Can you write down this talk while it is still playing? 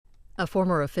A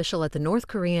former official at the North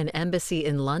Korean embassy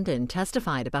in London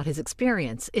testified about his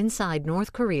experience inside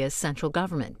North Korea's central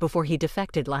government before he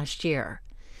defected last year.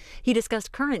 He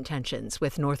discussed current tensions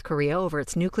with North Korea over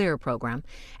its nuclear program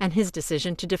and his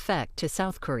decision to defect to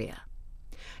South Korea.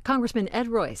 Congressman Ed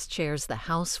Royce chairs the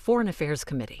House Foreign Affairs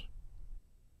Committee.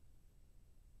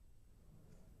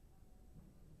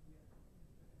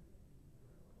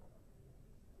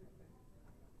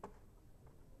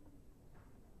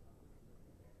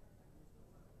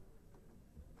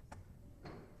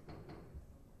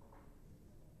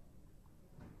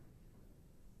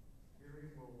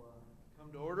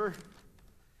 Come to order.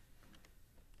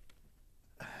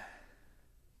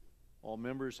 All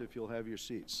members, if you'll have your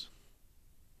seats.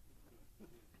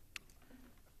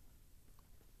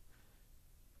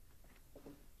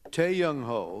 Thae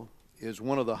Yong-ho is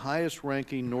one of the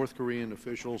highest-ranking North Korean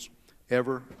officials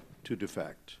ever to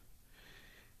defect.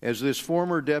 As this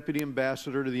former deputy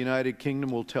ambassador to the United Kingdom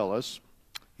will tell us,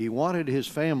 he wanted his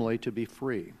family to be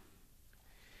free.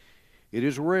 It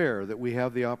is rare that we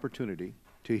have the opportunity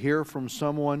to hear from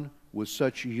someone with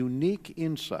such unique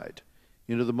insight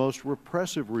into the most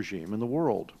repressive regime in the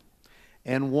world,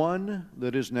 and one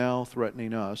that is now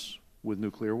threatening us with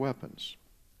nuclear weapons.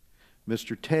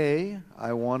 Mr. Thae,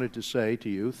 I wanted to say to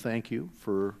you, thank you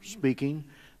for speaking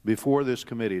before this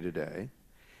committee today,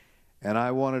 and I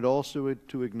wanted also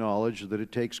to acknowledge that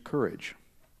it takes courage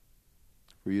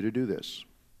for you to do this.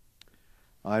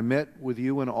 I met with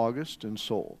you in August in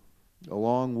Seoul,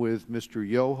 along with Mr.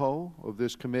 Yong-ho of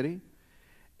this committee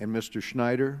and Mr.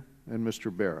 Schneider and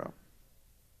Mr. Berra.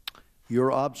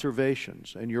 Your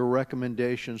observations and your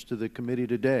recommendations to the committee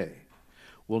today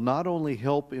will not only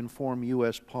help inform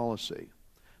U.S. policy,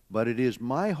 but it is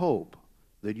my hope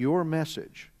that your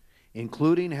message,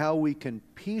 including how we can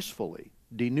peacefully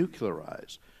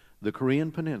denuclearize the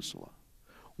Korean Peninsula,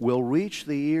 will reach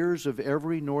the ears of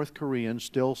every North Korean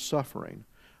still suffering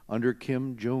under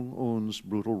Kim Jong-un's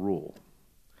brutal rule.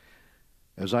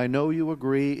 As I know you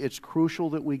agree, it's crucial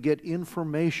that we get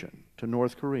information to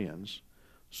North Koreans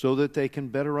so that they can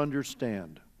better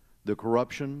understand the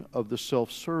corruption of the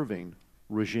self-serving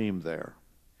regime there.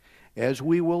 As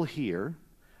we will hear,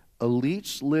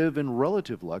 elites live in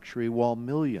relative luxury while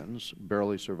millions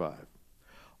barely survive.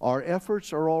 Our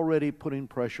efforts are already putting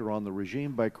pressure on the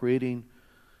regime by creating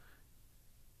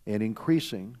and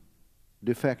increasing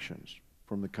defections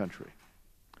from the country.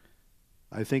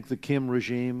 I think the Kim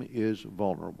regime is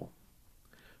vulnerable.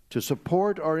 To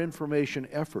support our information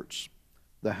efforts,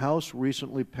 the House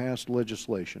recently passed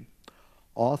legislation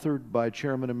authored by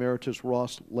Chairman Emeritus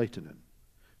Ross Leitonen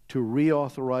to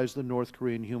reauthorize the North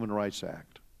Korean Human Rights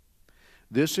Act.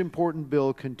 This important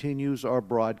bill continues our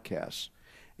broadcasts,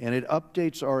 and it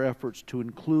updates our efforts to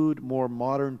include more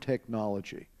modern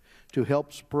technology to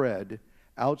help spread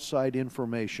outside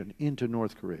information into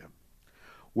North Korea.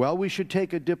 While we should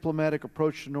take a diplomatic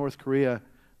approach to North Korea,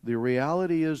 the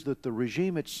reality is that the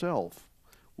regime itself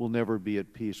will never be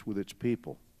at peace with its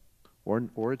people,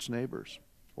 or its neighbors,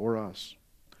 or us.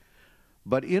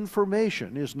 But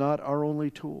information is not our only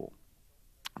tool.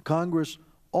 Congress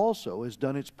also has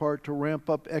done its part to ramp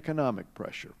up economic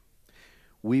pressure.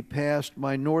 We passed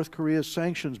my North Korea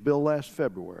sanctions bill last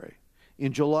February.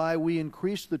 In July, we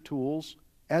increased the tools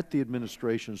at the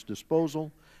administration's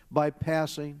disposal by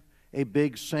passing a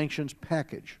big sanctions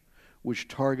package, which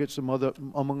targets,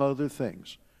 among other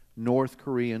things, North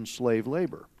Korean slave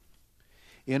labor.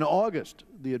 In August,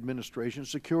 the administration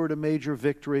secured a major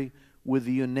victory with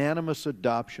the unanimous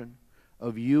adoption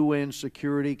of UN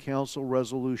Security Council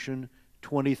Resolution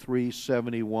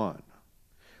 2371.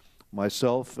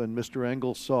 Myself and Mr.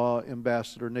 Engel saw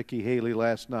Ambassador Nikki Haley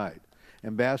last night.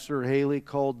 Ambassador Haley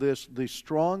called this the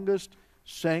strongest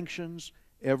sanctions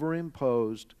ever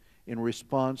imposed in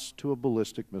response to a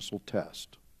ballistic missile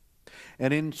test.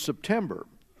 And in September,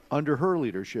 under her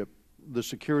leadership, the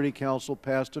Security Council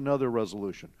passed another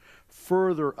resolution,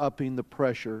 further upping the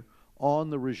pressure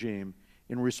on the regime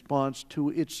in response to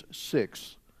its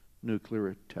sixth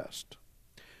nuclear test.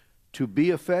 To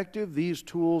be effective, these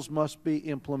tools must be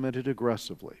implemented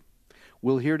aggressively.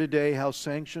 We'll hear today how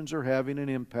sanctions are having an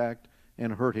impact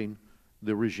and hurting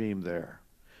the regime there.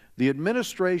 The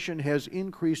administration has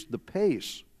increased the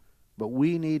pace, but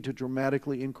we need to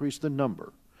dramatically increase the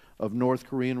number of North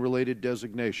Korean-related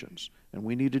designations, and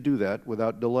we need to do that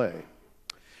without delay.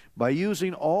 By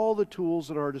using all the tools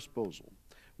at our disposal,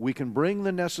 we can bring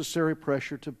the necessary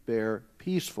pressure to bear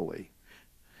peacefully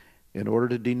in order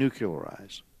to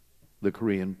denuclearize the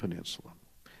Korean Peninsula.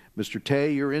 Mr.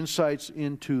 Thae, your insights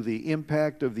into the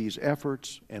impact of these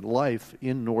efforts and life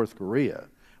in North Korea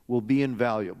will be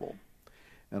invaluable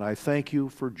and I thank you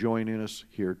for joining us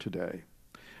here today.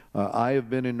 I have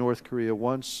been in North Korea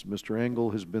once. Mr.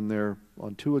 Engel has been there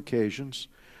on 2 occasions.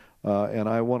 And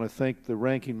I want to thank the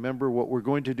ranking member. What we're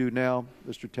going to do now,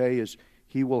 Mr. Thae, is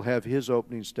he will have his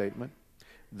opening statement.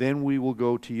 Then we will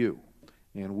go to you,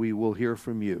 and we will hear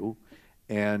from you.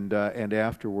 And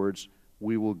afterwards,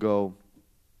 we will go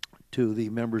to the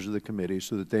members of the committee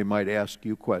so that they might ask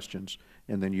you questions,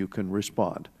 and then you can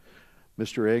respond.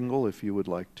 Mr. Engel, if you would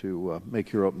like to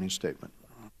make your opening statement.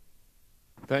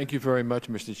 Thank you very much,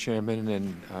 Mr. Chairman,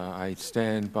 and I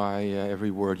stand by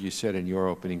every word you said in your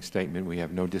opening statement. We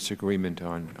have no disagreement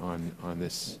on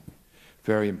this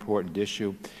very important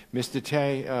issue. Mr.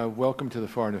 Thae, welcome to the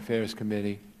Foreign Affairs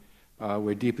Committee.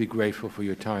 We're deeply grateful for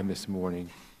your time this morning.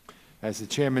 As the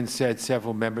Chairman said,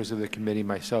 several members of the committee,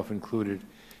 myself included,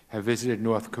 have visited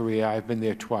North Korea. I've been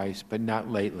there twice, but not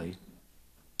lately.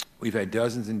 We've had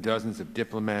dozens and dozens of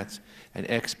diplomats and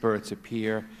experts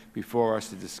appear before us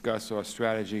to discuss our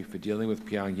strategy for dealing with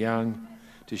Pyongyang,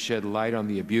 to shed light on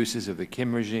the abuses of the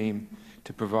Kim regime,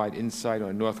 to provide insight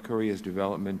on North Korea's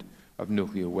development of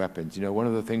nuclear weapons. You know, one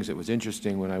of the things that was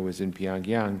interesting when I was in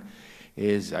Pyongyang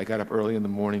is I got up early in the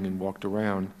morning and walked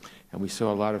around, and we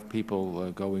saw a lot of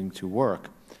people going to work.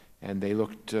 And they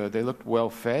looked well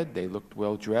fed, they looked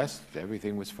well dressed,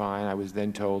 everything was fine. I was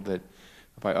then told that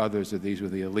by others that these were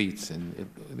the elites and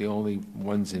the only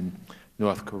ones in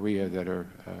North Korea that are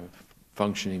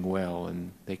functioning well,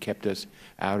 and they kept us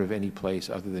out of any place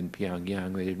other than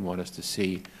Pyongyang. They didn't want us to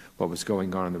see what was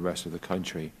going on in the rest of the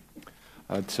country.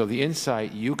 So the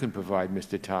insight you can provide,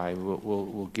 Mr. Thae,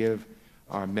 will give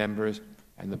our members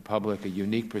and the public a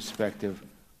unique perspective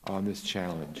on this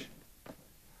challenge.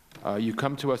 You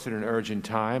come to us at an urgent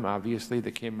time. Obviously, the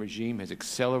Kim regime has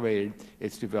accelerated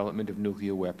its development of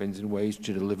nuclear weapons in ways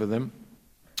to deliver them.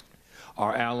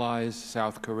 Our allies,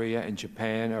 South Korea and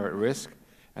Japan, are at risk,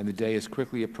 and the day is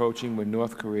quickly approaching when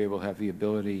North Korea will have the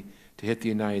ability to hit the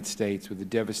United States with a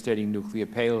devastating nuclear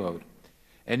payload.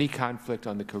 Any conflict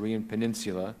on the Korean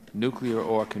Peninsula, nuclear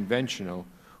or conventional,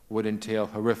 would entail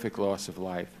horrific loss of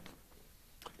life.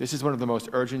 This is one of the most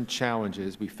urgent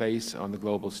challenges we face on the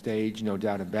global stage, no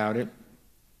doubt about it.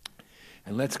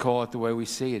 And let's call it the way we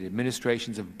see it.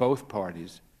 Administrations of both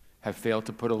parties have failed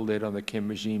to put a lid on the Kim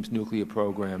regime's nuclear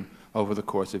program over the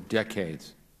course of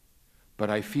decades.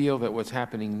 But I feel that what's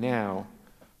happening now,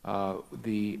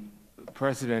 the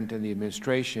President and the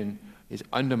administration is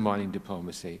undermining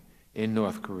diplomacy in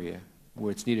North Korea,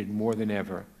 where it's needed more than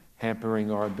ever, hampering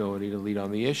our ability to lead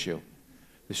on the issue.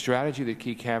 The strategy that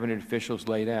key cabinet officials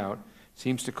laid out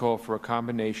seems to call for a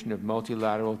combination of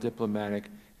multilateral diplomatic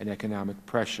and economic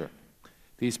pressure.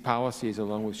 These policies,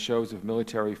 along with shows of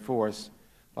military force,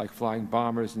 like flying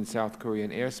bombers in South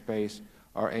Korean airspace,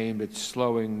 are aimed at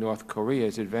slowing North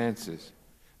Korea's advances.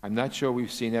 I'm not sure we've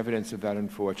seen evidence of that,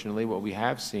 unfortunately. What we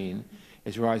have seen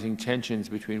is rising tensions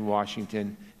between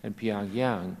Washington and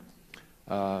Pyongyang.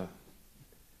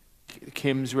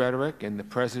 Kim's rhetoric and the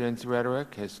President's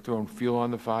rhetoric has thrown fuel on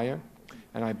the fire,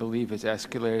 and I believe has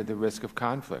escalated the risk of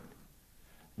conflict.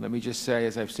 Let me just say,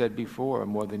 as I've said before,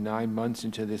 more than 9 months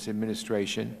into this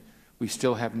administration, we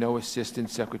still have no Assistant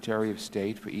Secretary of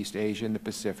State for East Asia and the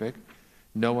Pacific,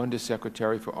 no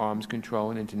Undersecretary for Arms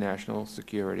Control and International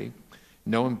Security,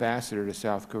 no ambassador to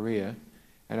South Korea,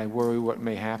 and I worry what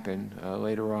may happen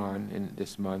later on in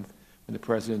this month when the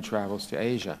President travels to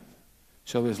Asia.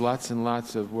 So there's lots and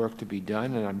lots of work to be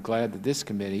done, and I'm glad that this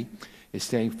committee is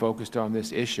staying focused on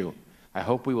this issue. I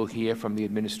hope we will hear from the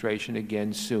administration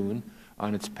again soon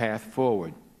on its path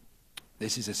forward.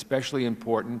 This is especially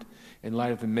important in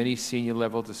light of the many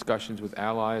senior-level discussions with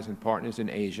allies and partners in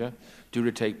Asia due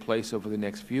to take place over the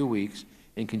next few weeks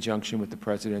in conjunction with the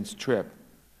President's trip.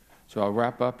 So I'll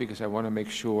wrap up because I want to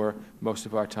make sure most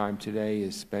of our time today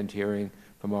is spent hearing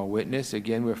from our witness.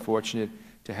 Again, we're fortunate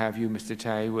to have you, Mr.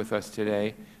 Thae, with us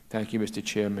today. Thank you, Mr.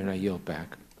 Chairman. I yield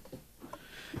back.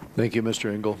 Thank you,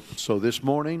 Mr. Engel. So this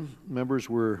morning, members,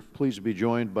 we're pleased to be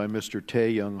joined by Mr.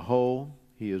 Thae Yong-ho.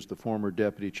 He is the former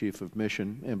Deputy Chief of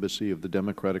Mission, Embassy of the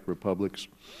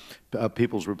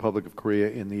People's Republic of Korea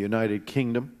in the United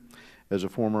Kingdom. As a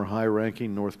former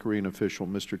high-ranking North Korean official,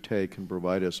 Mr. Thae can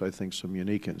provide us, I think, some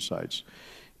unique insights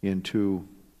into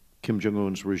Kim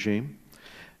Jong-un's regime.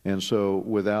 And so,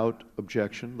 without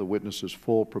objection, the witness's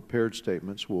full prepared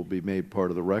statements will be made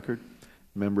part of the record.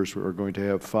 Members are going to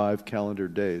have 5 calendar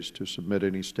days to submit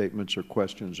any statements or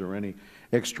questions or any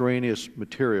extraneous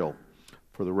material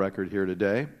for the record here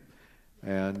today.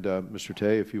 And Mr.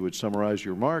 Thae, if you would summarize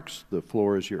your remarks, the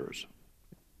floor is yours.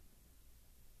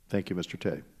 Thank you, Mr.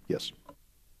 Thae. Yes.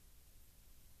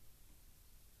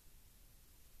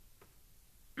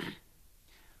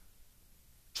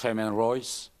 Chairman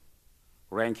Royce,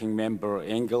 Ranking Member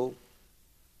Engel,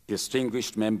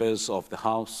 distinguished members of the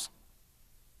House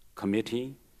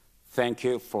Committee, thank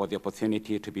you for the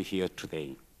opportunity to be here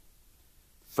today.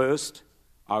 First,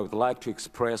 I would like to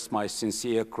express my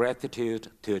sincere gratitude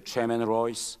to Chairman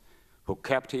Royce, who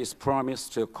kept his promise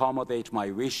to accommodate my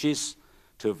wishes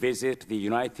to visit the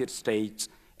United States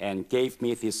and gave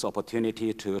me this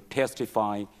opportunity to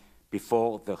testify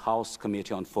before the House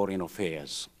Committee on Foreign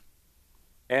Affairs.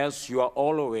 As you are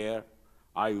all aware,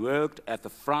 I worked at the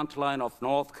front line of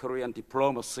North Korean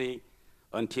diplomacy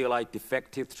until I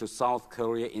defected to South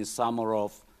Korea in summer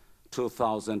of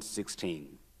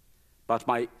 2016. But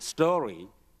my story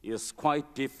is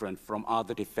quite different from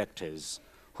other defectors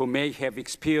who may have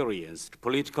experienced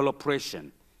political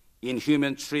oppression,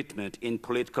 inhuman treatment in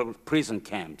political prison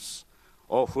camps,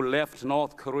 or who left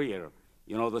North Korea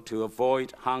in order to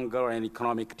avoid hunger and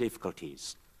economic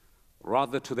difficulties.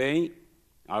 Rather today,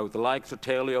 I would like to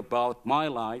tell you about my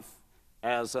life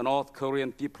as a North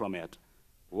Korean diplomat,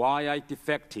 why I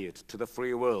defected to the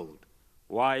free world,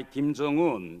 why Kim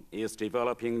Jong-un is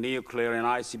developing nuclear and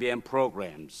ICBM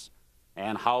programs,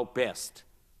 and how best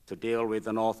to deal with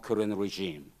the North Korean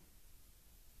regime.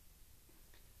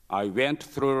 I went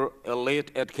through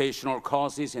elite educational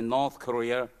courses in North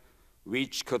Korea,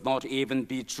 which could not even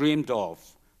be dreamed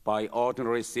of by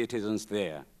ordinary citizens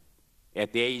there.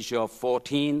 At the age of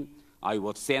 14, I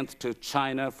was sent to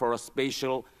China for a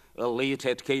special elite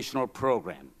educational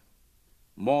program.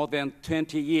 More than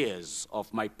 20 years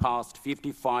of my past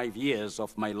 55 years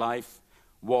of my life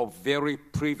were very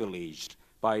privileged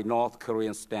by North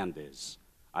Korean standards.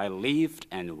 I lived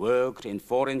and worked in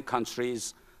foreign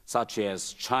countries such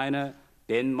as China,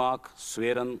 Denmark,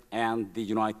 Sweden, and the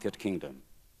United Kingdom.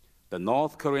 The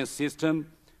North Korean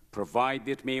system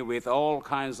provided me with all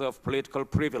kinds of political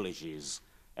privileges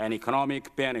and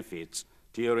economic benefits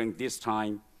during this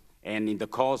time, and in the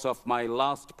course of my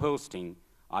last posting,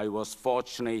 I was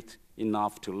fortunate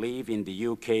enough to live in the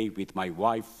UK with my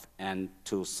wife and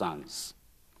 2 sons.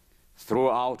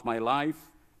 Throughout my life,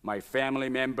 my family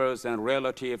members and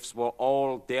relatives were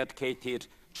all dedicated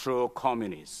true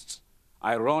communists.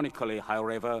 Ironically,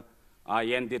 however, I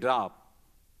ended up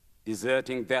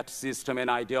deserting that system and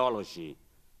ideology,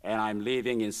 and I'm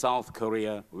living in South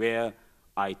Korea where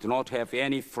I do not have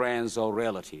any friends or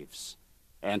relatives.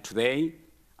 And today,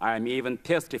 I'm even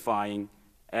testifying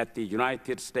at the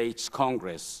United States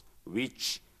Congress,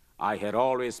 which I had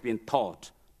always been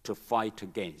taught to fight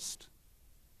against.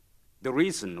 The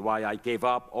reason why I gave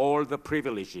up all the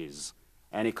privileges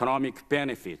and economic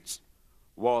benefits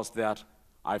was that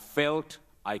I felt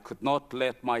I could not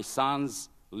let my sons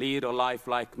lead a life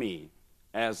like me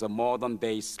as a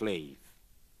modern-day slave.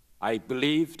 I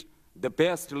believed the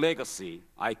best legacy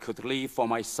I could leave for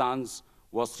my sons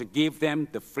was to give them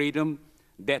the freedom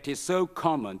that is so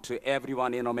common to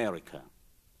everyone in America.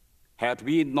 Had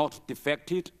we not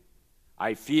defected,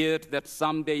 I feared that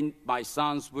someday my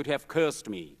sons would have cursed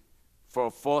me for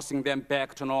forcing them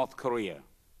back to North Korea.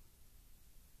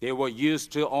 They were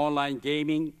used to online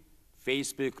gaming,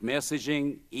 Facebook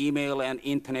messaging, email, and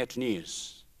internet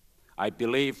news. I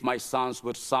believe my sons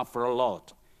would suffer a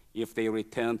lot if they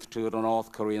returned to the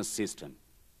North Korean system.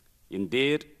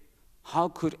 Indeed, how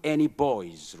could any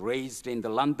boys raised in the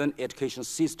London education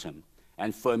system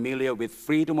and familiar with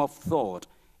freedom of thought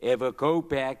ever go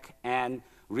back and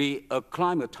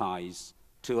re-acclimatize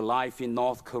to life in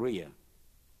North Korea?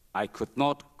 I could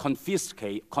not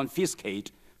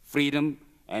confiscate freedom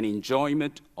and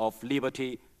enjoyment of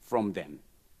liberty from them.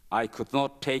 I could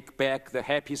not take back the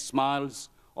happy smiles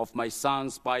of my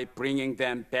sons by bringing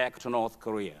them back to North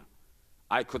Korea.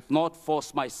 I could not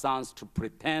force my sons to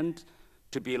pretend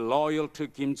to be loyal to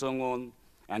Kim Jong-un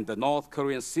and the North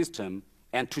Korean system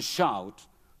and to shout,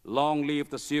 "Long live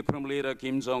the Supreme Leader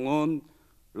Kim Jong-un,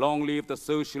 long live the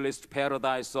socialist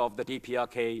paradise of the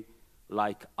DPRK,"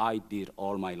 like I did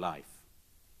all my life.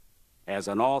 As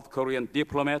a North Korean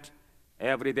diplomat,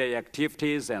 everyday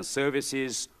activities and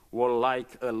services were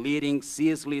like a leading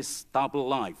ceaseless double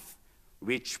life,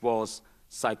 which was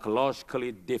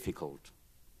psychologically difficult.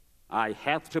 I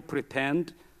had to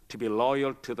pretend to be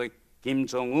loyal to the Kim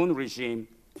Jong-un regime,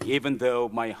 even though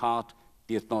my heart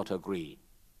did not agree.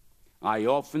 I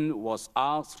often was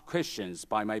asked questions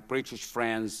by my British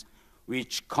friends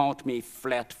which caught me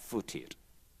flat-footed,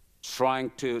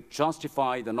 trying to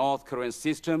justify the North Korean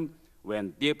system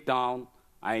when deep down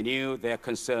I knew their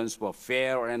concerns were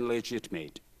fair and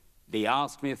legitimate. They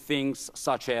asked me things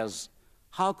such as,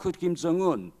 how could Kim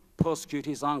Jong-un persecute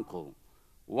his uncle?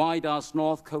 Why does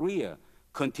North Korea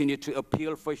continue to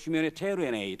appeal for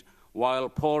humanitarian aid while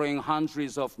pouring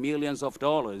hundreds of millions of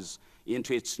dollars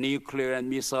into its nuclear and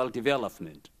missile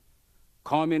development.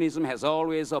 Communism has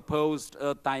always opposed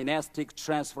a dynastic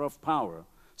transfer of power.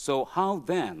 So how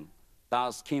then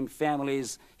does Kim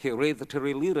family's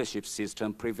hereditary leadership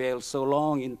system prevail so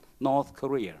long in North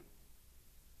Korea?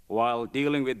 While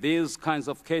dealing with these kinds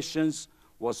of questions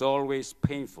was always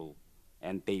painful,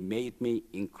 and they made me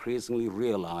increasingly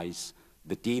realize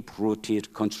the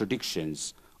deep-rooted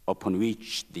contradictions upon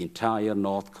which the entire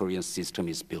North Korean system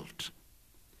is built.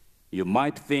 You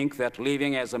might think that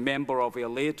living as a member of the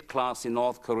elite class in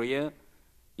North Korea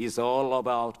is all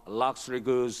about luxury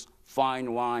goods,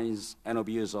 fine wines, and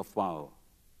abuse of power.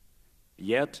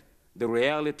 Yet, the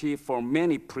reality for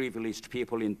many privileged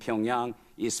people in Pyongyang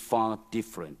is far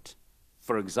different.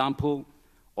 For example,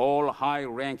 all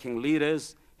high-ranking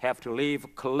leaders have to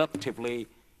live collectively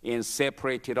in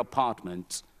separated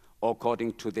apartments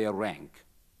according to their rank.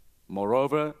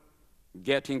 Moreover,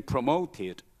 getting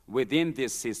promoted within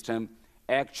this system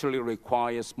actually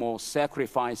requires more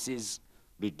sacrifices,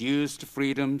 reduced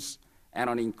freedoms, and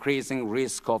an increasing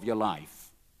risk of your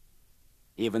life,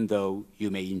 even though you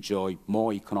may enjoy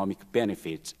more economic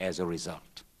benefits as a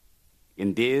result.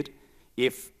 Indeed,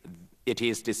 if it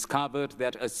is discovered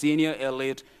that a senior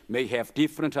elite may have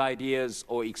different ideas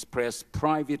or express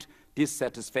private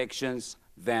dissatisfactions,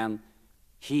 then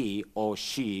he or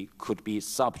she could be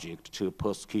subject to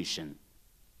persecution.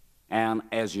 And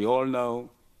as you all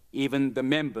know, even the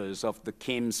members of the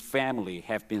Kim's family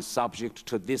have been subject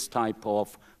to this type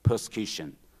of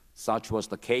persecution. Such was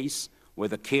the case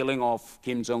with the killing of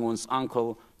Kim Jong-un's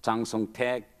uncle, Jang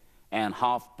Song-taek, and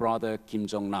half-brother Kim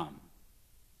Jong-nam.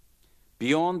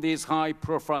 Beyond these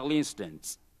high-profile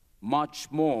incidents,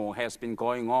 much more has been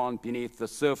going on beneath the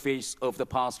surface of the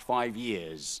past 5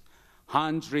 years.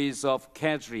 Hundreds of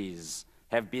cadres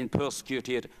have been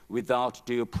persecuted without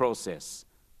due process.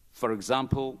 For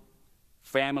example,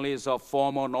 families of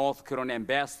former North Korean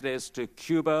ambassadors to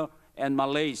Cuba and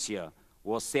Malaysia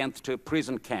were sent to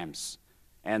prison camps,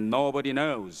 and nobody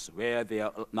knows where they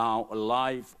are now,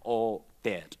 alive or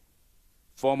dead.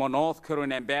 Former North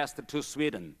Korean ambassador to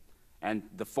Sweden and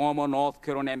the former North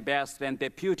Korean ambassador and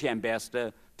deputy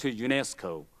ambassador to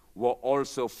UNESCO were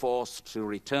also forced to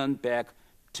return back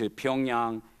to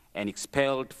Pyongyang and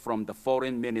expelled from the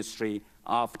foreign ministry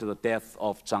after the death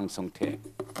of Jang Song-taek.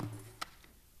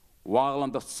 While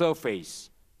on the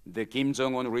surface, the Kim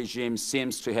Jong-un regime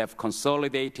seems to have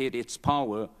consolidated its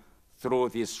power through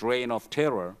this reign of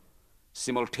terror,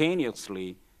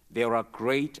 simultaneously, there are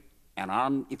great and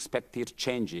unexpected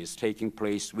changes taking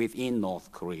place within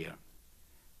North Korea.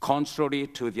 Contrary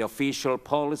to the official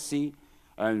policy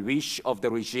and wish of the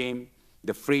regime,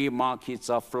 the free markets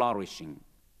are flourishing.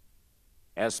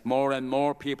 As more and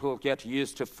more people get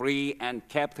used to free and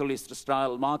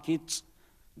capitalist-style markets,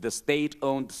 the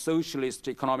state-owned socialist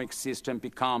economic system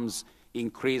becomes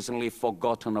increasingly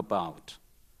forgotten about.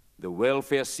 The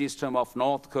welfare system of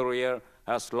North Korea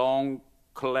has long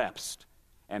collapsed,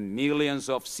 and millions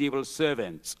of civil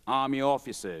servants, army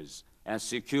officers, and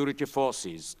security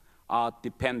forces are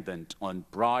dependent on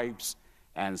bribes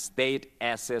and state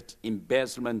asset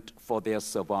embezzlement for their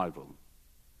survival.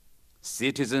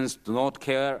 Citizens do not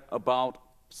care about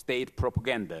state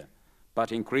propaganda,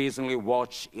 but increasingly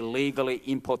watch illegally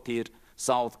imported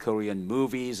South Korean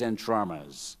movies and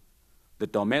dramas. The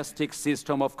domestic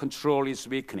system of control is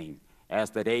weakening as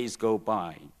the days go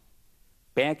by.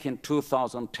 Back in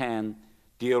 2010,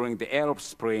 during the Arab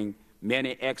Spring,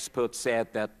 many experts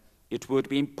said that it would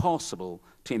be impossible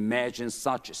to imagine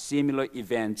such similar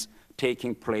events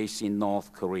taking place in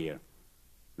North Korea.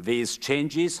 These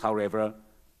changes, however,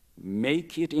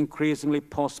 make it increasingly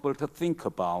possible to think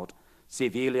about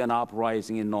civilian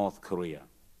uprising in North Korea.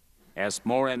 As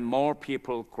more and more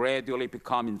people gradually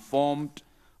become informed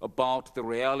about the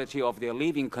reality of their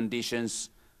living conditions,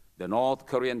 the North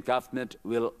Korean government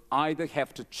will either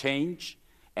have to change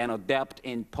and adapt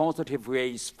in positive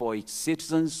ways for its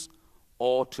citizens,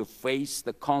 or to face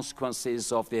the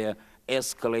consequences of their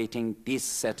escalating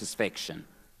dissatisfaction.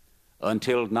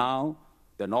 Until now,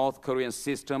 the North Korean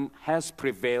system has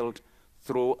prevailed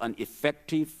through an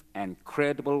effective and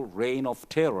credible reign of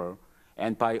terror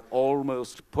and by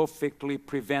almost perfectly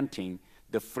preventing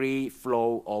the free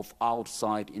flow of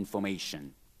outside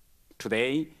information.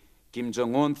 Today, Kim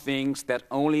Jong-un thinks that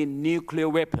only nuclear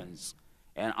weapons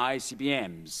and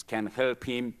ICBMs can help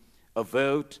him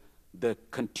avert the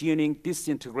continuing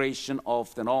disintegration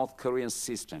of the North Korean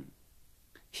system.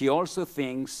 He also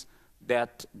thinks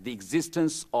that the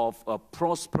existence of a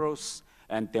prosperous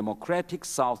and democratic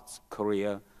South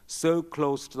Korea so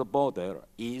close to the border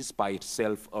is by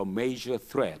itself a major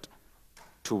threat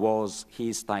towards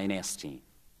his dynasty.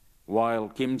 While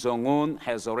Kim Jong-un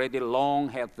has already long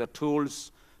had the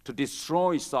tools to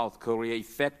destroy South Korea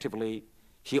effectively,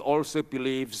 he also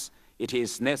believes it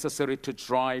is necessary to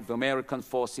drive American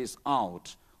forces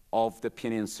out of the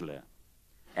peninsula.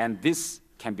 And this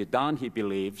can be done, he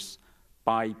believes,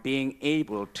 by being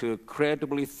able to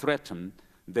credibly threaten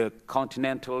the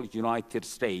continental United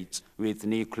States with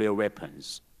nuclear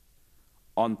weapons.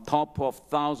 On top of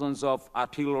thousands of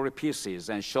artillery pieces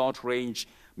and short-range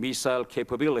missile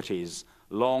capabilities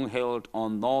long held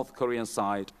on North Korean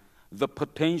side, the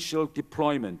potential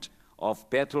deployment of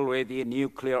battle-ready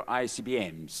nuclear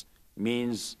ICBMs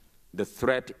means the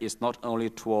threat is not only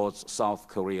towards South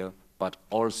Korea, but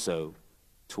also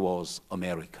towards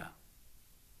America.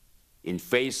 In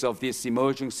face of this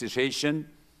emerging situation,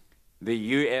 the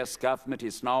U.S. government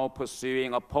is now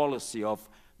pursuing a policy of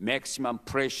maximum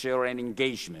pressure and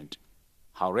engagement.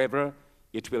 However,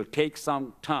 it will take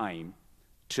some time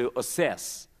to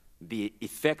assess the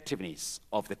effectiveness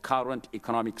of the current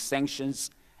economic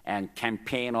sanctions and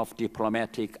campaign of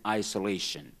diplomatic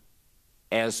isolation.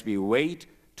 As we wait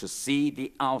to see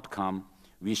the outcome,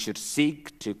 we should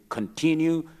seek to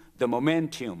continue the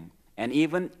momentum and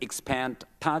even expand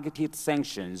targeted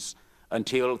sanctions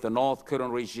until the North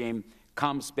Korean regime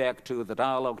comes back to the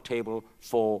dialogue table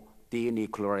for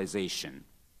denuclearization.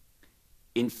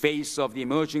 In face of the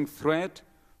emerging threat,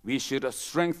 we should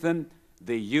strengthen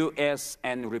the U.S.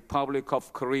 and Republic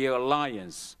of Korea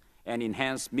alliance and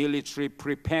enhance military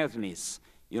preparedness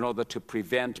in order to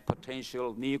prevent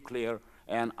potential nuclear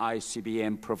and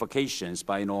ICBM provocations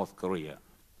by North Korea.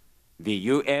 The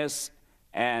U.S.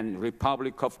 and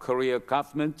Republic of Korea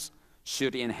governments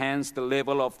should enhance the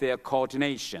level of their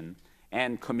coordination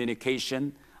and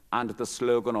communication under the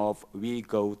slogan of "We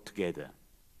Go Together."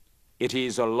 It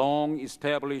is a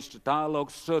long-established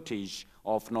dialogue strategy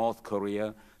of North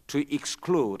Korea to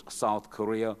exclude South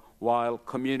Korea while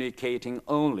communicating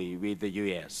only with the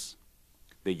U.S.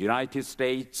 The United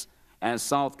States and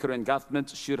South Korean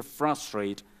governments should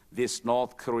frustrate this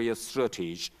North Korea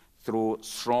strategy through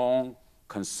strong,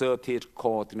 concerted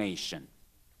coordination.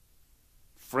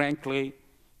 Frankly,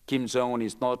 Kim Jong-un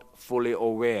is not fully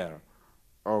aware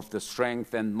of the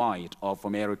strength and might of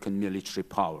American military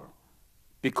power.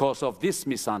 Because of this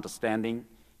misunderstanding,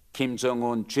 Kim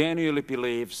Jong-un genuinely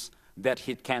believes that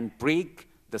he can break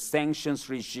the sanctions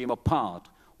regime apart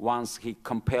once he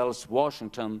compels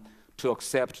Washington to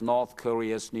accept North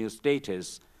Korea's new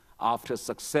status after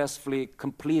successfully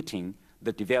completing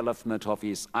the development of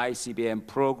his ICBM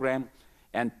program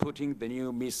and putting the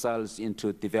new missiles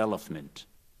into development.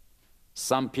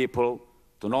 Some people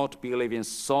do not believe in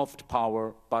soft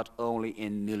power, but only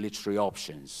in military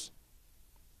options.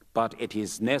 But it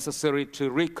is necessary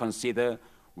to reconsider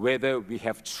whether we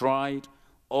have tried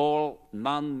all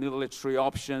non-military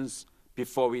options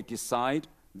before we decide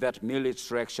that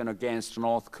military action against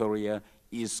North Korea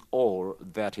is all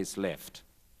that is left.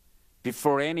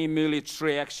 Before any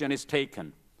military action is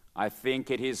taken, I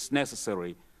think it is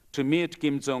necessary to meet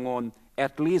Kim Jong-un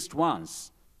at least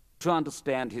once to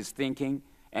understand his thinking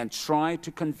and try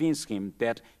to convince him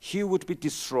that he would be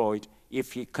destroyed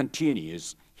if he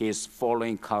continues his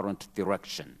following current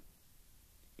direction.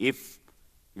 If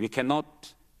we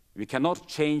cannot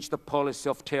change the policy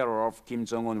of terror of Kim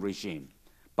Jong-un regime,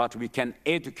 but we can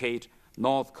educate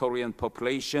North Korean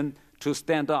population to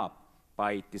stand up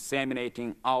by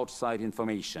disseminating outside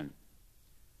information.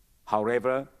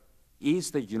 However,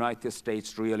 is the United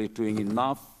States really doing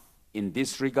enough in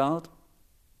this regard?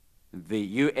 The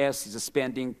U.S. is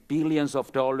spending billions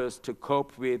of dollars to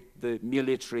cope with the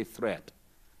military threat.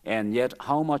 And yet,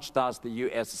 how much does the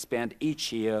U.S. spend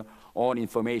each year on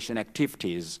information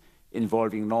activities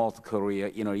involving North Korea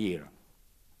in a year?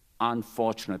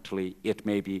 Unfortunately, it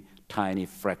may be a tiny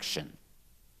fraction.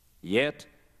 Yet,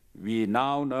 we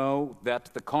now know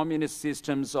that the communist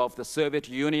systems of the Soviet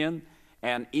Union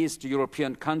and East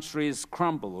European countries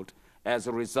crumbled as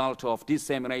a result of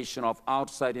dissemination of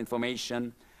outside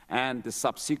information and the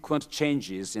subsequent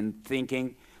changes in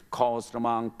thinking caused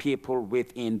among people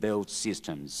within those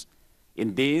systems.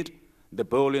 Indeed, the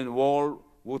Berlin Wall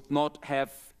would not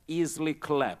have easily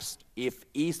collapsed if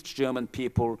East German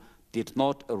people did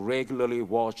not regularly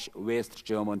watch West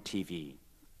German TV.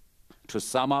 To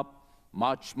sum up,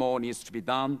 much more needs to be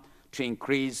done to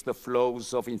increase the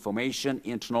flows of information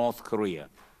into North Korea.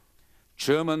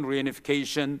 German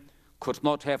reunification could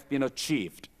not have been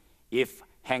achieved if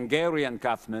Hungarian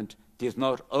government did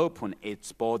not open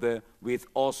its border with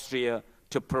Austria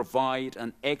to provide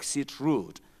an exit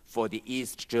route for the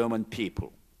East German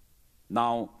people.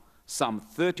 Now, some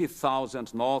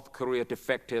 30,000 North Korea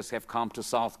defectors have come to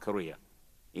South Korea.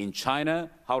 In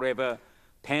China, however,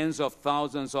 tens of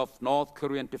thousands of North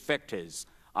Korean defectors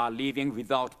are living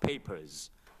without papers,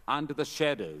 under the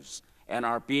shadows, and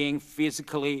are being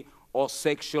physically or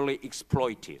sexually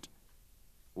exploited.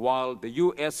 While the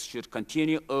U.S. should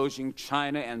continue urging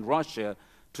China and Russia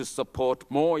to support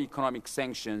more economic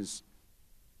sanctions,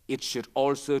 it should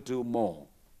also do more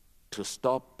to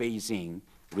stop Beijing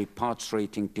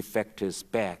repatriating defectors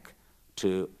back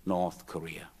to North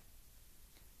Korea.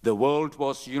 The world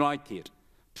was united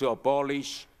to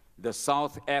abolish the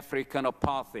South African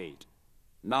apartheid.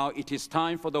 Now it is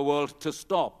time for the world to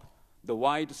stop the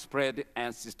widespread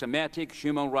and systematic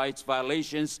human rights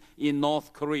violations in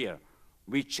North Korea,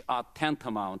 which are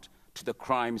tantamount to the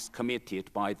crimes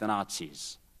committed by the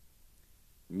Nazis.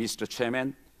 Mr.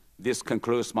 Chairman, this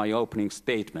concludes my opening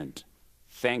statement.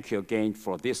 Thank you again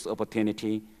for this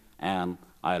opportunity, and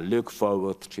I look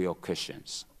forward to your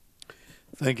questions.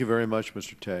 Thank you very much,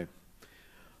 Mr. Thae.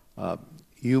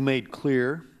 You made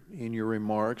clear in your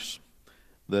remarks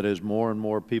that as more and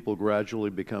more people gradually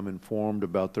become informed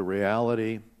about the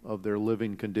reality of their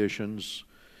living conditions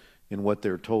in what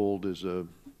they're told is a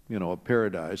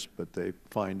paradise, but they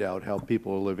find out how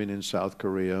people are living in South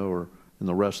Korea or in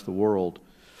the rest of the world,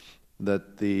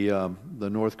 that the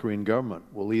North Korean government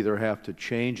will either have to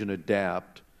change and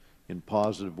adapt in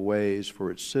positive ways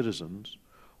for its citizens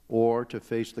or to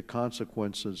face the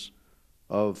consequences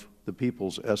of the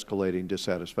people's escalating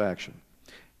dissatisfaction.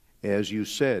 As you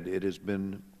said, it has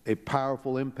been a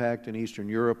powerful impact in Eastern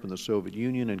Europe and the Soviet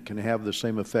Union and can have the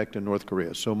same effect in North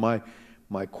Korea. So my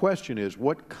question is,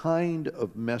 what kind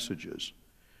of messages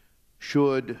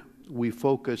should we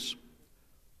focus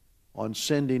on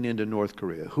sending into North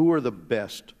Korea? Who are the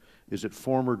best? Is it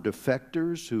former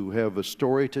defectors who have a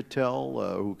story to tell,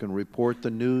 who can report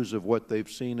the news of what they've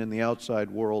seen in the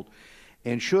outside world?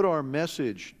 And should our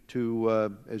message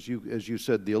to, as you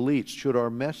said, the elites, should our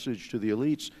message to the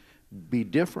elites be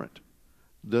different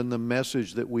than the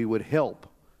message that we would help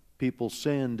people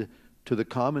send to the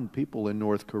common people in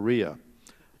North Korea?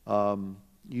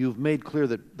 You've made clear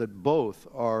that both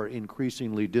are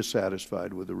increasingly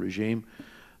dissatisfied with the regime.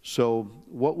 So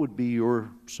what would be your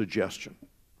suggestion?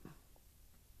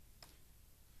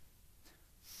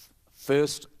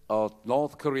 First, a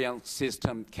North Korean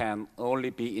system can only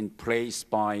be in place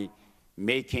by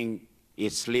making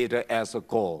its leader as a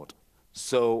god.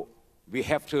 So we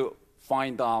have to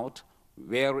find out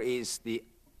where is the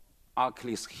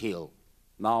Achilles heel.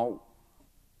 Now,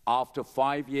 after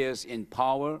 5 years in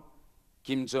power,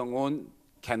 Kim Jong-un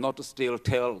cannot still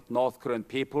tell North Korean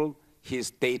people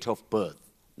his date of birth.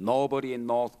 Nobody in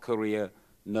North Korea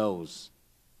knows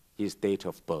his date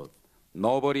of birth.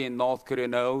 Nobody in North Korea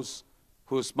knows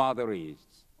whose mother is.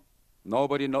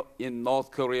 Nobody in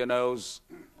North Korea knows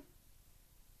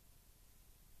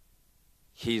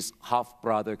his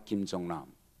half-brother Kim Jong-nam.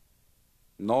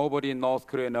 Nobody in North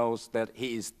Korea knows that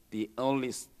he is the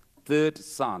only third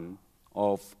son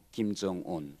of Kim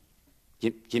Jong-un,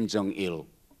 Kim Jong-il.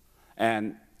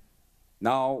 And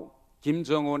now Kim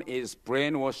Jong-un is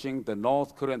brainwashing the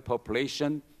North Korean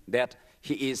population that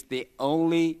he is the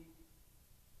only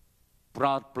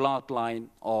bloodline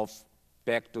of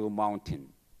Baekdu Mountain.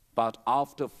 But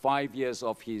after 5 years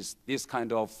of this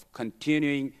kind of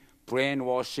continuing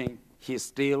brainwashing, he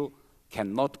still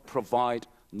cannot provide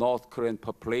North Korean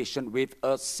population with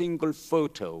a single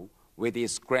photo with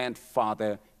his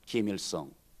grandfather, Kim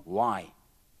Il-sung. Why?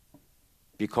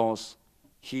 Because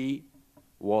he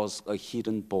was a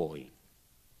hidden boy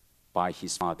by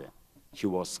his father. He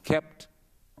was kept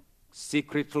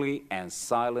secretly and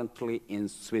silently in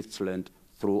Switzerland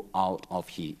throughout of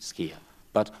his year.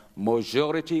 But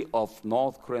majority of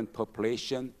North Korean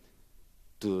population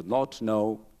do not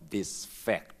know this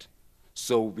fact.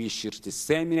 So we should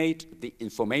disseminate the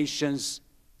informations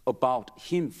about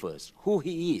him first, who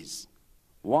he is,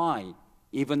 why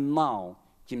even now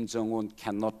Kim Jong-un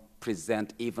cannot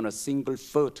present even a single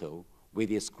photo with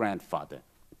his grandfather,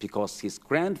 because his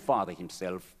grandfather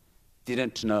himself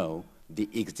didn't know the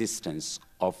existence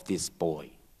of this boy.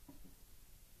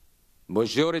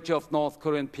 Majority of North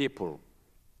Korean people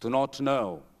do not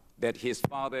know that his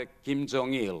father, Kim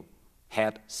Jong-il,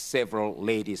 had several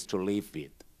ladies to live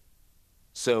with.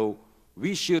 So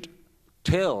we should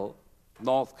tell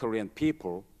North Korean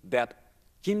people that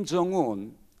Kim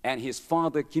Jong-un and his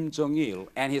father, Kim Jong-il,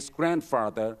 and his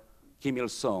grandfather, Kim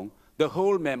Il-sung, the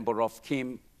whole member of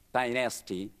Kim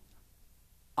dynasty,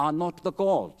 are not the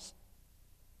gods.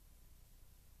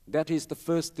 That is the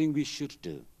first thing we should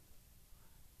do.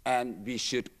 And we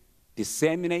should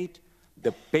disseminate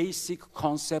the basic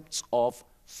concepts of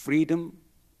freedom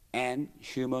and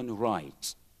human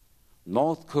rights.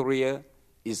 North Korea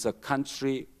is a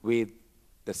country with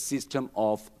the system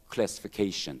of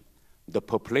classification. The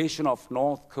population of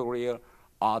North Korea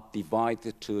are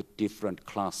divided to different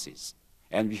classes.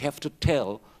 And we have to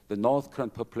tell the North Korean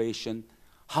population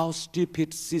how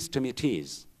stupid system it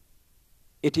is.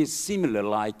 It is similar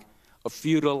like a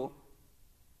feudal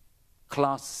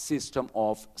class system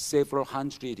of several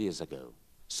hundred years ago.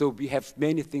 So we have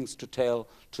many things to tell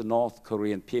to North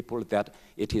Korean people that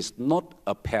it is not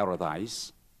a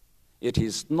paradise, it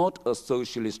is not a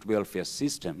socialist welfare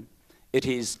system, it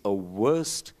is a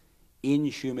worst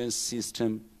inhuman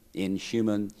system in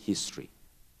human history.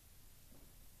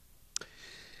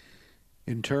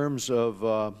 In terms of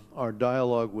our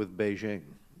dialogue with Beijing,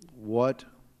 what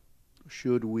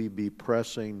should we be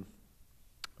pressing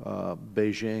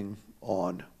Beijing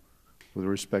on with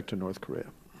respect to North Korea?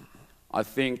 I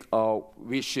think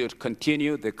we should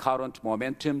continue the current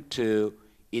momentum to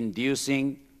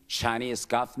inducing Chinese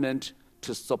government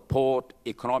to support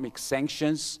economic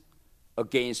sanctions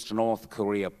against North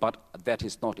Korea, but that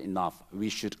is not enough. We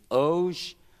should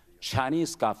urge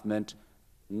Chinese government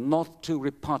not to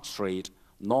repatriate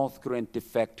North Korean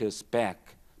defectors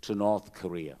back to North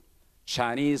Korea.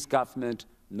 Chinese government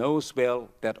knows well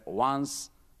that once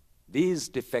these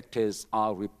defectors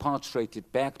are repatriated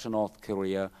back to North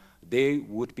Korea, they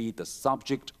would be the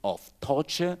subject of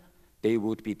torture, they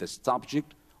would be the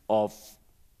subject of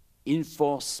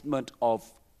enforcement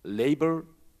of labor.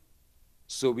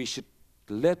 So we should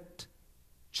let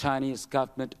Chinese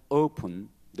government open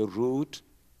the route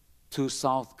to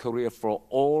South Korea for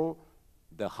all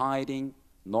the hiding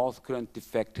North Korean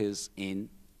defectors in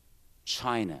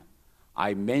China.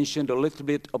 I mentioned a little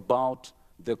bit about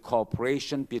the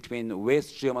cooperation between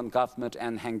West German government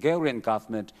and Hungarian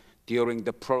government during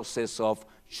the process of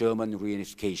German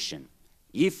reunification.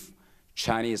 If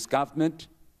Chinese government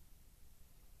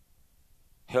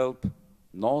help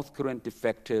North Korean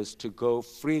defectors to go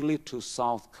freely to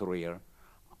South Korea,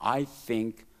 I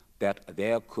think that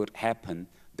there could happen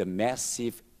the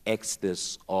massive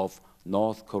exodus of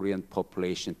North Korean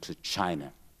population to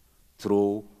China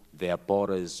through their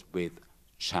borders with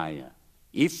China.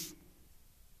 If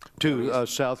to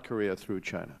South Korea through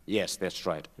China. Yes, that's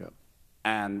right. Yeah.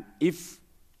 And if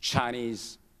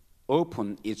Chinese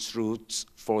open its routes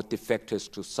for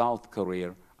defectors to South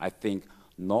Korea, I think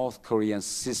North Korean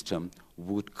system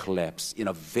would collapse in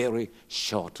a very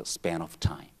short span of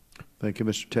time. Thank you,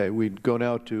 Mr. Thae. We go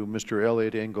now to Mr.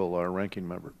 Elliot Engel, our ranking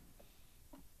member.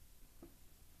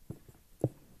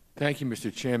 Thank you,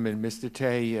 Mr. Chairman. Mr.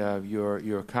 Thae,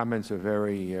 your comments are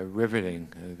very riveting,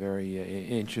 very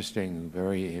interesting,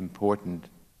 very important,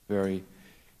 very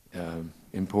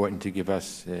important to give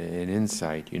us an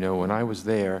insight. You know, when I was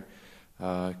there,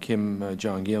 Kim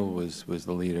Jong-il was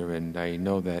the leader, and I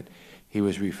know that he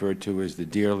was referred to as the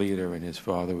dear leader, and his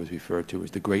father was referred to as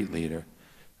the great leader,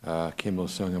 Kim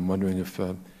Il-sung. I'm wondering if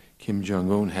Kim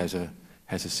Jong-un has a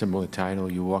similar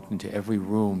title. You walked into every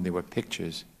room, there were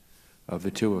pictures of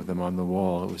the two of them on the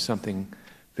wall. It was something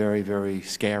very, very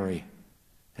scary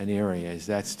and eerie. Is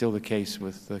that still the case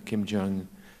with Kim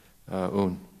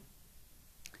Jong-un?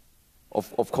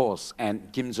 Of course,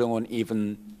 and Kim Jong-un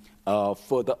even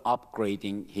further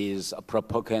upgrading his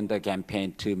propaganda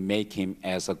campaign to make him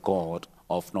as a god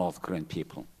of North Korean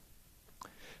people.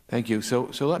 Thank you. So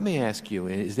let me ask you,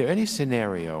 is there any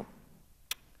scenario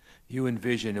you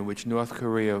envision in which North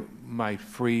Korea might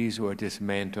freeze or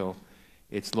dismantle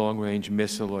its long-range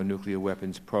missile or nuclear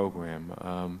weapons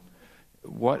program?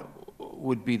 What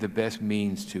would be the best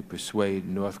means to persuade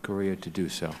North Korea to do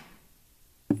so?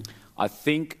 I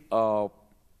think,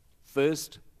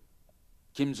 first,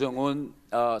 Kim Jong-un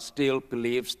still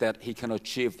believes that he can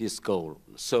achieve this goal.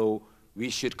 So we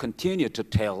should continue to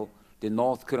tell the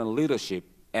North Korean leadership,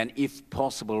 and if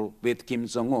possible with Kim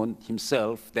Jong-un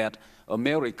himself, that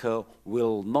America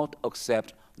will not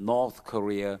accept North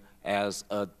Korea as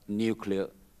a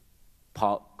nuclear-armed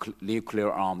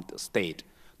state.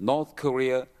 North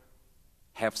Korea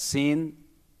have seen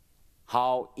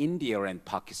how India and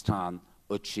Pakistan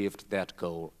achieved that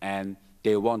goal, and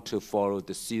they want to follow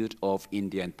the suit of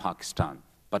India and Pakistan.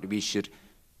 But we should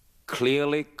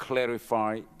clearly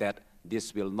clarify that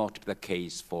this will not be the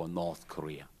case for North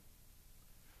Korea.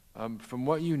 From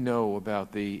what you know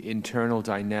about the internal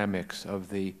dynamics of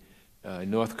the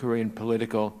North Korean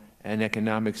political and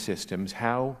economic systems,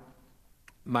 how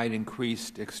might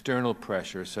increased external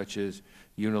pressure, such as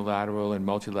unilateral and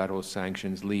multilateral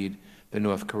sanctions, lead the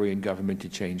North Korean government to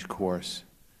change course?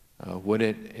 Would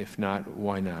it? If not,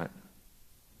 why not?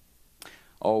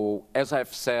 Oh, as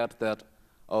I've said, that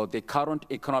the current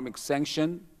economic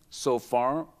sanction so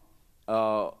far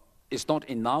is not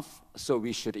enough, so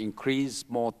we should increase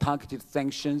more targeted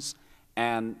sanctions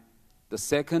And the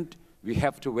second, we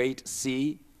have to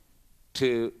see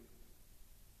to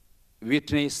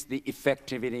witness the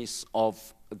effectiveness of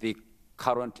the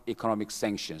current economic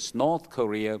sanctions. North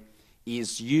Korea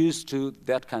is used to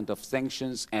that kind of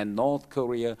sanctions, and North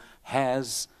Korea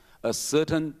has a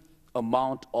certain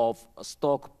amount of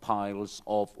stockpiles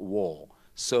of war.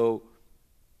 So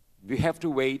we have to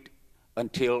wait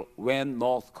until when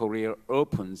North Korea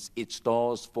opens its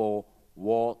doors for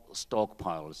war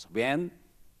stockpiles. When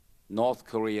North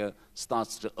Korea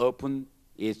starts to open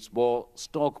its war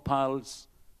stockpiles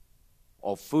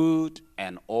of food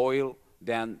and oil,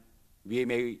 then we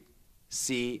may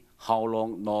see how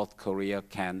long North Korea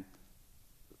can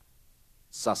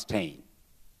sustain.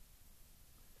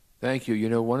 Thank you. You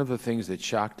know, one of the things that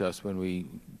shocked us when we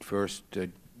first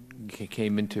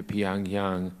came into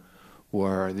Pyongyang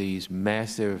were these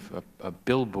massive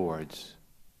billboards,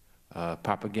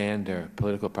 propaganda,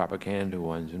 political propaganda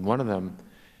ones. And one of them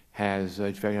has,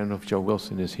 in fact, I don't know if Joe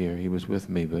Wilson is here, he was with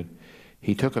me, but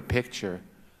he took a picture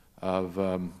of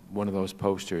one of those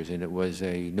posters, and it was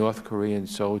a North Korean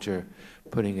soldier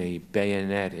putting a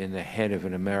bayonet in the head of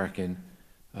an American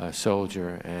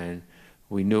soldier, and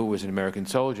we knew it was an American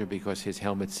soldier because his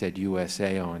helmet said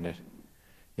USA on it.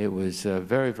 It was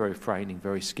very, very frightening,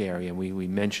 very scary, and we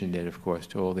mentioned it, of course,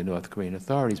 to all the North Korean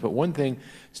authorities. But one thing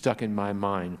stuck in my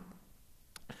mind.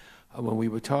 When we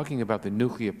were talking about the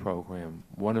nuclear program,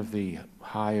 one of the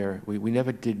higher, we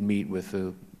never did meet with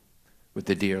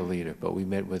the dear leader, but we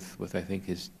met with I think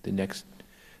the next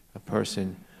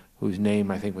person whose name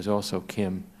I think was also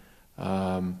Kim,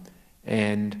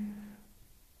 and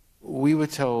we were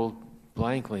told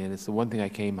blankly, and it's the one thing I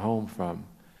came home from.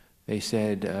 They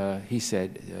said, he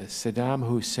said, Saddam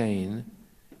Hussein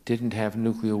didn't have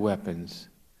nuclear weapons,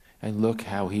 and look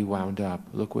how he wound up.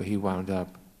 Look where he wound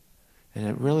up. And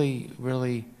it really,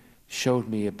 really showed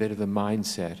me a bit of the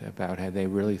mindset about how they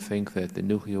really think that the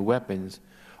nuclear weapons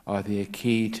are the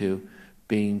key to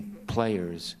being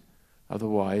players.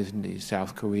 Otherwise,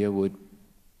 South Korea would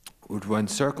run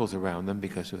circles around them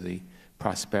because of the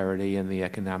prosperity and the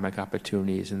economic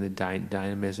opportunities and the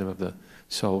dynamism of the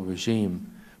Seoul regime.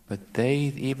 But they,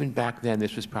 even back then,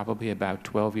 this was probably about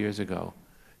 12 years ago,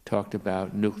 talked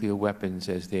about nuclear weapons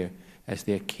as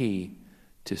their key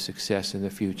to success in the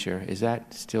future. Is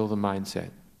that still the mindset?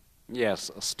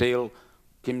 Yes, still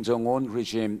Kim Jong-un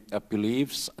regime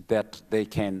believes that they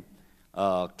can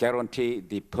guarantee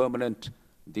the permanent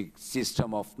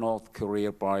system of North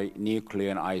Korea by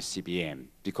nuclear and ICBM,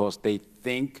 because they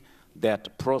think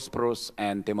that prosperous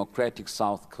and democratic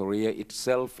South Korea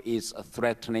itself is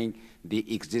threatening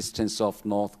the existence of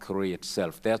North Korea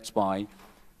itself. That's why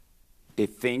they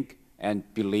think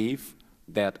and believe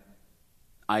that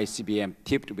ICBM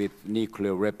tipped with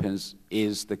nuclear weapons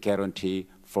is the guarantee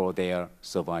for their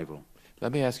survival.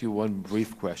 Let me ask you one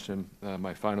brief question.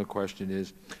 My final question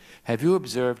is, have you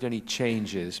observed any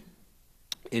changes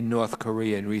in North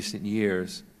Korea in recent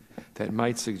years that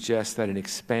might suggest that an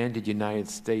expanded United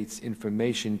States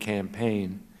information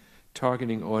campaign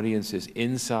targeting audiences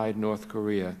inside North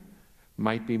Korea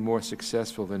might be more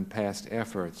successful than past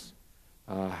efforts?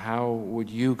 How would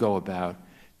you go about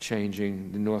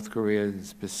changing the North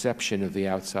Koreans' perception of the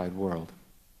outside world?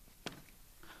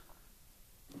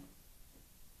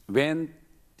 When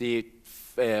the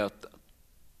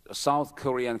South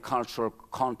Korean cultural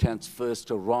contents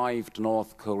first arrived in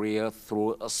North Korea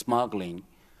through smuggling,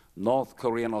 North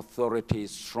Korean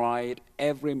authorities tried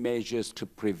every measure to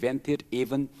prevent it,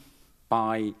 even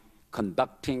by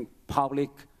conducting public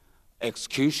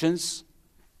executions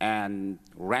and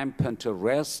rampant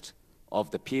arrest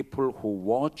of the people who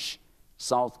watch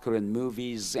South Korean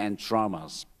movies and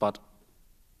dramas. But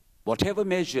whatever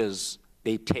measures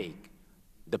they take,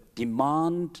 the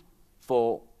demand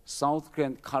for South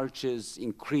Korean cultures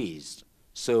increased.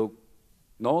 So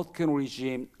North Korean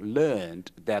regime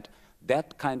learned that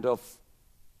that kind of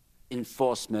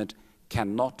enforcement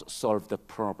cannot solve the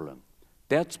problem.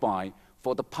 That's why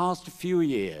for the past few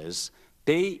years,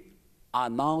 they are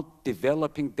now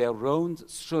developing their own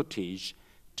strategy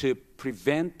to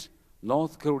prevent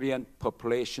North Korean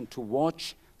population to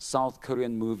watch South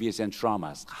Korean movies and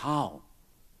dramas. How?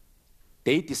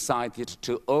 They decided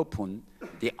to open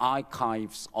the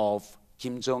archives of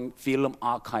film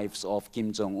archives of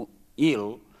Kim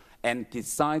Jong-il, and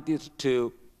decided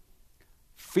to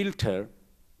filter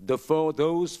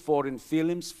those foreign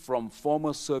films from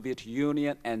former Soviet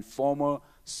Union and former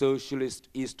socialist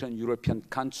Eastern European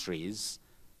countries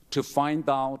to find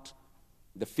out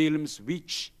the films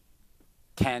which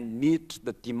can meet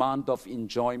the demand of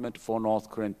enjoyment for North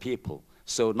Korean people.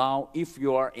 So now if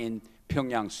you are in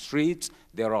Pyongyang streets,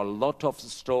 there are a lot of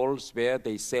stalls where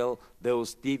they sell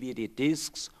those DVD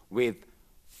discs with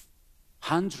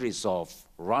hundreds of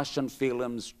Russian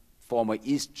films, former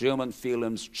East German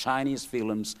films, Chinese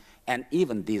films, and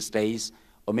even these days,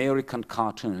 American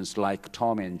cartoons like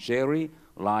Tom and Jerry,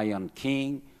 Lion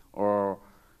King, or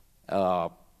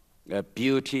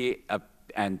Beauty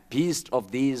and Beast,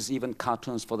 of these even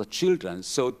cartoons for the children.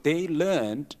 So they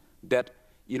learned that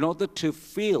in order to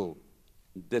fill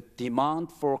the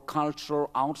demand for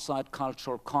outside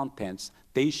cultural contents,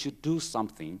 they should do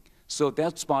something. So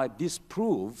that's why this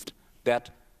proved that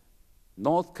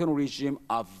North Korean regime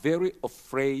are very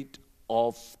afraid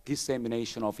of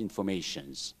dissemination of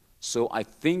information. So I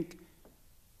think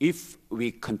if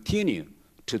we continue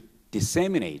to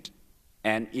disseminate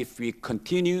and if we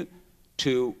continue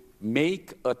to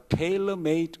make a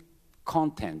tailor-made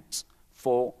content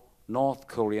for North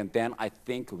Korea, then I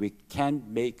think we can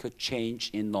make a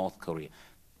change in North Korea.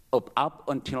 Up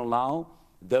until now,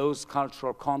 those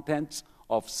cultural contents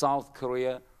of South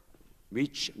Korea,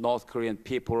 which North Korean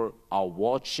people are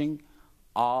watching,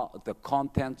 are the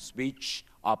contents which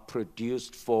are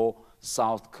produced for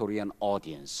South Korean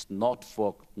audience, not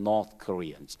for North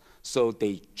Koreans. So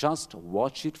they just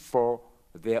watch it for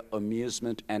their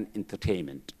amusement and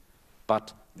entertainment.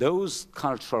 But those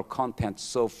cultural contents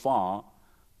so far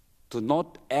do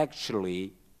not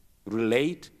actually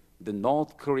relate the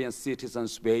North Korean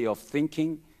citizens' way of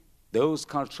thinking. Those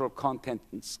cultural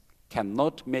contents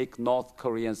cannot make North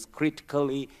Koreans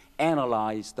critically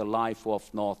analyze the life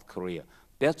of North Korea.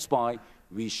 That's why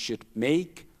we should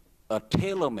make a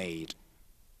tailor-made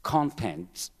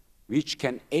content which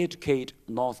can educate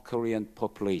North Korean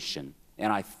population.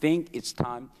 And I think it's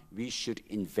time we should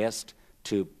invest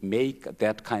to make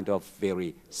that kind of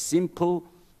very simple,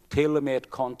 tailor-made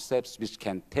concepts which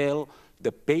can tell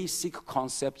the basic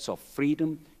concepts of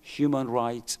freedom, human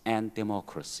rights, and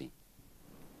democracy.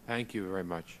 Thank you very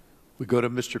much. We go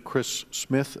to Mr. Chris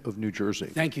Smith of New Jersey.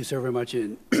 Thank you so very much.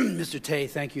 And Mr. Thae,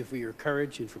 thank you for your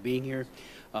courage and for being here,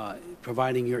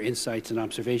 providing your insights and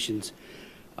observations.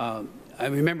 I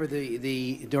remember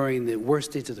during the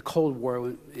worst days of the Cold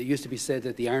War, it used to be said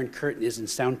that the Iron Curtain isn't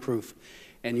soundproof,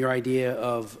 and your idea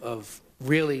of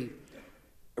really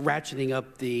ratcheting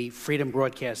up the freedom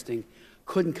broadcasting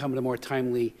couldn't come at a more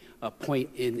timely point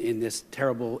in this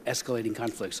terrible escalating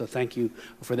conflict. So thank you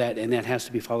for that, and that has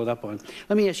to be followed up on.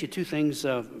 Let me ask you two things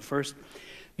first.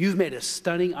 You've made a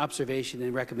stunning observation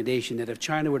and recommendation that if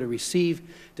China were to receive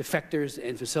defectors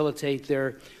and facilitate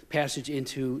their passage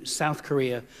into South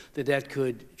Korea, that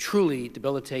could truly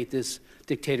debilitate this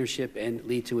dictatorship and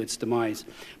lead to its demise.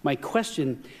 My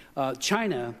question,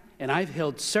 China, and I've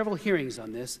held several hearings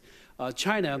on this,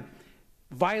 China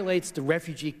violates the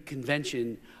Refugee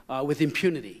Convention with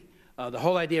impunity. The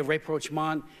whole idea of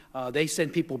rapprochement, they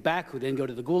send people back who then go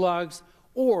to the gulags,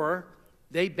 or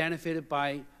they benefited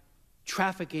by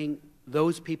trafficking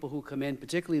those people who come in,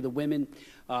 particularly the women,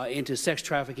 into sex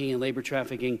trafficking and labor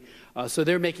trafficking. So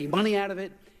they're making money out of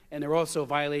it, and they're also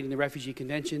violating the Refugee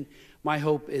Convention. My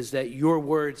hope is that your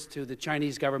words to the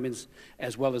Chinese governments,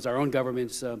 as well as our own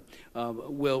governments,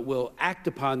 will act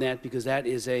upon that, because that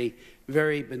is a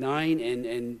very benign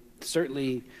and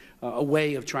certainly a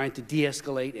way of trying to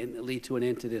de-escalate and lead to an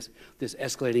end to this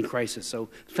escalating crisis. So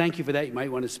thank you for that. You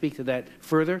might want to speak to that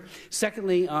further.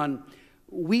 Secondly,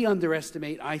 we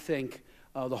underestimate, I think,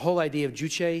 the whole idea of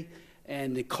Juche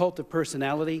and the cult of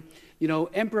personality. You know,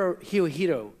 Emperor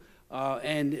Hirohito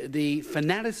and the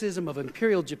fanaticism of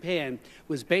Imperial Japan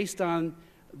was based on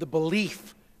the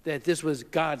belief that this was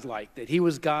godlike, that he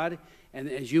was God, and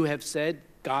as you have said,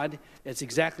 God. That's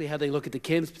exactly how they look at the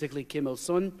Kims, particularly Kim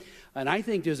Il-sung. And I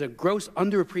think there's a gross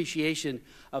underappreciation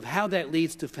of how that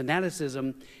leads to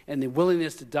fanaticism and the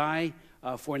willingness to die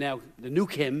for now the new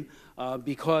Kim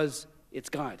because it's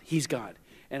God. He's God.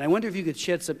 And I wonder if you could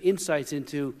shed some insights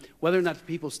into whether or not the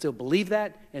people still believe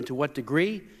that and to what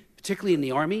degree, particularly in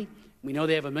the Army. We know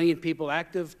they have 1 million people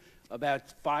active,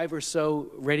 about 5 or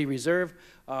so ready reserve.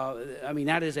 I mean,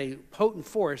 that is a potent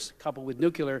force coupled with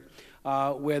nuclear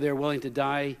where they're willing to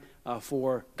die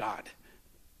for God.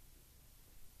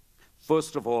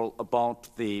 First of all,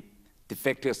 about the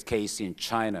defectors case in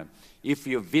China. If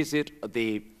you visit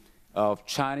the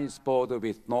Chinese border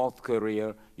with North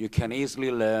Korea, you can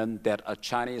easily learn that a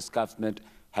Chinese government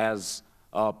has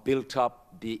built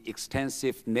up the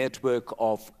extensive network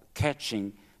of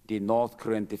catching the North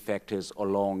Korean defectors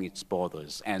along its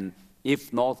borders. And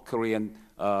if North Korean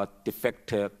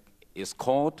defector is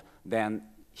caught, then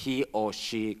he or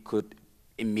she could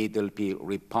immediately be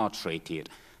repatriated.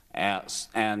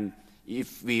 And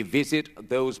if we visit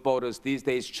those borders these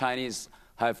days, Chinese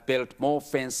have built more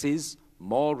fences,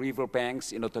 more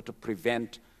riverbanks in order to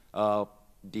prevent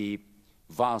the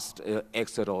vast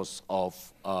exodus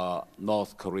of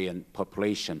North Korean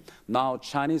population. Now,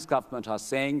 Chinese government are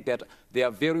saying that they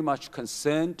are very much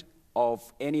concerned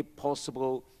of any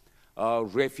possible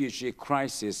refugee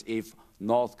crisis if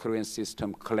North Korean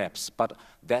system collapse. But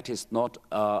that is not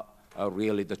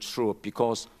really the truth,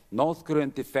 because North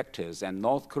Korean defectors and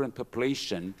North Korean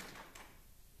population,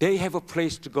 they have a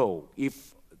place to go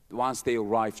if once they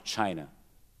arrive China.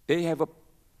 They have a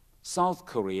South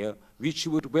Korea which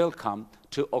would welcome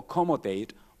to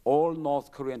accommodate all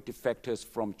North Korean defectors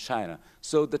from China.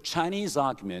 So the Chinese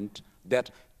argument that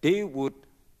they would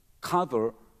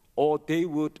cover or they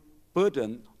would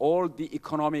burden all the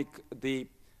economic, the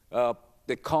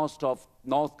cost of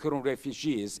North Korean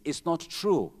refugees is not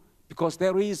true, because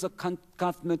there is a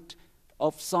government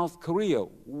of South Korea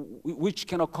which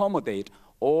can accommodate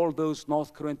all those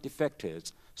North Korean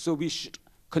defectors. So we should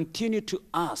continue to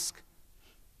ask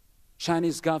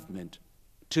Chinese government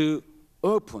to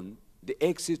open the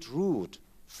exit route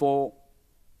for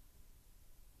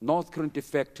North Korean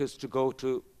defectors to go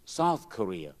to South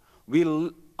Korea. We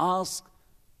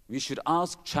should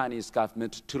ask Chinese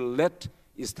government to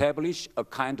establish a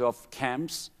kind of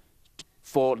camps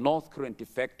for North Korean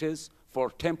defectors for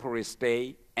temporary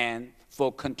stay and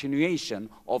for continuation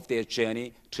of their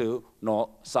journey to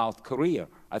South Korea.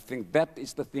 I think that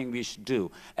is the thing we should do.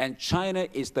 And China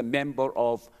is the member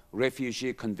of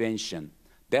Refugee Convention.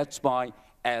 That's why,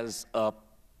 as a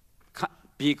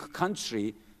big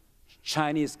country,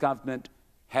 Chinese government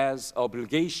has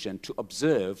obligation to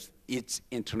observe its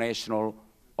international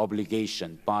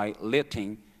obligation by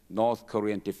letting North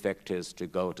Korean defectors to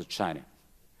go to China.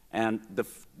 And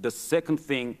the second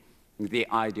thing, the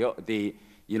idea, the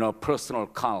personal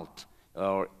cult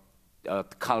or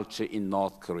culture in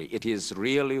North Korea. It is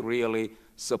really, really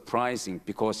surprising,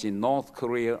 because in North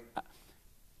Korea,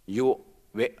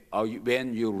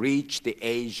 when you reach the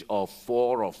age of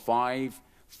 4 or 5,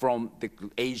 from the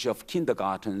age of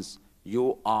kindergartens,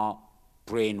 you are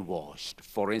brainwashed.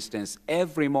 For instance,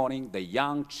 every morning, the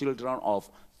young children of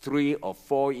 3 or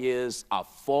 4 years are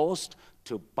forced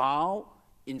to bow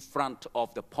in front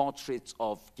of the portraits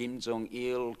of Kim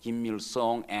Jong-il, Kim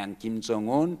Il-sung, and Kim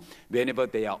Jong-un. Whenever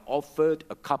they are offered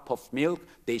a cup of milk,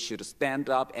 they should stand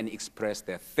up and express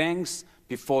their thanks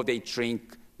before they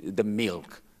drink the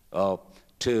milk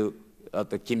to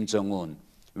the Kim Jong-un.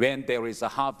 When there is a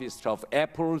harvest of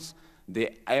apples,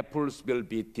 the apples will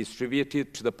be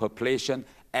distributed to the population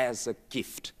as a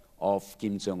gift of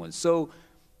Kim Jong-un. So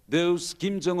those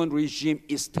Kim Jong-un regime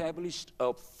established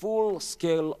a full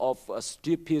scale of a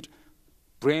stupid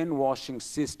brainwashing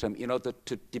system in order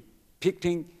to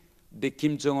depicting the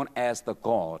Kim Jong-un as the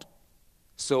god.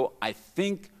 So I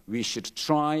think we should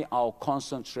try our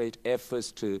concentrate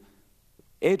efforts to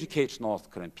educate North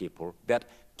Korean people that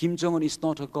Kim Jong-un is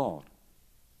not a god.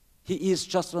 He is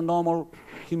just a normal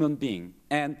human being,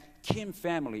 and Kim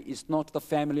family is not the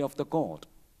family of the god.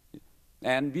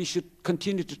 And we should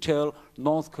continue to tell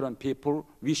North Korean people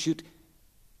we should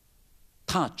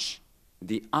touch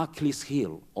the Achilles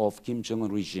heel of Kim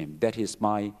Jong-un regime. That is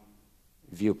my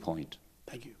viewpoint.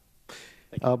 Thank you.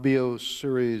 Albio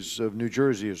Series of New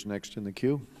Jersey is next in the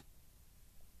queue.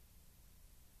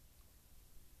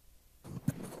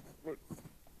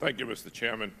 Thank you, Mr.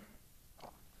 Chairman.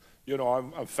 You know,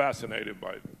 I'm fascinated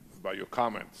by your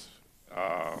comments.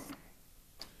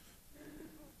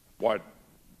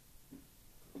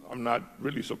 I'm not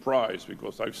really surprised,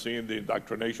 because I've seen the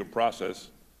indoctrination process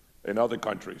in other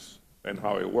countries and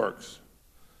how it works.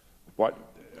 But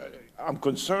I'm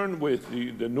concerned with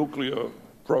the nuclear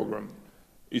program.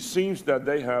 It seems that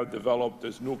they have developed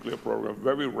this nuclear program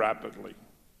very rapidly.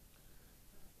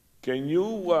 Can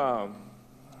you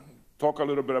talk a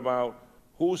little bit about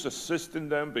who's assisting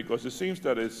them? Because it seems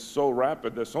that it's so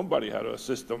rapid that somebody had to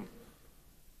assist them.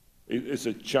 Is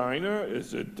it China?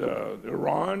 Is it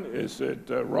Iran? Is it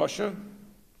Russia?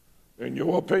 In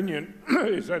your opinion,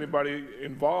 is anybody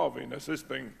involved in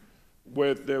assisting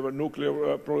with their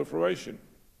nuclear proliferation?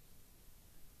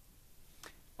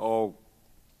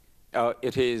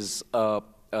 It is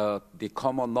the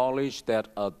common knowledge that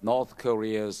North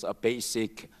Korea's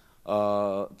basic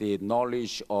the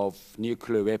knowledge of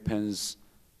nuclear weapons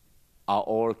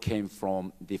all came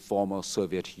from the former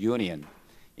Soviet Union.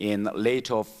 In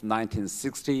late of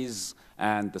 1960s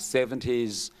and the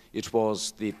 70s, it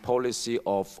was the policy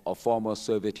of a former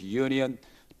Soviet Union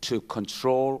to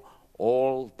control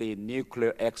all the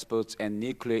nuclear experts and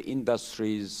nuclear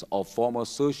industries of former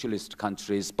socialist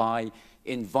countries by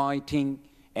inviting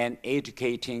and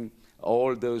educating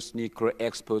all those nuclear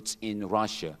experts in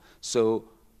Russia. So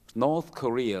North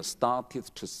Korea started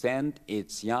to send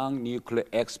its young nuclear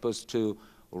experts to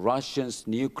Russia's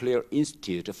nuclear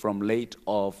institute from late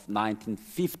of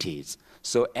 1950s.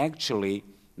 So actually,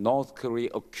 North Korea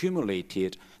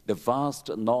accumulated the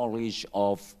vast knowledge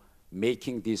of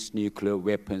making these nuclear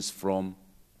weapons from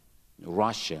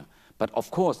Russia. But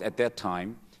of course, at that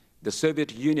time, the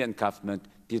Soviet Union government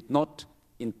did not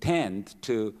intend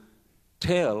to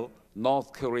tell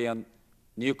North Korean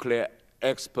nuclear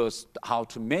experts how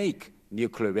to make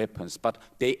nuclear weapons, but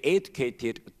they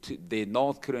educated the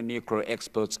North Korean nuclear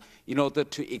experts in order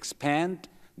to expand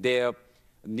their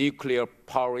nuclear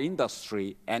power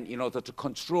industry and in order to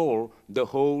control the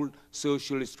whole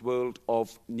socialist world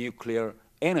of nuclear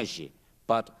energy.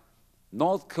 But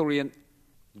North Korean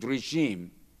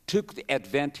regime took the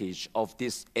advantage of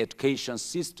this education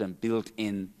system built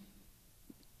in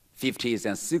 50s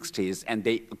and 60s, and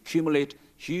they accumulate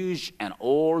huge and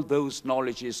all those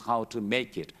knowledges how to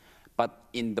make it. But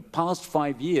in the past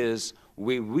 5 years,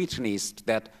 we witnessed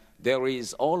that there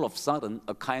is all of a sudden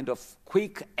a kind of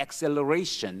quick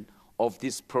acceleration of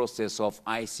this process of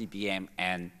ICBM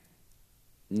and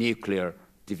nuclear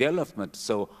development.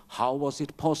 So how was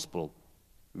it possible?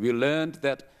 We learned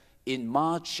that in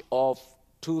March of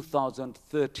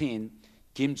 2013,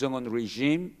 Kim Jong-un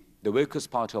regime, the Workers'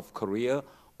 Party of Korea,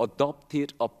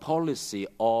 adopted a policy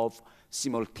of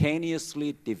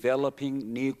simultaneously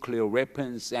developing nuclear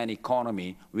weapons and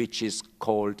economy, which is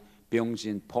called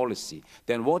Pyongyang policy.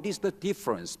 Then what is the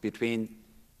difference between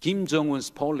Kim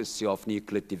Jong-un's policy of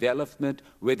nuclear development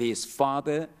with his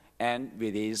father and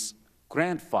with his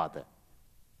grandfather?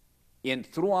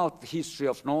 Throughout the history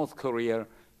of North Korea,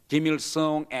 Kim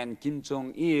Il-sung and Kim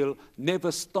Jong-il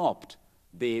never stopped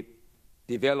the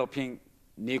developing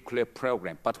nuclear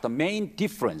program. But the main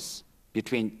difference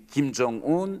between Kim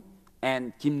Jong-un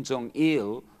and Kim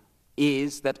Jong-il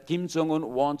is that Kim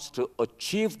Jong-un wants to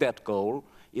achieve that goal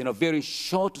in a very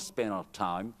short span of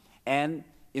time and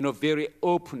in a very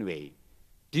open way.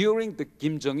 During the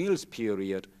Kim Jong-il's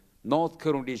period, North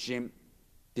Korean regime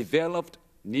developed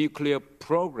nuclear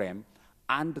program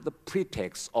under the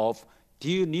pretext of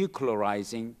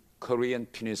denuclearizing Korean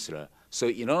Peninsula. So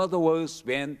in other words,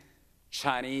 when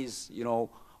Chinese,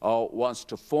 wants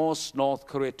to force North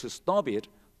Korea to stop it,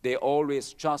 they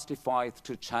always justified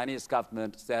to Chinese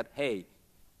government that, hey,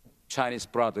 Chinese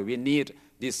brother, we need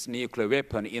this nuclear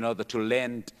weapon in order to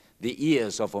lend the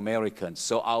ears of Americans.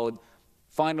 So our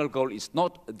final goal is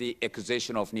not the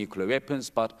acquisition of nuclear weapons,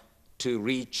 but to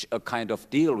reach a kind of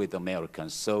deal with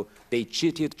Americans. So they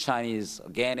cheated Chinese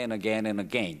again and again and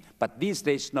again. But these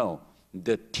days, no.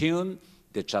 The tune,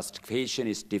 the justification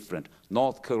is different.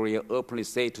 North Korea openly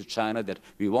say to China that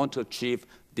we want to achieve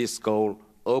this goal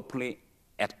openly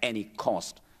at any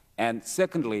cost. And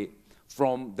secondly,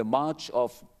 from the March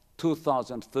of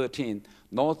 2013,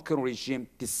 North Korean regime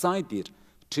decided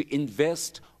to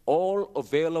invest all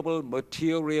available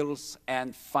materials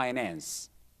and finance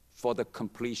for the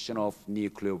completion of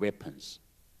nuclear weapons.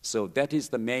 So that is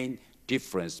the main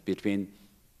difference between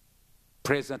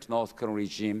present North Korean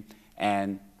regime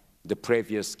and the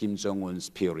previous Kim Jong-un's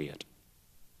period.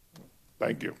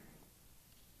 Thank you.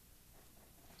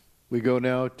 We go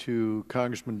now to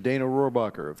Congressman Dana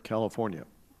Rohrabacher of California.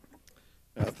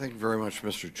 Thank you very much,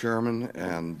 Mr. Chairman,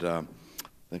 and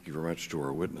thank you very much to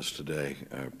our witness today.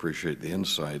 I appreciate the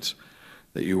insights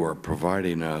that you are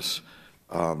providing us.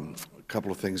 A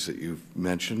couple of things that you've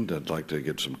mentioned I'd like to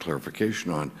get some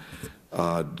clarification on.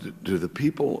 Do the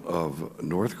people of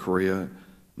North Korea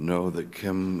know that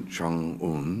Kim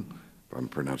Jong-un, if I'm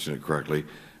pronouncing it correctly,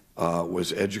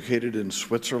 was educated in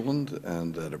Switzerland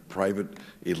and at a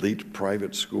elite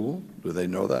private school? Do they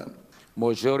know that?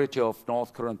 Majority of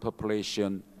North Korean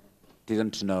population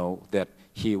didn't know that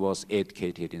he was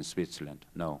educated in Switzerland,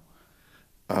 no.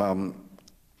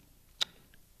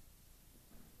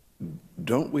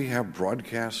 Don't we have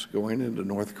broadcasts going into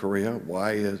North Korea?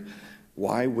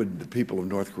 Why would the people of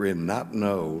North Korea not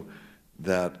know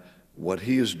that what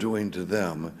he is doing to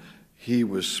them, he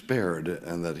was spared,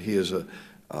 and that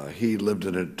he lived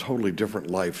in a totally different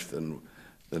life than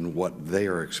what they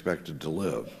are expected to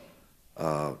live?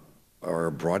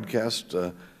 Are broadcasts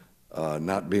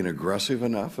not being aggressive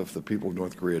enough if the people of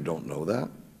North Korea don't know that?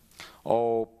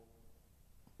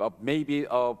 Maybe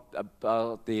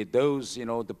those,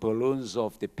 the balloons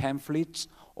of the pamphlets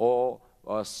or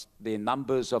the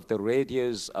numbers of the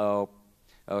radios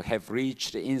have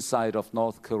reached inside of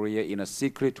North Korea in a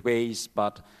secret ways,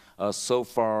 but so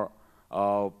far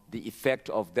the effect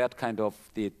of that kind of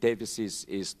the devices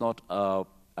is not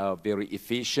very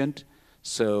efficient.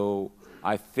 So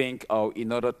I think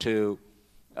in order to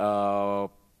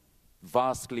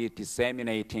vastly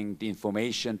disseminating the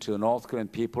information to North Korean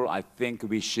people. I think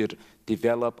we should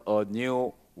develop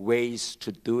new ways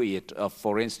to do it.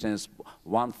 For instance,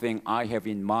 one thing I have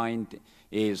in mind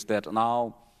is that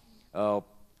now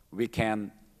we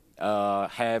can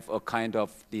have a kind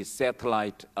of the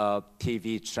satellite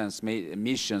TV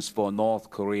transmissions for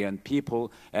North Korean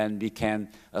people, and we can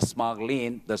smuggle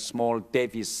in the small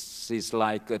devices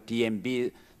like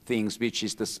DMB things, which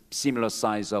is the similar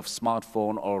size of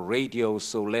smartphone or radio,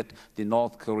 so let the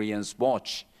North Koreans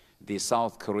watch the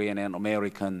South Korean and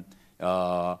American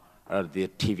the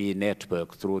TV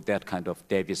network through that kind of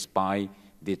device by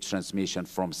the transmission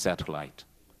from satellite.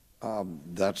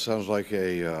 That sounds like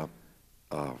a,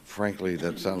 frankly,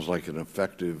 that sounds like an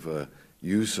effective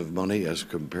use of money as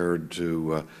compared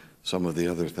to some of the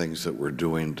other things that we're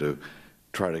doing to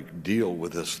try to deal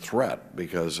with this threat.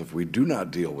 Because if we do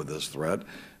not deal with this threat,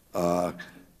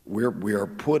 we are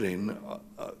putting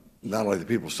not only the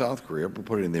people of South Korea, but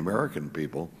putting the American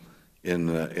people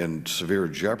in severe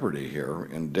jeopardy here,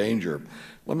 in danger.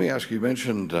 Let me ask you, you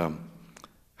mentioned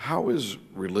how is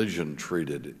religion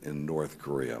treated in North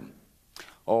Korea?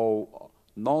 Oh,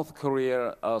 North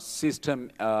Korea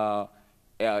system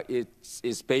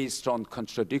is based on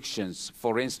contradictions.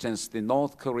 For instance, the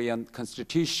North Korean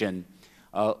constitution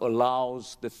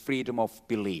allows the freedom of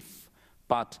belief,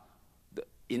 but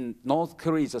in North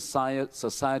Korea is a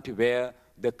society where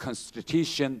the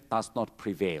constitution does not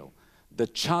prevail. The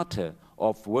charter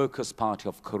of Workers' Party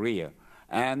of Korea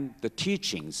and the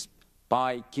teachings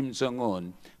by Kim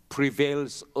Jong-un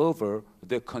prevails over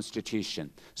the constitution.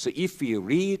 So if we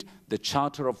read the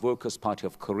charter of Workers' Party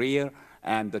of Korea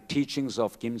and the teachings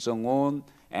of Kim Jong-un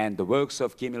and the works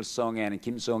of Kim Il-sung and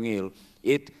Kim Jong-il,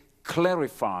 it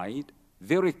clarified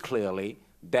very clearly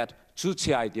that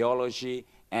Juche ideology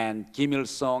and Kim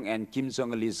Il-sung and Kim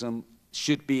Jong-ilism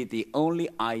should be the only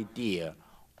idea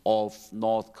of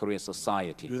North Korean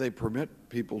society. Do they permit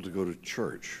people to go to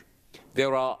church?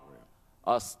 There are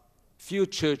a few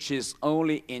churches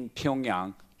only in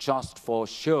Pyongyang just for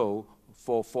show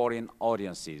for foreign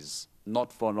audiences,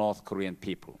 not for North Korean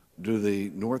people. Do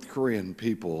the North Korean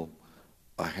people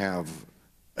have,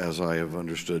 as I have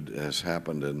understood has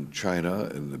happened in China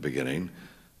in the beginning,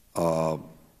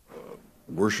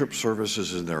 worship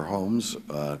services in their homes?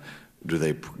 Do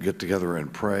they get together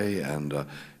and pray? And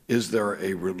is there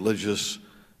a religious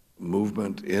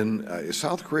movement in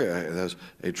South Korea? Has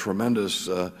a tremendous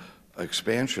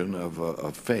expansion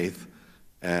of faith,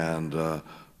 and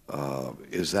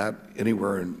is that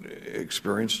anywhere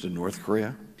experienced in North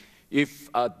Korea?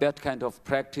 If that kind of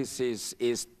practice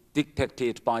is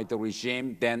dictated by the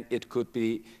regime, then it could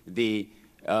be the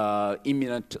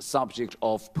imminent subject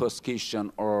of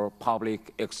persecution or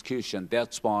public execution.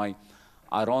 That's why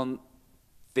I don't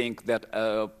think that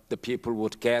the people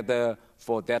would gather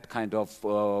for that kind of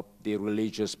the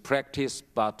religious practice,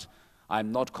 but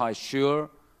I'm not quite sure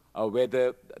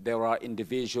whether there are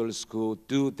individuals who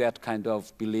do that kind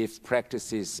of belief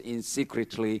practices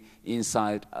secretly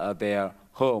inside their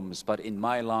homes. But in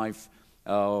my life,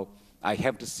 I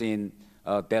haven't seen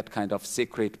that kind of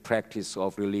secret practice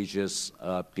of religious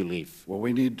belief. Well,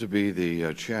 we need to be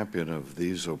the champion of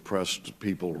these oppressed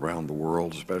people around the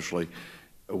world, especially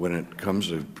when it comes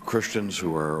to Christians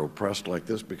who are oppressed like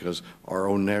this, because our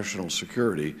own national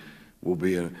security will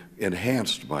be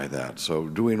enhanced by that. So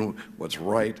doing what's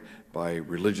right by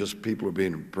religious people who are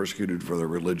being persecuted for their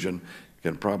religion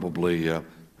can probably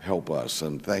help us.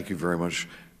 And thank you very much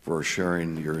for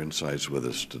sharing your insights with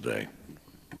us today.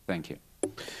 Thank you.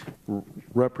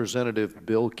 Representative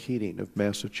Bill Keating of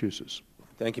Massachusetts.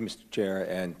 Thank you, Mr. Chair,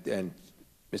 and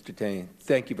Mr. Thae,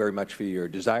 thank you very much for your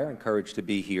desire and courage to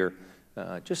be here.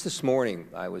 Just this morning,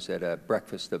 I was at a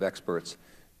breakfast of experts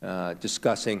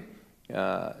discussing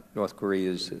North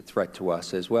Korea's threat to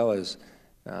us, as well as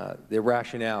their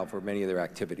rationale for many of their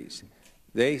activities.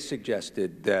 They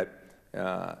suggested that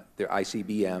their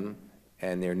ICBM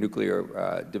and their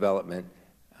nuclear development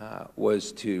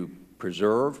was to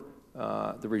preserve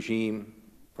the regime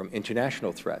from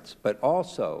international threats, but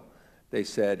also, they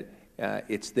said,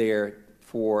 it's there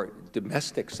for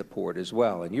domestic support as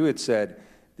well. And you had said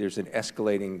there's an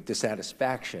escalating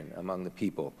dissatisfaction among the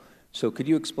people. So could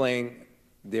you explain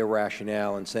their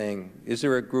rationale in saying, is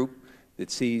there a group that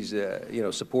sees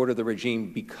support of the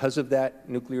regime because of that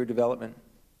nuclear development?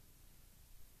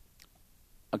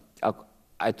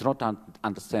 I do not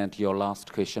understand your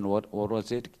last question. What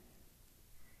was it?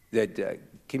 That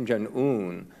Kim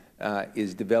Jong-un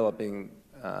is developing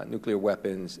nuclear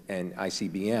weapons and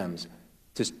ICBMs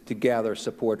to gather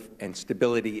support and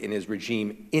stability in his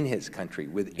regime in his country,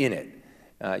 within it.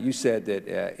 You said that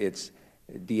it's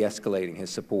de-escalating his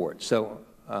support. So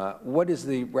what is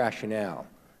the rationale?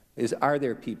 Are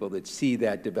there people that see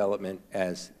that development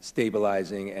as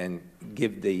stabilizing and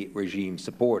give the regime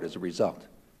support as a result?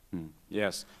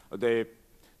 Yes. The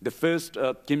first,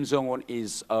 Kim Jong-un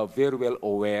is very well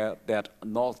aware that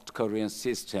North Korean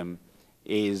system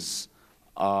is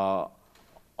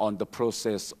on the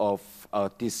process of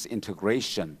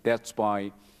disintegration. That's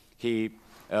why he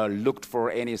looked for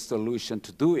any solution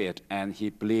to do it, and he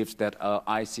believes that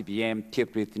ICBM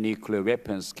tipped with nuclear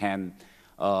weapons can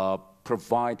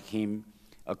provide him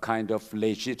a kind of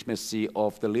legitimacy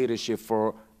of the leadership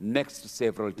for next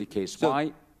several decades. So,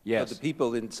 why? Yes. So the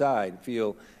people inside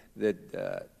feel that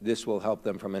this will help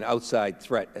them from an outside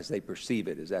threat as they perceive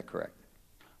it. Is that correct?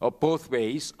 Both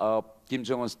ways. Kim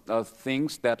Jong-un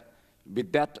thinks that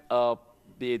with that,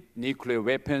 the nuclear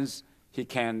weapons, he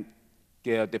can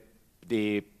guarantee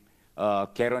the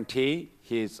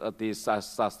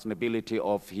sustainability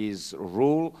of his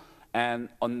rule. And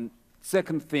on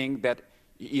second thing, that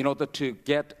in order to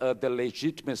get the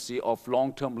legitimacy of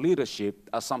long-term leadership,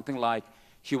 something like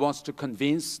he wants to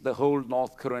convince the whole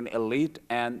North Korean elite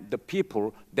and the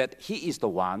people that he is the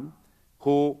one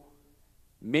who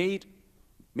made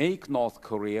North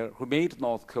Korea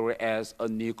as a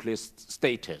nuclear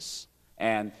status.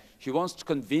 And he wants to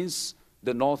convince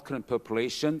the North Korean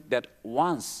population that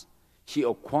once he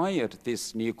acquired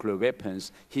these nuclear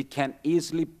weapons, he can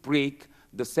easily break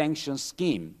the sanction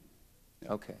scheme.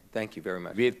 Okay, thank you very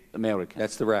much. With America.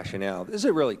 That's the rationale. This is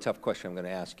a really tough question I'm going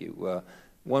to ask you.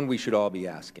 One we should all be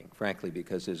asking, frankly,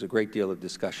 because there's a great deal of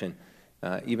discussion,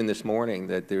 even this morning,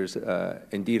 that there's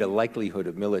indeed a likelihood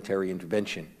of military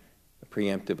intervention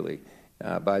preemptively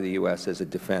by the U.S. as a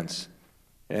defense.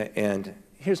 And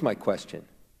here's my question.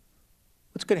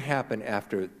 What's going to happen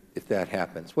if that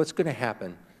happens? What's going to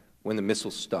happen when the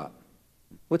missiles stop?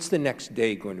 What's the next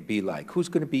day going to be like? Who's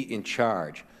going to be in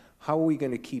charge? How are we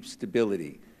going to keep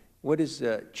stability? What is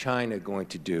China going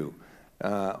to do?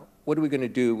 What are we going to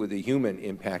do with the human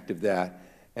impact of that,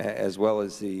 as well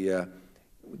as the, do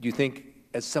you think,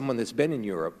 as someone that's been in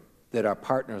Europe, that our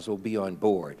partners will be on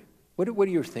board? What are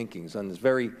your thinkings on this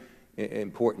very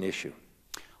important issue?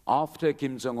 After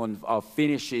Kim Jong-un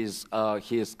finishes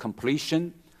his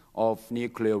completion of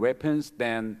nuclear weapons,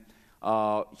 then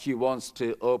he wants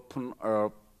to open a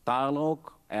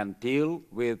dialogue and deal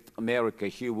with America.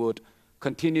 He would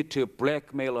continue to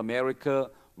blackmail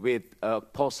America with a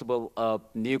possible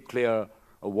nuclear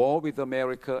war with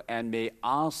America, and may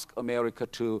ask America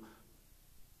to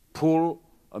pull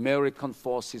American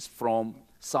forces from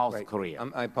South Korea.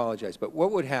 I apologize, but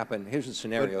what would happen? Here's a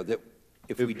scenario that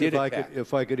if we did attack.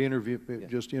 If I could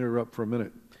just interrupt for a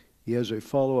minute. He has a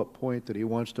follow-up point that he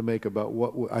wants to make about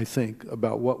what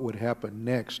would happen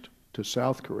next to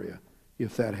South Korea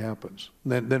if that happens.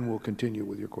 Then we'll continue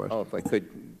with your question. Oh, if I could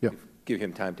give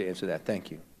him time to answer that.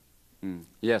 Thank you.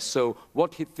 Yes, so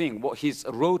what he thinks, what his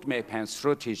roadmap and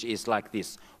strategy is like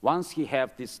this. Once he has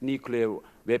this nuclear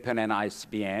weapon and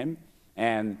ICBM,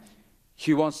 and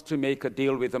he wants to make a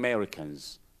deal with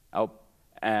Americans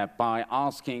by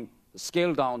asking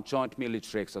scale down joint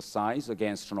military exercise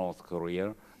against North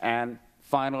Korea, and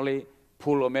finally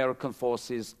pull American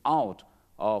forces out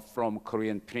from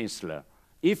Korean Peninsula.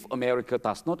 If America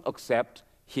does not accept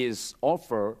his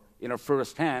offer in a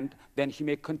first hand, then he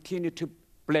may continue to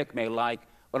blackmail like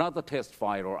another test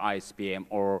fire or ICBM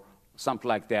or something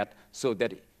like that, so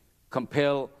that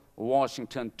compel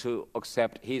Washington to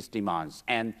accept his demands.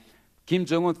 And Kim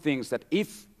Jong-un thinks that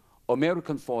if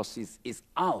American forces is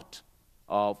out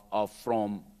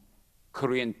from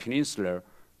Korean Peninsula,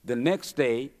 the next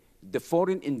day the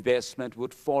foreign investment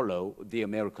would follow the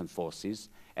American forces.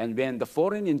 And when the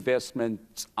foreign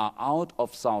investments are out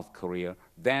of South Korea,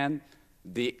 then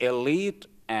the elite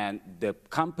and the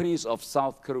companies of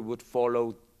South Korea would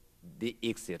follow the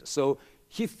exit. So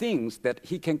he thinks that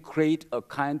he can create a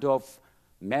kind of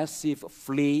massive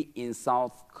flee in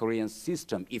South Korean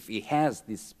system if he has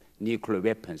these nuclear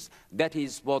weapons. That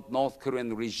is what North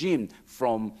Korean regime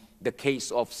from the case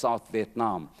of South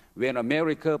Vietnam. When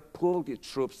America pulled its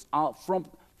troops out from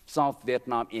South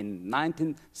Vietnam in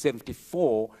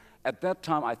 1974, at that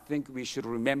time, I think we should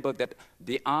remember that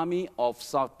the army of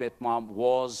South Vietnam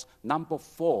was number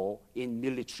 4 in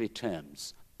military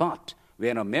terms. But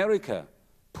when America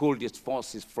pulled its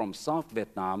forces from South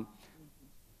Vietnam,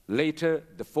 later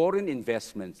the foreign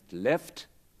investments left.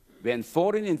 When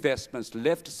foreign investments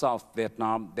left South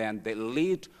Vietnam, then the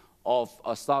elite of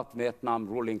South Vietnam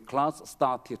ruling class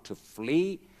started to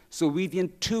flee. So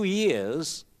within 2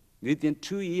 years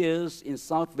in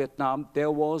South Vietnam, there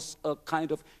was a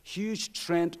kind of huge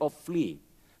trend of flee.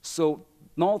 So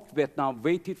North Vietnam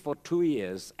waited for 2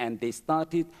 years, and they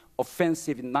started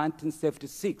offensive in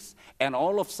 1976. And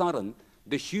all of a sudden,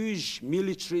 the huge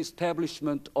military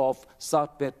establishment of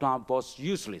South Vietnam was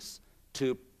useless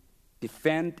to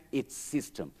defend its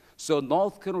system. So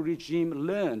North Korean regime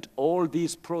learned all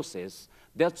these processes.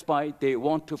 That's why they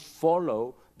want to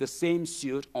follow the same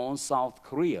suit on South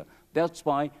Korea. That's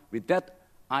why with that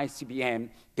ICBM,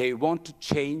 they want to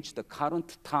change the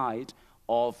current tide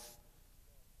of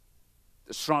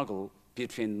the struggle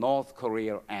between North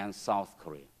Korea and South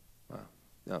Korea. Wow.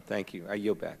 No, thank you. I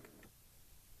yield back.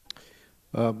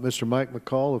 Mr. Mike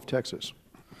McCall of Texas.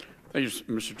 Thank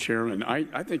you, Mr. Chairman.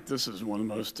 I think this is one of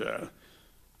the most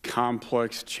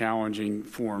complex, challenging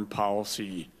foreign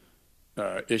policy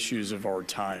issues of our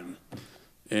time.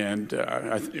 And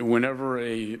whenever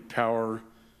a power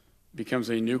becomes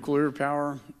a nuclear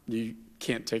power, you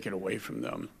can't take it away from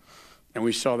them. And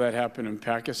we saw that happen in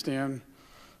Pakistan,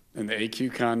 and the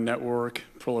AQCON network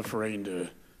proliferating to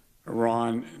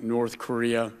Iran, North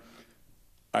Korea.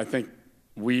 I think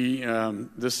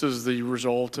this is the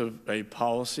result of a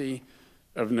policy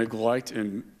of neglect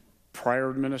in prior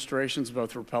administrations,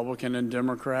 both Republican and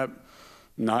Democrat,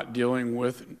 not dealing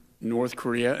with North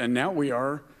Korea. And now we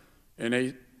are in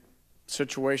a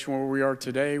situation where we are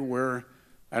today where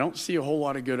I don't see a whole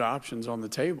lot of good options on the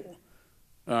table.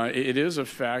 It is a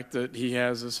fact that he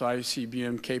has this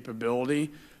ICBM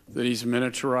capability, that he's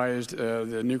miniaturized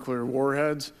the nuclear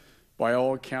warheads. By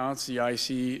all accounts, the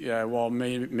IC, while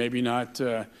maybe not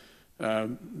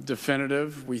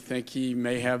definitive, we think he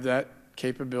may have that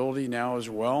capability now as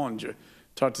well. And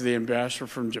talked to the ambassador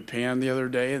from Japan the other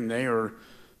day, and they are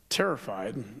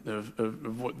terrified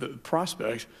of what the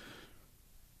prospects.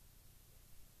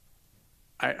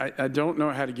 I don't know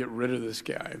how to get rid of this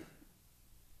guy.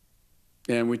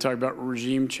 And we talk about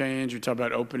regime change, we talk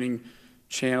about opening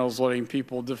channels, letting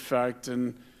people defect,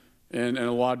 and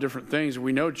a lot of different things.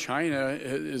 We know China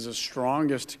is the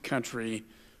strongest country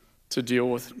to deal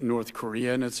with North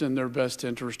Korea, and it's in their best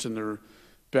interest in their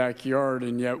backyard,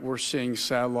 and yet we're seeing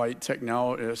satellite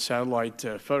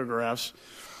technology, photographs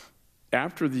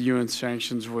after the UN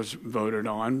sanctions was voted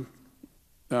on,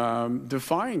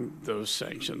 defying those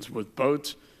sanctions, with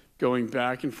boats going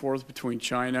back and forth between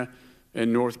China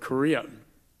and North Korea.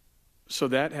 So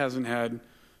that hasn't had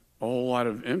a whole lot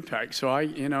of impact. So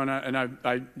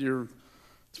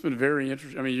it's been very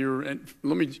interesting. I mean,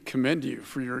 let me commend you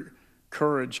for your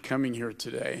courage coming here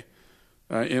today,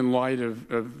 in light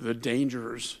of the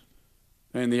dangers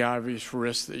and the obvious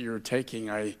risks that you're taking.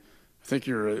 I think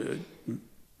you're a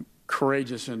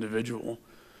courageous individual,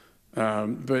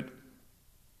 but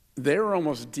they're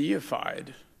almost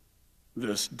deified,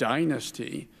 this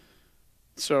dynasty.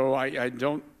 So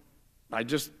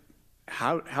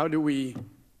how do we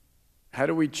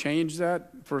change that?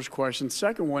 First question.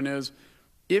 Second one is,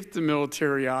 if the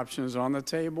military option is on the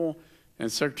table,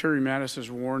 and Secretary Mattis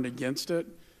has warned against it,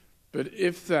 but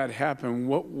if that happened,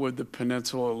 what would the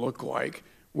peninsula look like?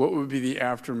 What would be the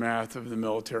aftermath of the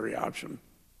military option?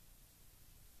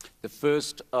 The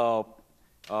first, I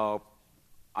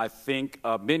think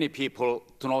many people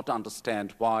do not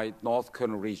understand why North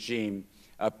Korean regime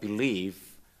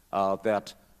believe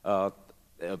that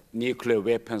nuclear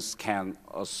weapons can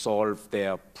solve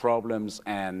their problems,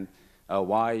 and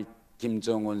why Kim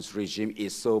Jong-un's regime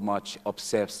is so much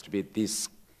obsessed with this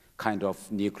kind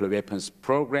of nuclear weapons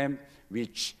program,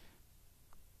 which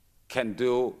can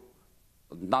do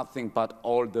nothing but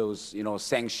all those,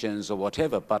 sanctions or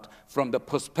whatever. But from the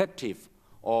perspective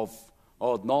of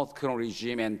North Korean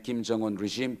regime and Kim Jong-un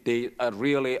regime, they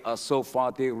really, so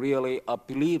far, they really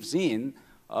believes in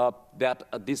that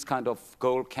this kind of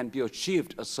goal can be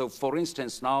achieved. So, for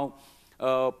instance, now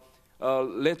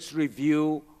let's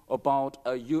review about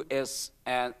a U.S.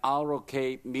 and ROK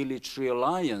military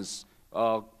alliance.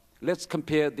 Let's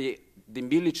compare the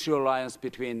military alliance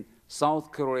between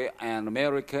South Korea and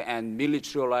America and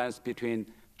military alliance between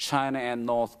China and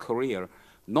North Korea.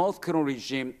 North Korean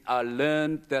regime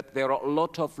learned that there are a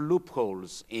lot of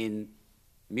loopholes in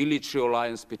military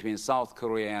alliance between South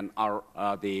Korea and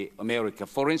the America.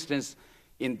 For instance,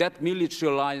 in that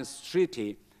military alliance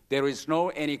treaty, there is no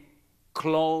any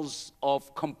clause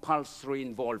of compulsory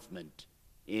involvement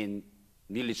in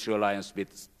military alliance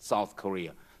with South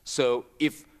Korea. So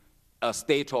if a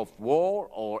state of war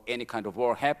or any kind of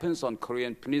war happens on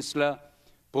Korean Peninsula,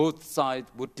 both sides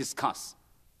would discuss.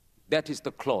 That is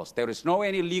the clause. There is no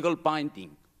any legal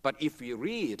binding. But if we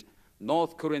read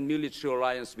North Korean military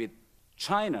alliance with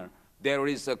China, there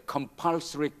is a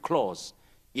compulsory clause.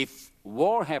 If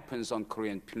war happens on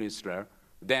Korean Peninsula,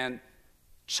 then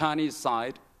Chinese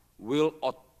side will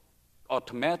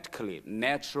automatically,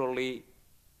 naturally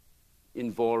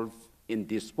involved in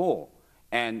this war.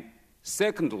 And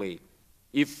secondly,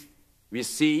 if we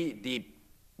see the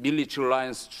military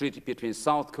alliance treaty between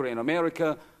South Korea and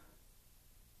America,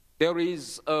 there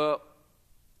is a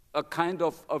kind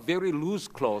of a very loose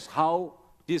clause how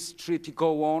this treaty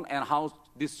go on and how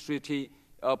this treaty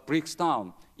breaks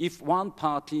down. If one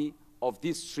party of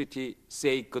this treaty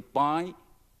say goodbye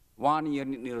 1 year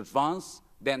in advance,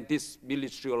 then this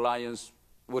military alliance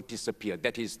would disappear.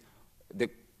 That is the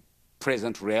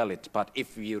present reality. But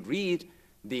if you read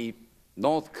the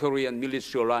North Korean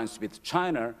military alliance with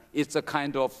China, it's a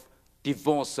kind of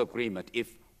divorce agreement.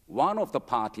 If one of the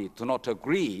parties do not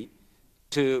agree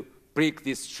to break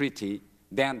this treaty,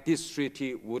 then this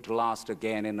treaty would last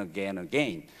again and again and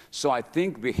again. So I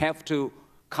think we have to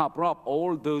cover up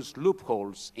all those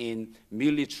loopholes in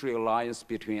military alliance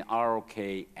between ROK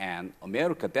and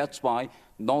America. That's why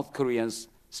North Koreans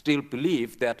still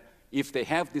believe that if they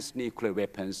have these nuclear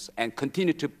weapons and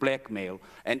continue to blackmail,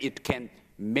 and it can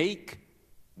make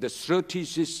the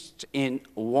strategists in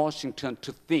Washington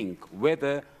to think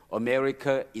whether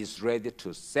America is ready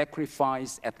to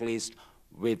sacrifice at least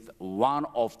with one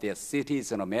of their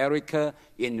cities in America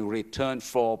in return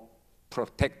for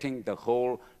protecting the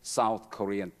whole South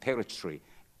Korean territory.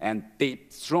 And they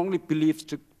strongly believe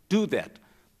to do that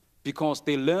because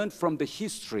they learned from the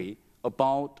history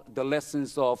about the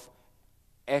lessons of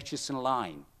Atchison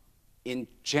Line. In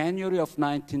January of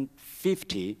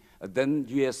 1950, then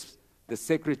the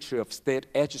Secretary of State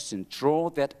Atchison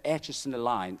drew that Atchison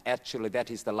Line. Actually,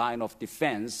 that is the line of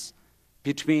defense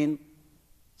between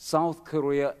South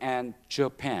Korea and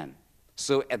Japan.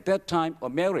 So at that time,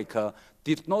 America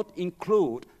did not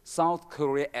include South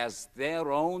Korea as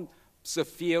their own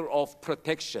sphere of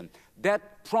protection.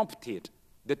 That prompted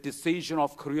the decision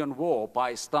of Korean War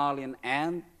by Stalin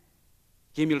and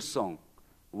Kim Il-sung.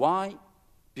 Why?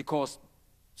 Because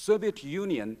Soviet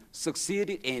Union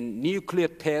succeeded in nuclear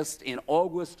tests in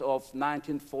August of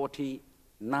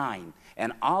 1949.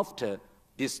 And after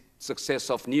this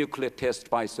success of nuclear tests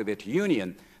by Soviet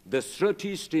Union, the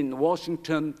strategists in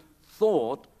Washington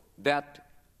thought that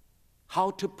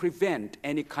how to prevent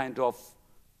any kind of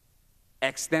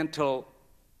accidental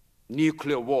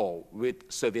nuclear war with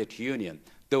Soviet Union.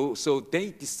 So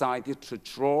they decided to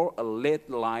draw a red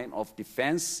line of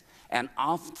defense, and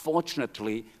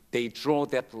unfortunately, they draw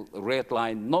that red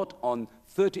line not on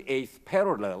 38th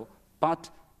parallel, but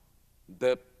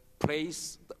the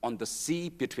place on the sea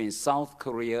between South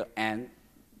Korea and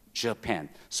Japan.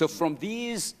 So from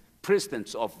these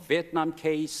precedents of Vietnam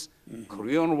case,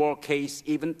 Korean War case,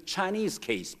 even Chinese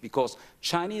case, because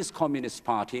Chinese Communist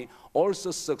Party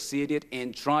also succeeded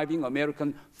in driving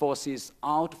American forces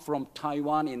out from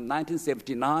Taiwan in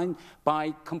 1979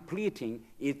 by completing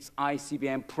its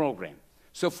ICBM program.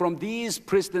 So from these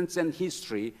precedents and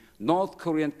history, North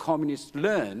Korean communists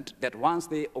learned that once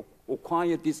they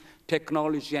acquired this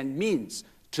technology and means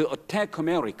to attack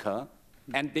America,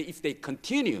 and if they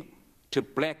continue to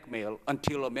blackmail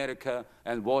until America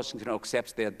and Washington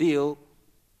accepts their deal,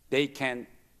 they can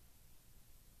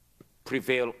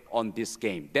prevail on this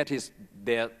game. That is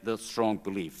the strong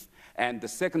belief. And the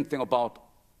second thing about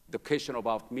the question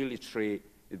about military,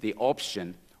 the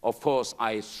option, of course,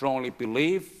 I strongly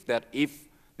believe that if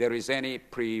there is any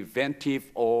preventive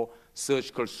or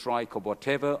surgical strike or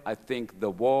whatever, I think the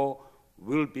war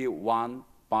will be won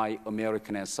by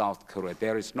America and South Korea.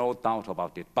 There is no doubt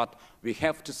about it. But we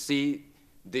have to see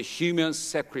the human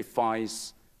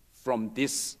sacrifice from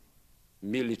this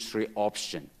military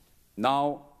option.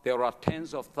 Now, there are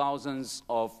tens of thousands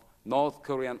of North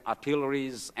Korean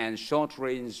artilleries and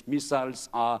short-range missiles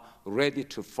are ready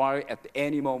to fire at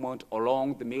any moment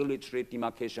along the military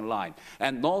demarcation line.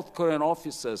 And North Korean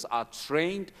officers are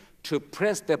trained to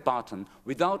press the button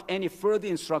without any further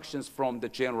instructions from the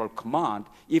general command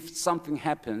if something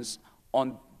happens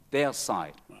on their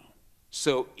side. Wow.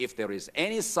 So if there is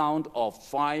any sound of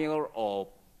fire or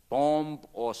bomb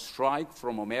or strike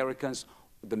from Americans,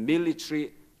 the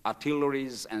military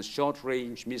artilleries and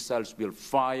short-range missiles will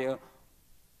fire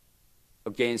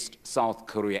against South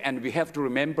Korea. And we have to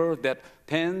remember that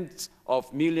tens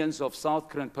of millions of South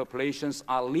Korean populations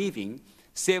are living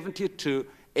 70 to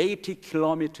 80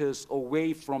 kilometers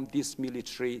away from this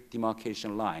military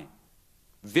demarcation line.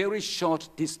 Very short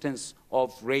distance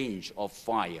of range of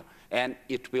fire. And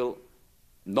it will,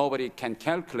 nobody can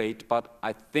calculate, but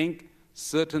I think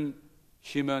certain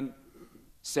human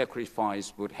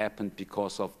sacrifice would happen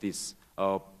because of this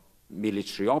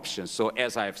military option. So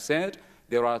as I've said,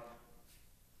 there are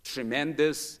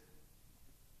tremendous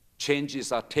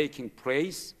changes are taking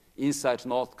place inside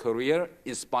North Korea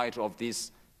in spite of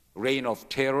this reign of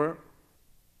terror.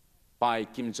 by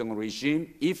Kim Jong-un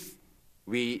regime if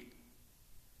we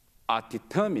are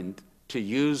determined to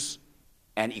use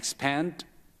and expand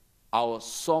our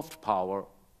soft power.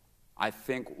 I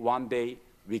think one day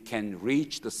we can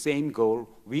reach the same goal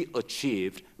we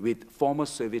achieved with former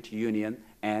Soviet Union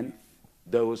and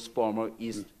those former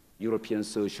East European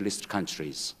socialist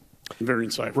countries. Very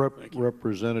insightful. Thank you.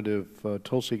 Representative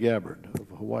Tulsi Gabbard of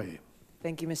Hawaii.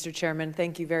 Thank you, Mr. Chairman.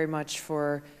 Thank you very much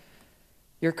for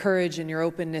your courage and your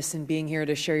openness in being here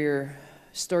to share your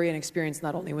story and experience,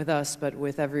 not only with us, but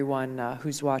with everyone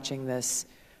who's watching this.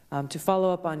 To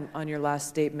follow up on your last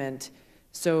statement,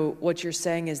 so what you're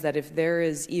saying is that if there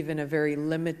is even a very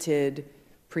limited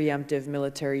preemptive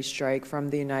military strike from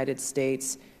the United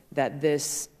States, that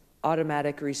this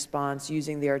automatic response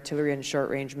using the artillery and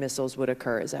short-range missiles would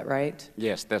occur. Is that right?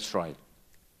 Yes, that's right.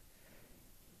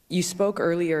 You spoke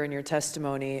earlier in your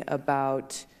testimony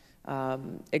about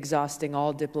exhausting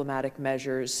all diplomatic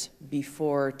measures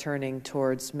before turning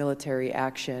towards military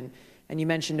action. And you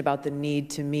mentioned about the need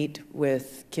to meet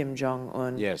with Kim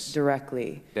Jong-un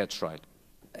directly. That's right.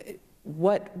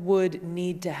 What would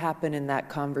need to happen in that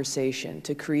conversation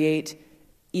to create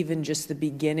even just the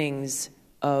beginnings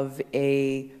of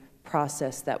a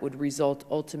process that would result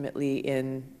ultimately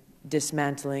in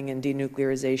dismantling and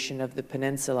denuclearization of the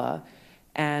peninsula?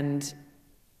 And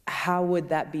how would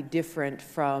that be different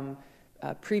from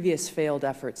previous failed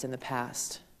efforts in the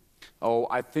past? Oh,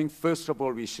 I think, first of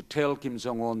all, we should tell Kim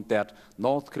Jong-un that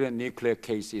North Korean nuclear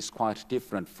case is quite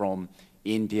different from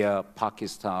India,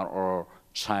 Pakistan, or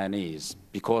Chinese,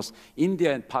 because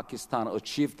India and Pakistan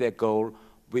achieved their goal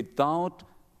without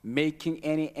making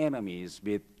any enemies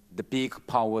with the big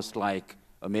powers like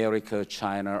America,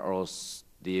 China, or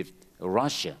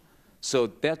Russia. So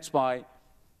that's why,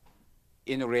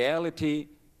 in reality,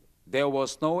 there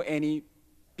was no any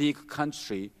big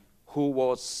country who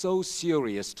was so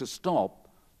serious to stop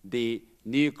the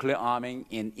nuclear arming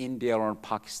in India or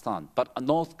Pakistan. But a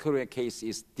North Korea case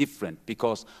is different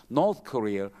because North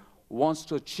Korea wants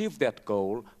to achieve that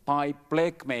goal by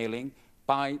blackmailing,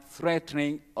 by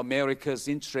threatening America's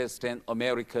interest in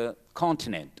American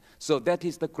continent. So that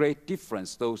is the great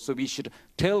difference, though. So we should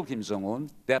tell Kim Jong-un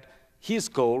that his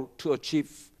goal to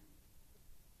achieve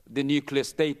the nuclear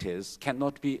status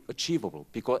cannot be achievable,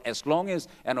 because as long as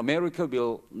America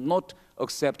will not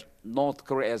accept North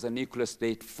Korea as a nuclear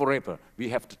state forever, we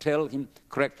have to tell him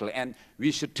correctly. And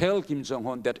we should tell Kim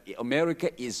Jong-un that America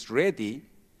is ready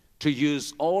to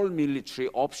use all military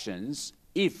options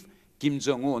if Kim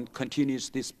Jong-un continues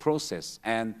this process.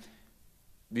 And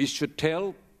we should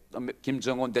tell Kim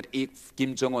Jong-un that if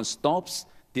Kim Jong-un stops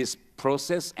this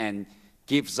process and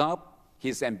gives up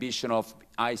his ambition of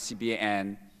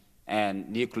ICBM and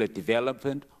nuclear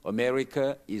development,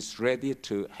 America is ready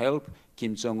to help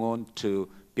Kim Jong-un to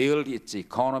build its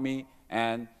economy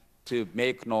and to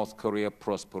make North Korea a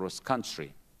prosperous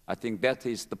country. I think that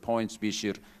is the points we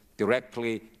should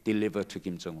directly deliver to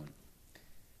Kim Jong-un.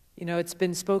 You know, it's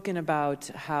been spoken about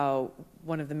how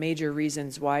one of the major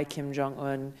reasons why Kim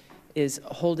Jong-un is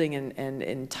holding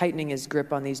and tightening his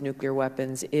grip on these nuclear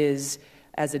weapons is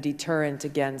as a deterrent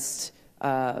against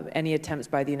any attempts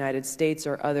by the United States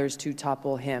or others to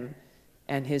topple him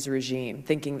and his regime,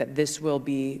 thinking that this will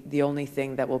be the only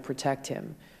thing that will protect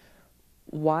him.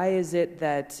 Why is it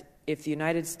that if the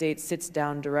United States sits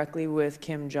down directly with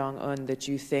Kim Jong-un that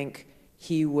you think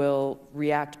he will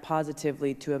react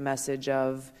positively to a message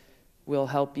of, we'll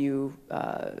help you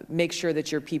make sure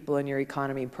that your people and your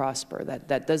economy prosper?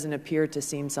 That doesn't appear to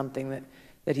seem something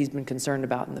that he's been concerned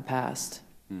about in the past.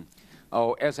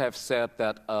 Oh, as I've said,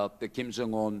 that the Kim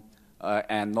Jong-un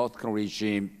and North Korean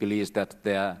regime believes that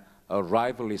their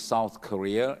rivalry South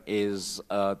Korea is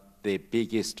the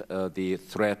biggest the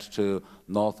threat to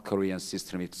North Korean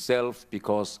system itself,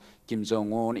 because Kim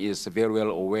Jong-un is very well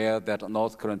aware that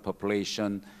North Korean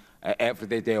population, every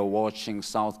day they are watching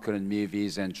South Korean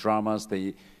movies and dramas.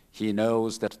 He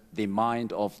knows that the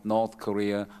mind of North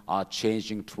Korea are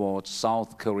changing towards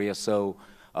South Korea. So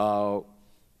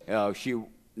he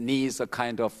needs a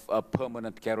kind of a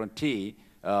permanent guarantee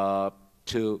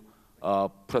to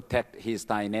protect his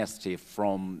dynasty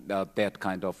from that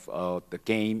kind of the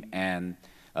game. And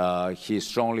he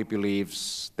strongly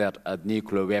believes that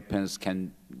nuclear weapons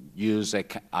can use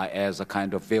as a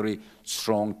kind of very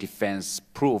strong defense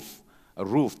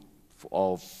roof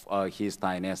of his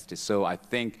dynasty. So I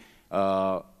think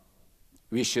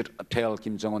we should tell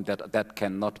Kim Jong-un that that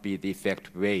cannot be the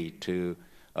effective way to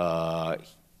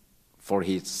for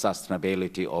his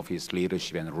sustainability of his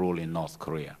leadership and rule in North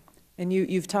Korea. And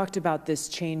you've talked about this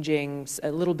changing,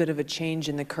 a little bit of a change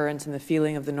in the currents and the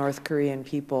feeling of the North Korean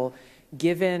people.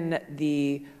 Given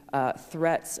the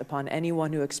threats upon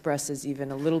anyone who expresses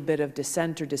even a little bit of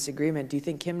dissent or disagreement. Do you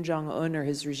think Kim Jong-un or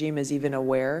his regime is even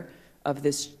aware of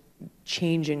this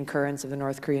change in currents of the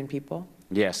North Korean people?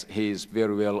 Yes, he is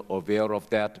very well aware of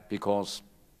that because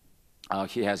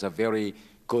he has a very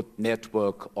good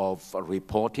network of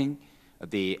reporting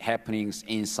the happenings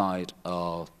inside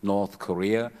North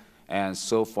Korea. And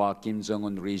so far, Kim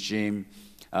Jong-un regime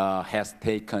has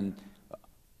taken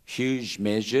huge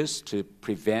measures to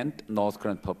prevent North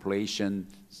Korean population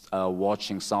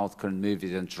watching South Korean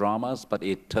movies and dramas, but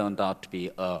it turned out to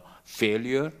be a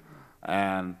failure.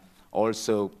 And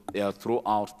also,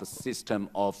 throughout the system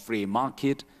of free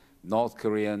market, North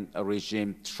Korean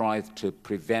regime tried to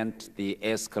prevent the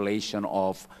escalation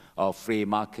of a free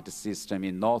market system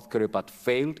in North Korea, but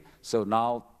failed. So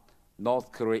now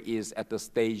North Korea is at the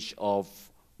stage of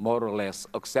more or less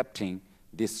accepting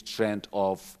this trend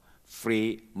of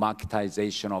free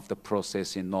marketization of the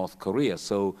process in North Korea.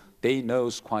 So they know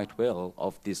quite well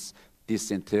of this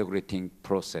disintegrating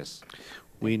process.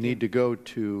 We need to go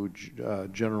to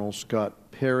General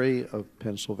Scott Perry of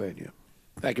Pennsylvania.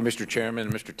 Thank you, Mr.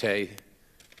 Chairman. Mr. Thae,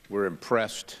 we're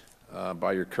impressed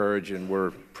by your courage, and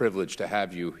we're privileged to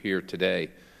have you here today.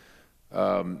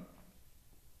 What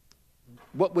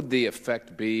would the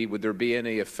effect be? Would there be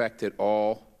any effect at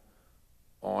all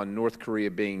on North Korea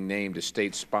being named a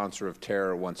state sponsor of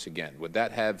terror once again? Would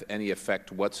that have any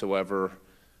effect whatsoever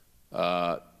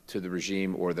to the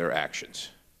regime or their actions?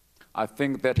 I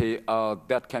think that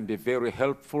that can be very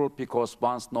helpful because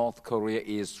once North Korea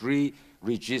is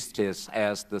registered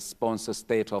as the sponsor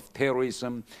state of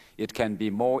terrorism, it can be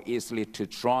more easily to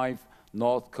drive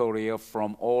North Korea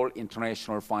from all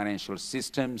international financial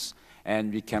systems,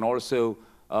 and we can also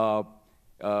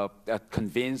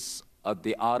convince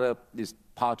the other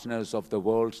partners of the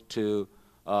world to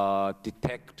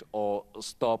detect or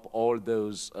stop all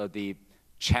those the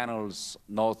channels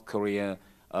North Korea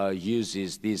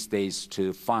uses these days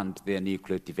to fund their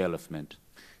nuclear development.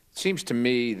 It seems to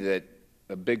me that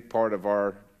a big part of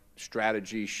our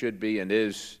strategy should be and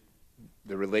is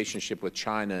the relationship with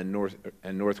China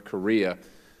and North Korea,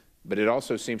 but it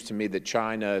also seems to me that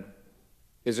China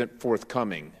isn't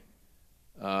forthcoming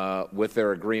with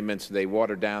their agreements. They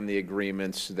water down the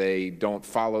agreements. They don't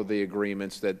follow the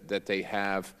agreements that they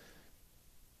have.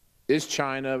 Is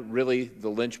China really the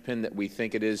linchpin that we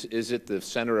think it is? Is it the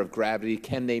center of gravity?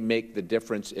 Can they make the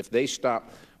difference? If they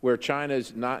stop, where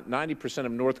China's not 90%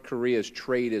 of North Korea's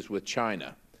trade is with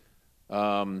China,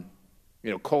 coal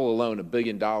alone, $1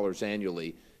 billion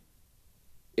annually.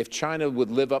 If China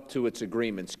would live up to its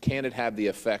agreements, can it have the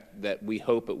effect that we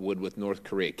hope it would with North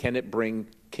Korea? Can it bring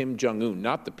Kim Jong-un,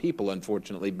 not the people,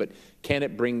 unfortunately, but can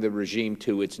it bring the regime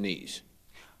to its knees?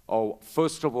 Oh,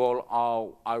 first of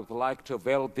all, I would like to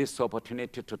avail this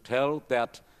opportunity to tell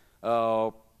that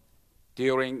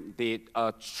during the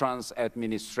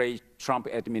Trump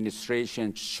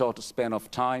administration short span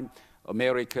of time,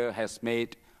 America has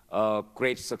made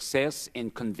great success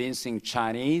in convincing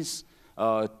Chinese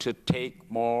to take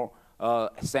more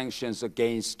sanctions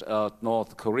against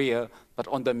North Korea. But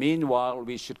on the meanwhile,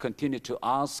 we should continue to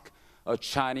ask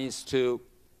Chinese to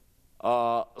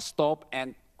stop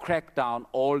and crack down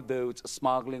all those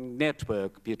smuggling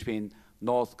network between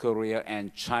North Korea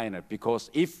and China. Because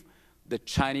if the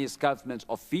Chinese government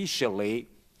officially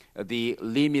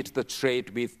limit the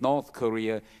trade with North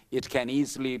Korea, it can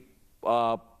easily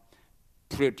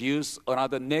produce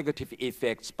another negative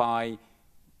effects by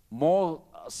more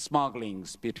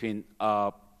smugglings between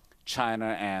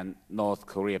China and North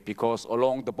Korea. Because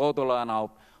along the borderline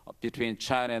between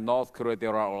China and North Korea,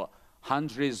 there are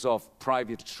hundreds of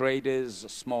private traders,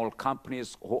 small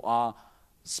companies who are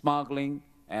smuggling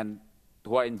and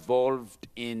who are involved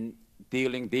in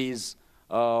dealing these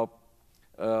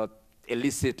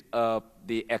illicit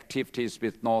the activities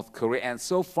with North Korea. And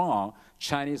so far,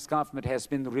 Chinese government has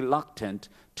been reluctant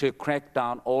to crack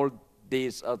down all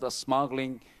these other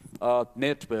smuggling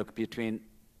network between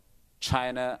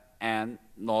China and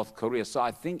North Korea. So I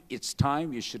think it's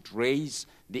time we should raise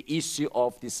the issue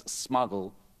of this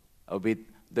smuggle with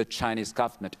the Chinese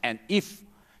government. And if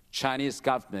Chinese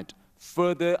government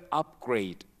further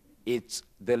upgrade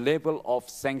the level of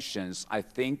sanctions, I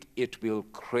think it will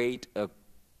create a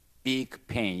big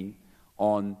pain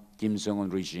on Kim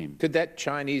Jong-un regime. Could that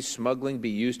Chinese smuggling be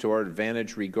used to our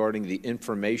advantage regarding the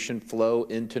information flow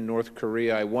into North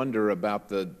Korea? I wonder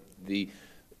about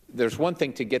there's one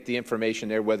thing to get the information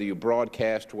there, whether you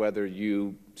broadcast, whether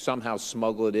you somehow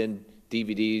smuggle it in,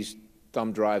 DVDs,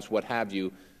 thumb drives, what have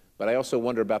you. But I also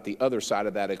wonder about the other side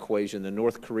of that equation, the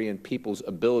North Korean people's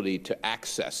ability to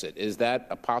access it. Is that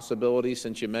a possibility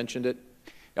since you mentioned it?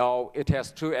 It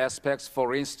has two aspects.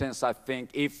 For instance, I think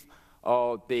if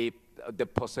the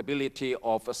possibility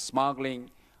of smuggling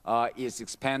is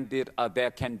expanded,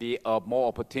 there can be more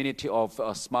opportunity of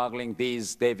smuggling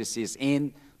these devices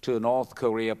in to North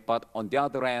Korea. But on the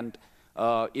other hand,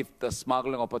 if the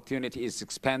smuggling opportunity is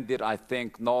expanded, I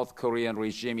think North Korean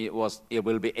regime it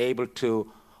will be able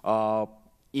to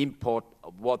import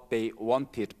what they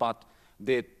wanted. But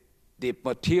the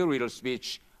materials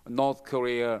which North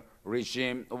Korea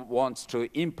regime wants to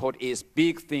import is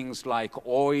big things like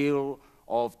oil,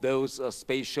 of those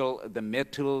the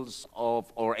metals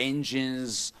or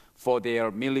engines for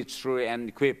their military and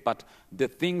equipment. But the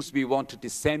things we want to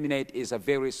disseminate is a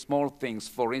very small things.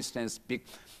 For instance,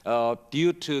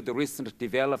 due to the recent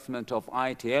development of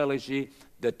ideology,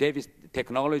 the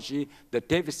technology, the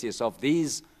devices of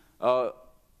these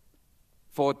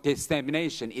for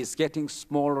dissemination is getting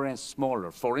smaller and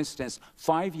smaller. For instance,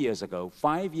 5 years ago,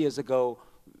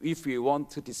 if we want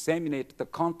to disseminate the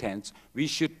contents, we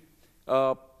should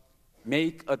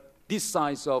make this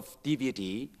size of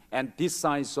DVD and this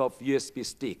size of USB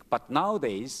stick. But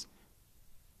nowadays,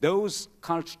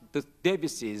 the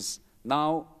devices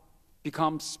now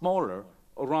become smaller,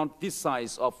 around this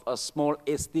size of a small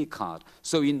SD card.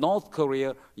 So in North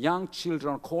Korea, young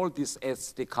children call this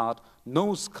SD card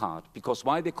nose card. Because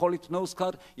why they call it nose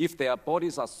card? If their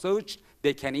bodies are searched,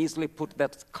 they can easily put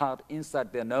that card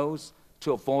inside their nose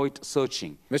to avoid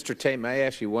searching. Mr. Thae, may I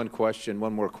ask you one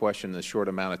more question in the short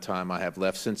amount of time I have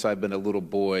left? Since I've been a little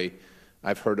boy,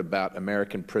 I've heard about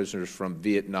American prisoners from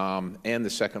Vietnam and the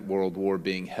Second World War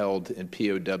being held in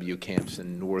POW camps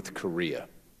in North Korea.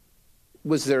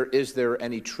 Is there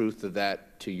any truth to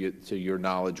that, to your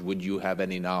knowledge? Would you have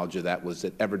any knowledge of that? Was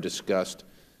it ever discussed?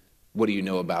 What do you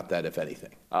know about that, if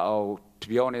anything? To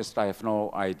be honest, I have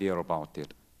no idea about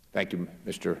it. Thank you,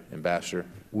 Mr. Ambassador.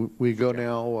 We go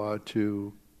now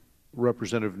to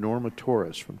Representative Norma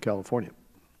Torres from California.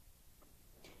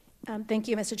 Thank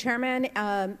you, Mr. Chairman.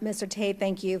 Mr. Thae,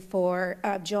 thank you for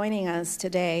joining us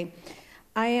today.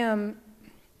 I am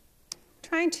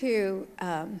trying to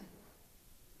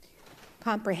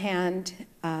comprehend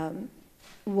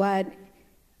what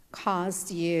caused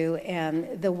you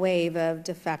and the wave of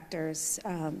defectors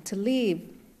to leave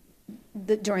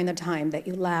during the time that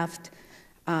you left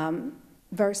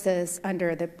versus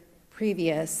under the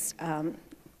previous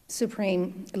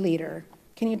supreme leader.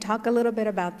 Can you talk a little bit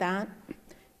about that?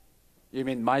 You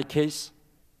mean my case?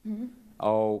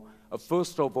 Mm-hmm.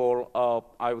 First of all,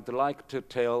 I would like to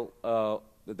tell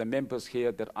the members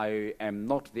here that I am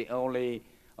not the only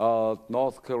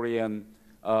North Korean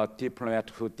diplomat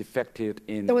who defected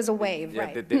in. There was a wave,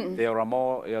 right? There are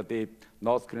more the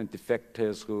North Korean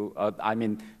defectors who,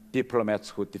 diplomats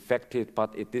who defected,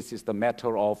 but this is the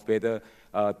matter of whether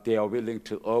they are willing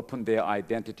to open their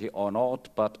identity or not.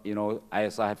 But,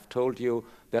 as I have told you,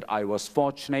 that I was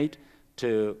fortunate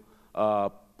to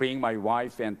bring my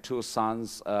wife and 2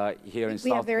 sons here in South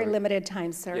Korea. We have very limited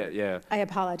time, sir. Yeah. I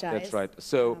apologize. That's right.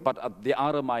 So, but the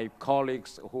other my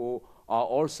colleagues who are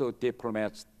also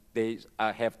diplomats, they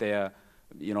have their,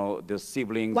 the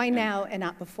siblings. Why now and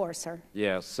not before, sir?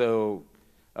 Yeah. So,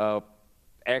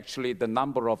 actually, the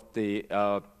number of the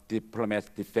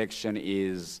diplomat defection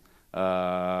is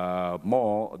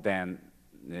more than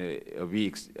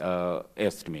we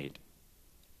estimate.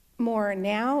 More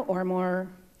now or more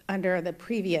under the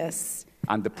previous?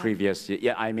 Under previous,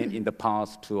 yeah, I mean in the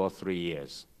past 2 or 3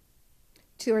 years.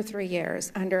 2 or 3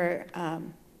 years under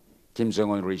Kim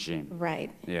Jong-un regime.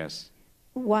 Right. Yes.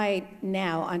 Why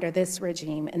now under this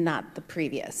regime and not the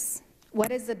previous?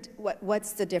 What's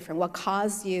the difference? What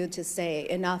caused you to say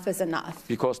enough is enough?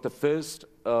 Because the first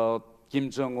Kim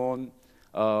Jong-un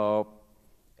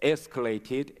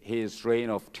escalated his reign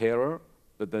of terror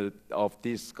of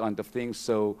these kind of things.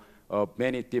 So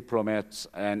many diplomats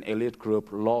and elite group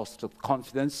lost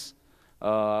confidence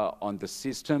on the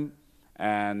system,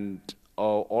 and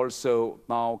also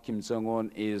now Kim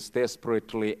Jong-un is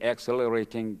desperately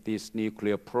accelerating this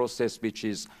nuclear process, which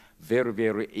is very,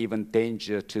 very even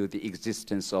danger to the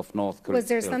existence of North Korea. Was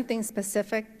there something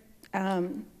specific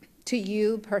to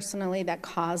you personally that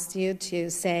caused you to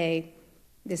say,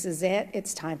 this is it,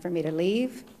 it's time for me to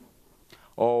leave?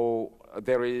 Oh,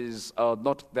 there is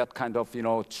not that kind of,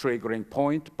 triggering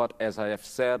point, but as I have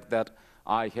said that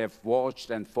I have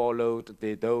watched and followed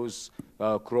those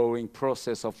growing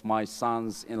process of my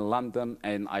sons in London,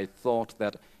 and I thought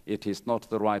that it is not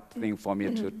the right thing for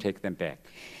me to take them back.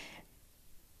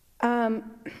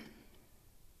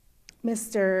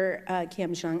 Mr.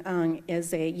 Kim Jong-un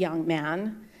is a young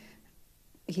man.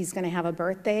 He's going to have a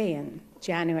birthday on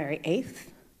January 8th.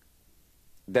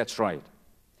 That's right.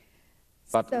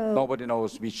 but So- nobody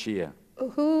knows which year.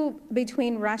 Who,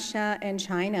 between Russia and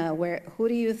China, who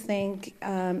do you think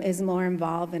is more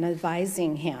involved in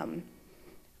advising him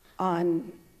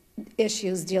on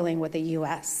issues dealing with the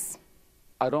U.S.?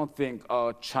 I don't think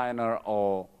China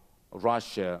or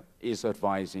Russia is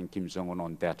advising Kim Jong-un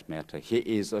on that matter. He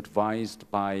is advised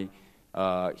by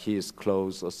his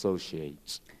close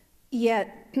associates. Yet,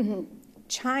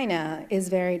 China is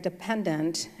very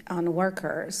dependent on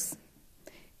workers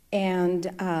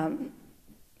and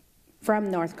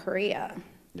from North Korea.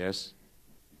 Yes.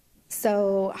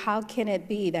 So how can it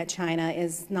be that China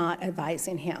is not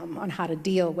advising him on how to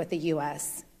deal with the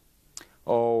U.S.?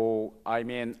 Oh, I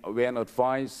mean, when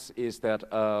advice is that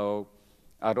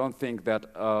I don't think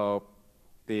that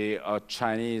the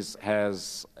Chinese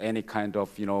has any kind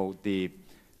of, the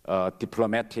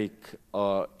diplomatic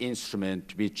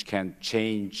instrument which can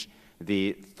change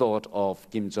the thought of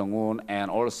Kim Jong-un,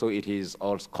 and also it is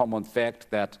a common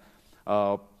fact that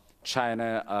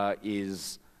China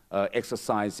is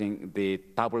exercising the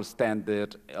double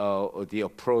standard, the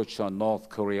approach on North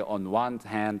Korea. On one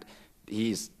hand,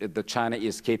 China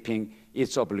is keeping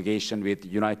its obligation with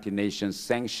United Nations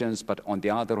sanctions, but on the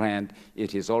other hand,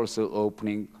 it is also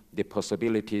opening the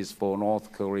possibilities for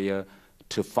North Korea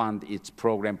to fund its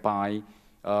program by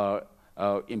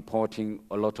importing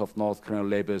a lot of North Korean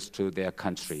laborers to their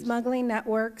countries. Smuggling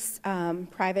networks,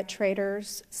 private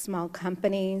traders, small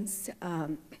companies.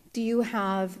 Do you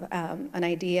have an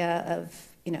idea of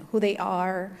who they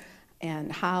are and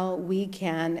how we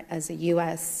can, as a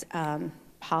U.S.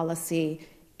 Policy,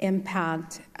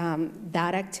 impact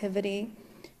that activity?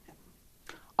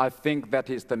 I think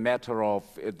that is the matter of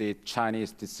the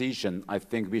Chinese decision. I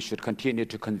think we should continue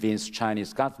to convince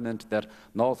Chinese government that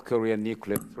North Korean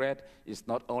nuclear threat is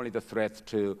not only the threat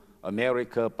to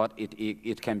America, but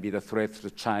it can be the threat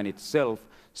to China itself.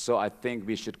 So I think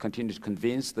we should continue to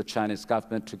convince the Chinese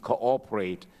government to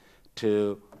cooperate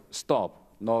to stop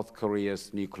North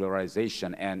Korea's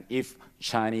nuclearization. And if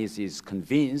Chinese is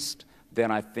convinced,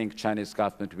 then I think Chinese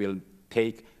government will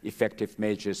take effective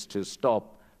measures to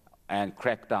stop and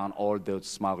crack down all those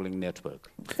smuggling networks.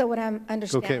 So what I'm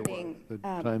understanding... Okay,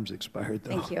 well, the time's expired,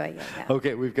 though. Thank you. Yeah.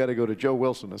 Okay, we've got to go to Joe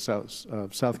Wilson of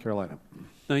South Carolina.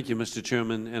 Thank you, Mr.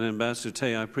 Chairman. And Ambassador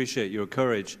Thae, I appreciate your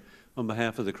courage on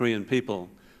behalf of the Korean people.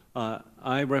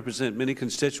 I represent many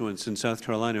constituents in South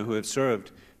Carolina who have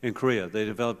served in Korea. They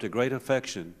developed a great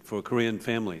affection for Korean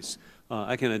families.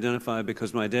 I can identify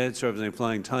because my dad served in the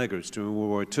Flying Tigers during World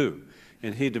War II,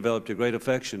 and he developed a great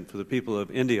affection for the people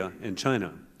of India and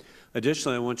China.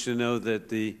 Additionally, I want you to know that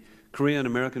the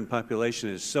Korean-American population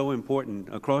is so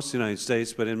important across the United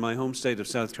States, but in my home state of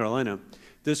South Carolina,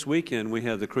 this weekend we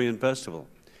have the Korean Festival,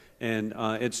 and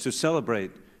it's to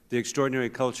celebrate the extraordinary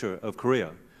culture of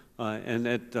Korea. And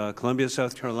at Columbia,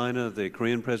 South Carolina, the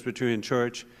Korean Presbyterian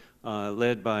Church,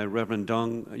 led by Reverend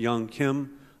Dong Young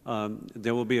Kim,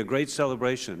 there will be a great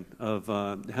celebration of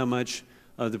how much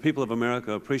the people of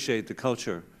America appreciate the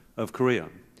culture of Korea.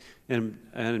 And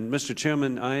Mr.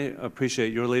 Chairman, I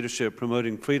appreciate your leadership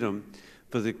promoting freedom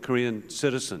for the Korean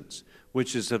citizens,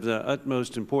 which is of the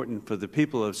utmost importance for the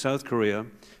people of South Korea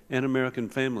and American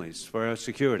families for our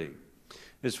security.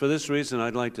 It's for this reason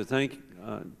I'd like to thank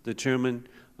the Chairman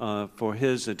for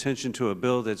his attention to a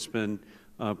bill that's been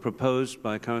proposed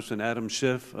by Congressman Adam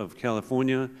Schiff of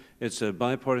California. It's a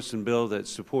bipartisan bill that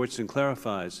supports and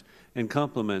clarifies and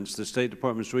complements the State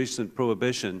Department's recent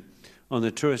prohibition on the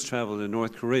tourist travel to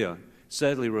North Korea,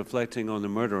 sadly reflecting on the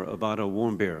murder of Otto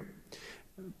Warmbier.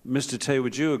 Mr. Thae,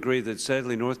 would you agree that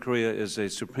sadly North Korea is a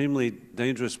supremely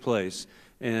dangerous place,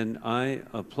 and I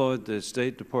applaud the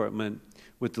State Department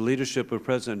with the leadership of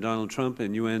President Donald Trump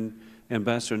and UN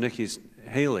Ambassador Nikki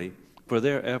Haley for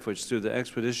their efforts through the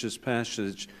expeditious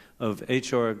passage of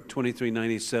H.R.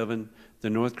 2397, the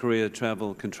North Korea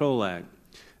Travel Control Act.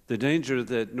 The danger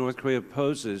that North Korea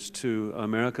poses to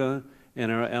America and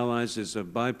our allies is a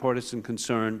bipartisan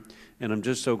concern, and I'm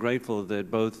just so grateful that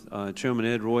both Chairman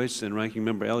Ed Royce and Ranking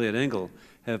Member Eliot Engel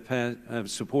have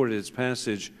supported its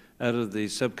passage out of the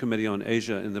Subcommittee on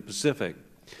Asia and the Pacific.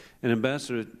 And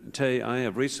Ambassador Thae, I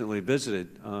have recently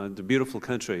visited the beautiful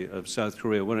country of South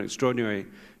Korea. What an extraordinary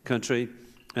country.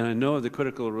 And I know of the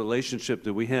critical relationship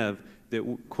that we have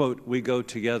that, quote, we go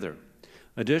together.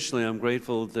 Additionally, I'm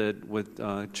grateful that with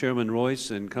Chairman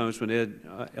Royce and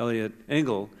Congressman Eliot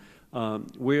Engel,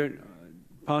 we're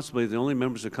possibly the only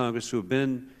members of Congress who have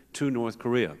been to North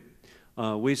Korea.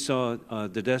 We saw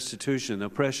the destitution,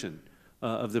 oppression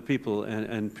of the people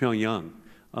in Pyongyang.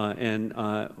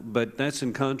 But that's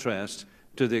in contrast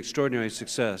to the extraordinary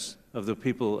success of the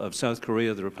people of South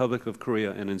Korea, the Republic of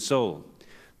Korea, and in Seoul.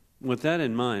 With that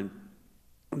in mind,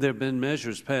 there have been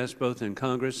measures passed both in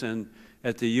Congress and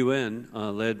at the UN,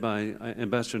 led by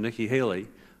Ambassador Nikki Haley,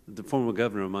 the former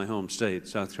governor of my home state,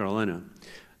 South Carolina,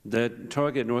 that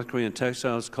target North Korean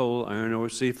textiles, coal, iron ore,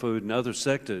 seafood, and other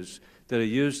sectors that are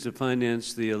used to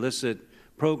finance the illicit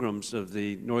programs of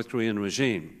the North Korean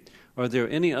regime. Are there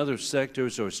any other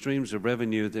sectors or streams of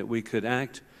revenue that we could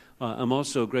act? I'm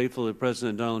also grateful that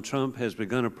President Donald Trump has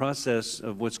begun a process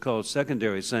of what's called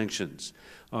secondary sanctions.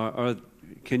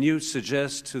 Can you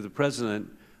suggest to the President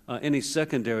any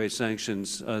secondary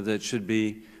sanctions that should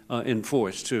be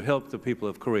enforced to help the people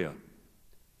of Korea?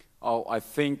 I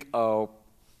think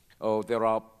there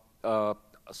are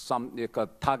some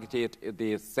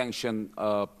targeted sanction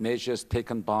measures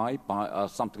taken by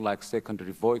something like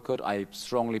secondary boycott. I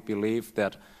strongly believe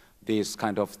that these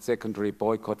kind of secondary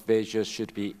boycott measures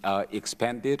should be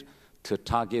expanded to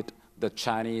target the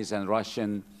Chinese and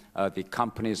Russian the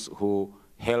companies who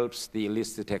helps the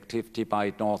illicit activity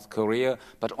by North Korea.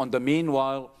 But on the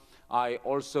meanwhile, I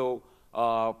also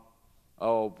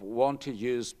want to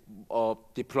use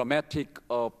diplomatic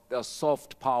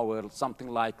soft power, something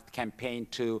like campaign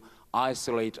to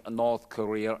isolate North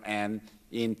Korea. And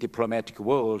in diplomatic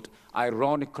world,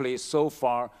 ironically, so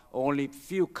far, only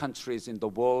few countries in the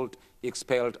world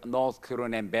expelled North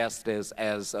Korean ambassadors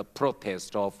as a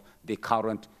protest of the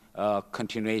current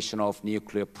continuation of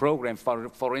nuclear program.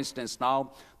 For instance,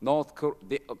 now North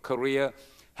Korea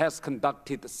has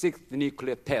conducted the 6th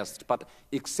nuclear test, but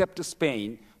except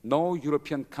Spain, no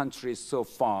European countries so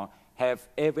far have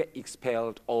ever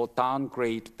expelled or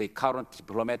downgraded the current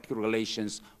diplomatic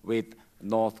relations with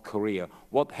North Korea.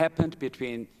 What happened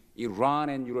between Iran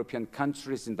and European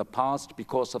countries in the past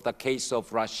because of the case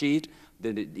of Rashid,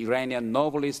 the Iranian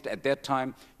novelist at that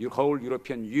time, the whole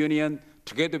European Union,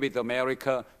 together with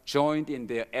America, joined in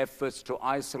their efforts to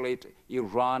isolate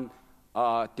Iran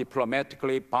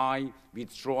diplomatically by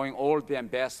withdrawing all the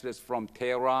ambassadors from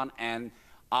Tehran and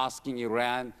asking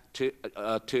Iran to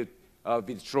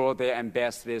withdraw their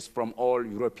ambassadors from all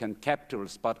European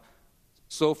capitals. But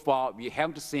so far, we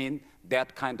haven't seen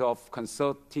that kind of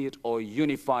concerted or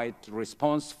unified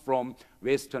response from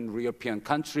Western European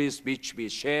countries, which we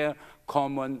share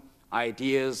common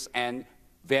ideas and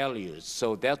values.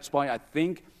 So that's why I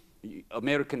think the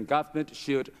American government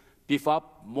should beef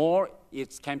up more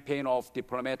its campaign of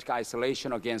diplomatic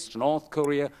isolation against North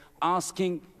Korea,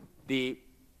 asking the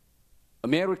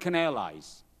American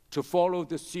allies to follow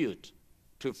the suit,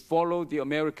 to follow the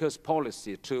America's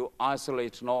policy to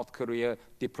isolate North Korea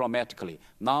diplomatically.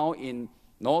 Now in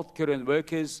North Korean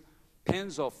workers,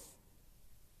 tens of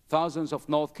thousands of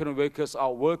North Korean workers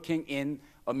are working in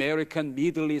American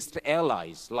Middle East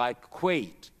allies like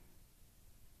Kuwait,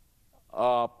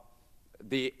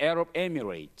 the Arab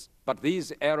Emirates. But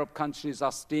these Arab countries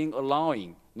are still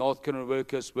allowing North Korean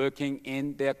workers working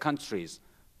in their countries.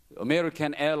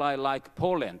 American ally like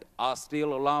Poland are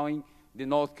still allowing the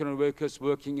North Korean workers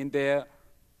working in their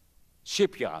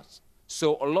shipyards.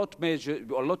 So a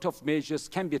lot of measures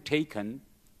can be taken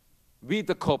with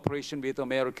the cooperation with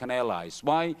American allies.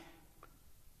 Why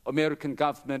American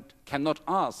government cannot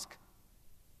ask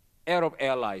Arab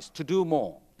allies to do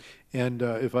more? And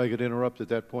if I could interrupt at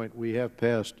that point, we have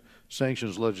passed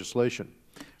sanctions legislation,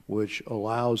 which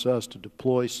allows us to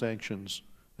deploy sanctions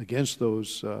against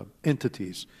those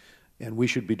entities, and we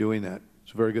should be doing that.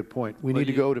 It's a very good point. We need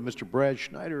to go to Mr. Brad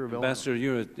Schneider of Illinois. Ambassador,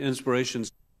 you're an inspiration.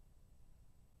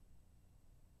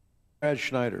 Brad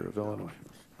Schneider of Illinois.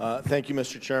 Thank you,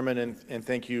 Mr. Chairman, and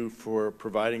thank you for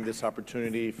providing this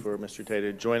opportunity for Mr. Thae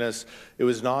to join us. It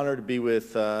was an honor to be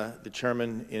with the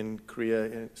chairman in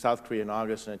South Korea in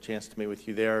August, and a chance to meet with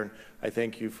you there. And I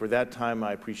thank you for that time.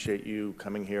 I appreciate you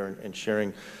coming here and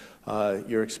sharing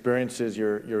your experiences,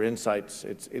 your insights.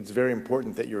 It's very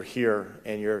important that you're here,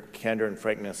 and your candor and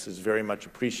frankness is very much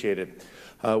appreciated.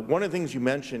 One of the things you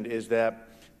mentioned is that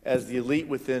as the elite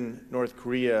within North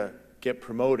Korea get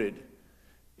promoted,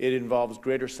 it involves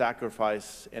greater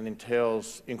sacrifice and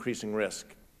entails increasing risk.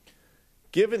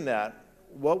 Given that,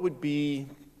 what would be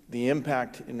the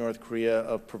impact in North Korea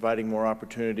of providing more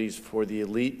opportunities for the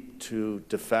elite to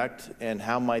defect, and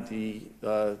how might the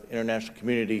international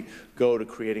community go to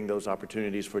creating those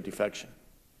opportunities for defection?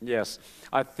 Yes,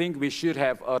 I think we should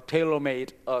have a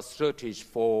tailor-made strategy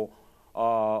for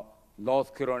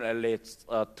North Korean elites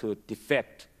to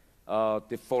defect.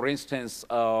 For instance,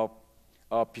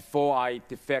 before I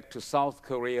defect to South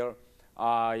Korea,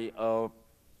 I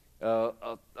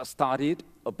studied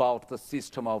about the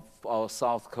system of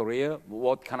South Korea.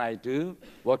 What can I do?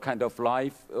 What kind of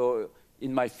life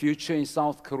in my future in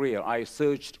South Korea? I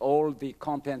searched all the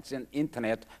contents in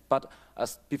internet, but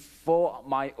before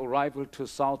my arrival to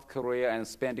South Korea and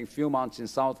spending a few months in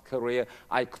South Korea,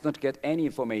 I could not get any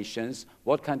information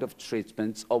what kind of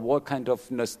treatments or what kind of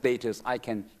status I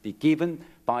can be given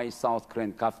by South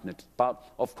Korean government. But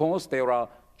of course, there are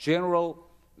general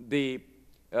the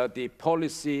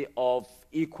policy of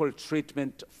equal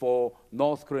treatment for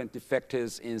North Korean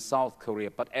defectors in South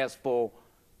Korea. But as for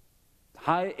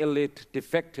high elite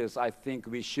defectors, I think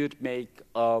we should make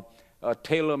a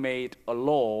tailor-made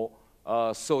law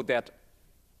so that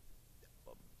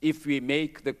if we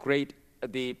make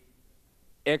the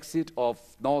exit of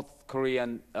North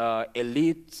Korean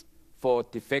elites for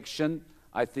defection,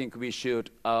 I think we should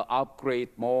upgrade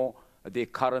more the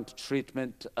current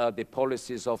treatment, the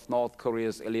policies of North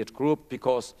Korea's elite group,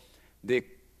 because the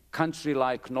country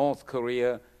like North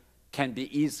Korea can be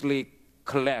easily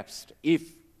collapsed if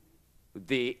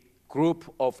the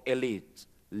group of elites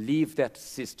leave that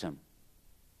system.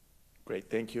 Great,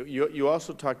 thank you. You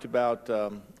also talked about,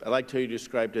 I liked how you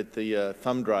described it, the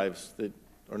thumb drives that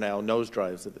are now nose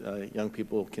drives that young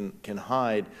people can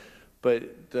hide.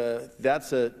 But that's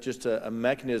just a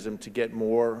mechanism to get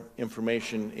more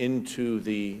information into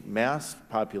the mass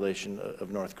population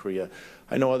of North Korea.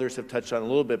 I know others have touched on it a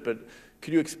little bit, but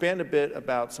could you expand a bit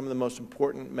about some of the most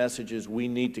important messages we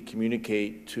need to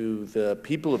communicate to the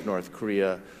people of North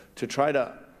Korea to try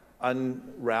to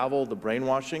unravel the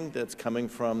brainwashing that's coming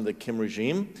from the Kim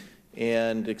regime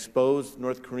and expose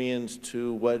North Koreans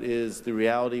to what is the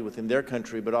reality within their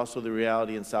country, but also the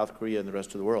reality in South Korea and the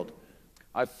rest of the world?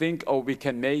 I think we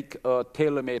can make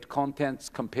tailor-made contents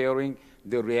comparing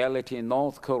the reality in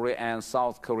North Korea and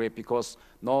South Korea, because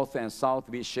North and South,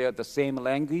 we share the same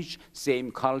language,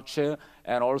 same culture,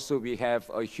 and also we have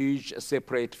a huge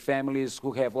separate families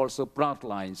who have also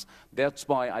bloodlines. That's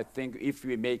why I think if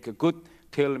we make a good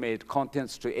tailor-made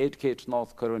contents to educate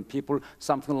North Korean people,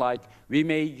 something like we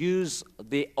may use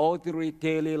the ordinary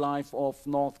daily life of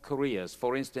North Koreans.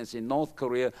 For instance, in North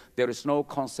Korea, there is no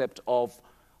concept of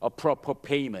a proper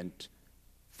payment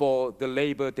for the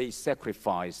labor they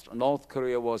sacrificed. North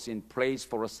Korea was in place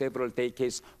for several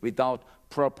decades without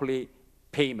properly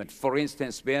payment. For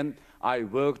instance, when I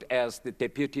worked as the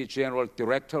Deputy General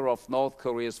Director of North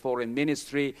Korea's Foreign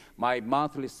Ministry, my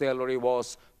monthly salary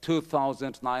was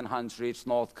 2,900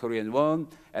 North Korean won.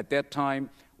 At that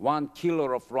time, 1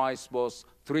 kilo of rice was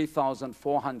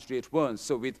 3,400 won.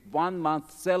 So with 1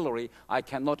 month's salary, I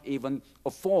cannot even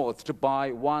afford to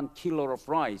buy 1 kilo of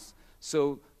rice.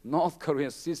 So North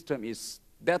Korean system is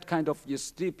that kind of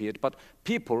stupid, but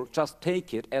people just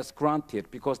take it as granted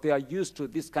because they are used to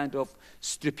this kind of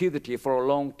stupidity for a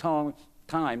long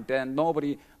time, then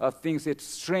nobody thinks it's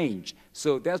strange.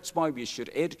 So that's why we should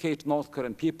educate North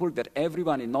Korean people that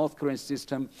everyone in North Korean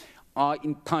system are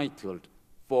entitled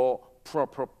for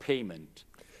proper payment.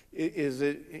 Is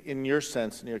it, in your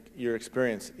sense, in your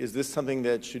experience, is this something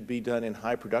that should be done in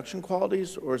high production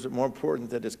qualities, or is it more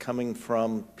important that it's coming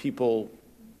from people?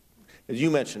 As you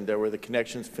mentioned, there were the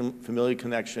connections, familial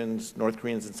connections, North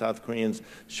Koreans and South Koreans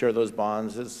share those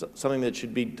bonds. It's something that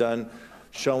should be done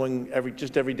showing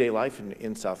just everyday life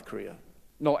in South Korea.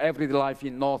 No, everyday life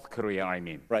in North Korea, I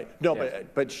mean. Right. No, yes.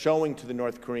 but showing to the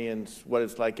North Koreans what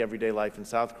it's like everyday life in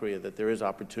South Korea, that there is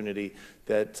opportunity,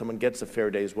 that someone gets a fair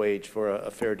day's wage for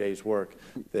a fair day's work,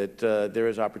 that there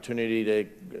is opportunity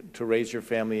to raise your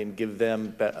family and give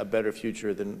them a better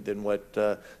future than what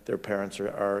their parents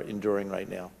are enduring right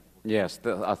now. Yes,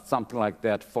 something like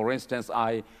that. For instance,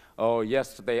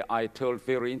 yesterday I told a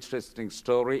very interesting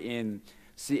story in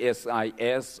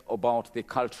CSIS about the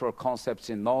cultural concepts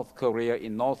in North Korea.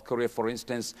 In North Korea, for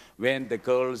instance, when the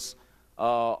girls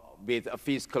with a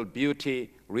physical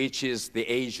beauty reaches the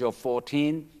age of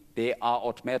 14, they are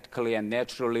automatically and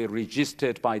naturally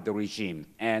registered by the regime.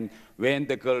 And when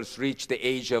the girls reach the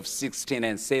age of 16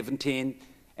 and 17,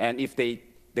 and if the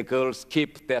girls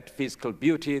keep that physical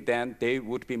beauty, then they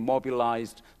would be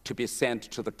mobilized to be sent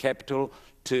to the capital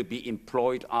to be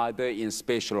employed either in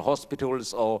special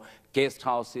hospitals or guest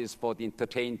houses for the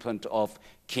entertainment of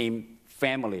Kim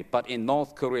family. But in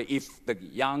North Korea, if the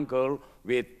young girl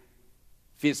with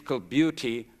physical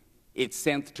beauty is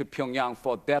sent to Pyongyang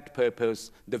for that purpose,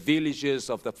 the villagers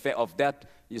of that,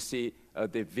 you see,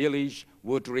 the village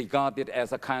would regard it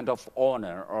as a kind of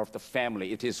honor of the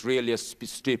family. It is really a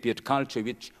stupid culture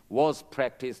which was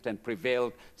practiced and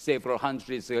prevailed several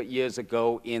hundreds of years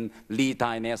ago in Lee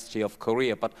dynasty of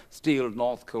Korea. But still,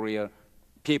 North Korea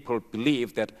people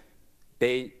believe that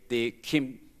the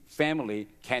Kim family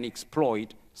can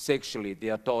exploit sexually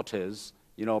their daughters,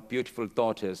 beautiful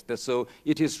daughters. So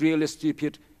it is really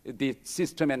stupid the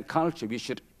system and culture. We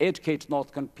should educate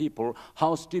North Korean people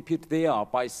how stupid they are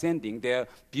by sending their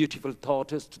beautiful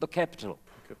daughters to the capital.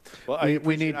 Okay. Well,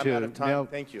 we need to out of time. now.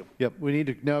 Thank you. Yep, we need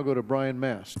to now go to Brian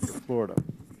Mast, Florida.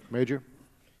 Major.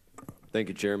 Thank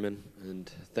you, Chairman,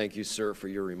 and thank you, sir, for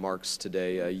your remarks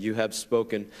today. You have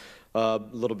spoken a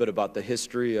little bit about the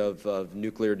history of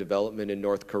nuclear development in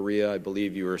North Korea. I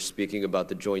believe you were speaking about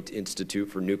the Joint Institute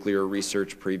for Nuclear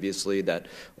Research previously, that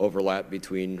overlap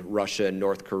between Russia and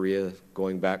North Korea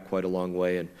going back quite a long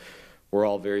way, and we're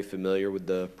all very familiar with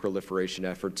the proliferation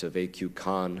efforts of AQ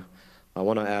Khan. I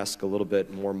want to ask a little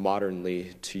bit more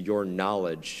modernly, to your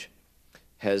knowledge,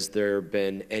 has there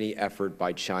been any effort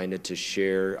by China to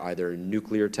share either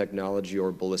nuclear technology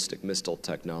or ballistic missile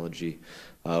technology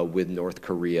with North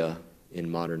Korea in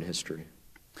modern history?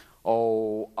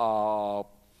 First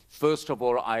of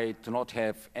all, I do not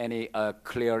have any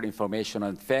clear information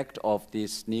on the fact of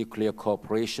this nuclear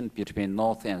cooperation between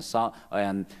North and South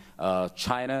and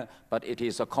China, but it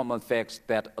is a common fact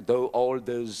that though all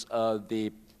those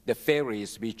the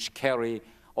ferries which carry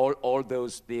all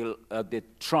those the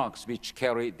trucks which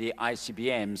carry the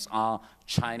ICBMs are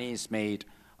Chinese-made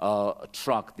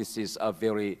truck. This is a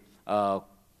very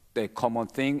the common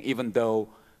thing, even though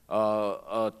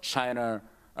China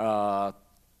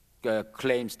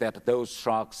claims that those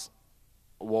trucks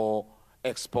were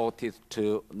exported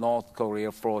to North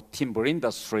Korea for timber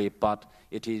industry, but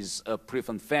it is a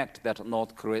proven fact that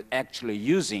North Korea is actually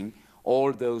using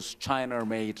all those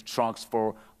China-made trucks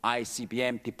for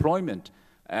ICBM deployment.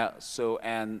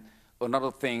 And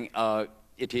another thing,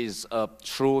 it is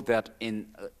true that in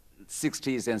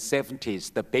 60s and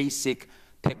 70s, the basic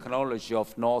technology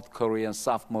of North Korean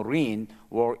submarine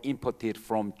were imported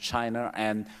from China,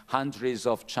 and hundreds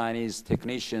of Chinese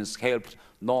technicians helped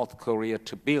North Korea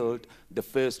to build the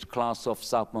first class of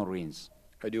submarines.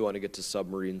 I do want to get to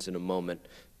submarines in a moment.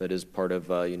 That is part of,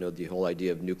 the whole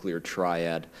idea of nuclear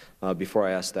triad. Before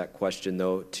I ask that question,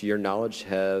 though, to your knowledge,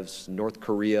 has North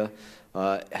Korea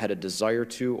had a desire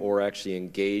to or actually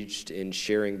engaged in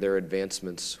sharing their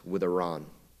advancements with Iran?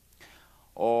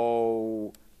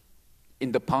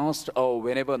 In the past,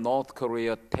 whenever North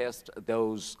Korea tests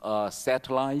those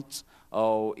satellites,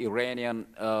 Iranian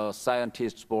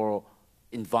scientists were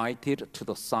invited to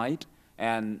the site,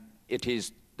 and it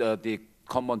is the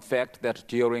common fact that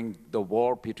during the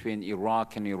war between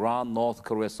Iraq and Iran, North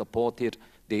Korea supported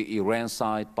the Iran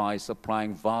side by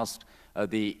supplying vast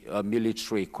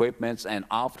military equipments, and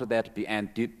after that,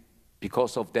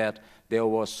 because of that, there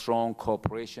was strong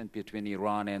cooperation between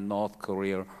Iran and North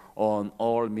Korea on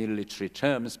all military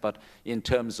terms. But in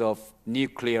terms of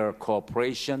nuclear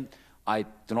cooperation, I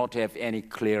do not have any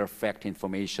clear fact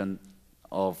information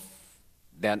of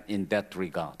that in that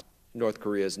regard. North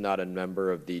Korea is not a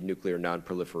member of the Nuclear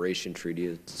Non-Proliferation Treaty.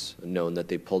 It's known that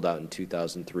they pulled out in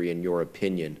 2003. In your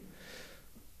opinion,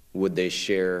 would they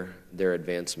share their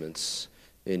advancements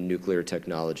in nuclear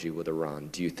technology with Iran?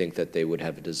 Do you think that they would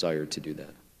have a desire to do that?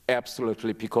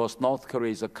 Absolutely, because North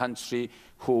Korea is a country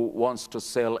who wants to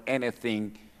sell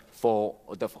anything for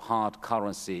the hard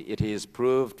currency. It is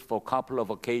proved for a couple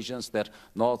of occasions that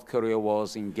North Korea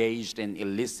was engaged in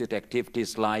illicit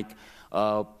activities like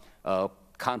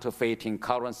counterfeiting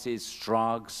currencies,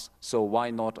 drugs, so why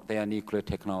not their nuclear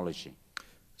technology?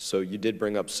 So you did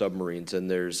bring up submarines, and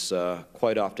there's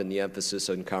quite often the emphasis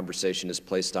in conversation is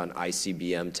placed on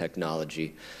ICBM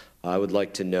technology. I would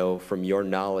like to know, from your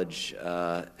knowledge,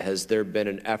 has there been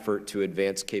an effort to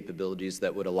advance capabilities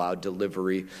that would allow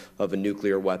delivery of a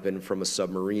nuclear weapon from a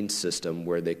submarine system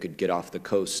where they could get off the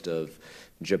coast of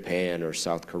Japan or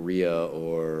South Korea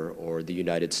or the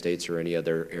United States or any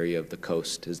other area of the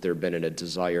coast? Has there been a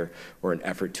desire or an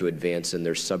effort to advance in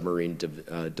their submarine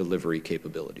delivery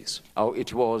capabilities?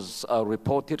 It was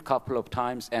reported a couple of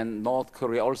times, and North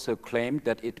Korea also claimed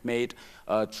that it made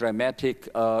dramatic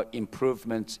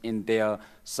improvements in their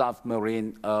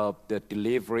submarine the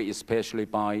delivery, especially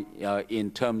by in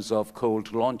terms of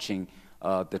cold launching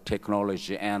the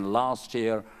technology. And last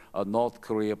year, North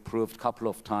Korea proved a couple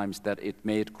of times that it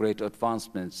made great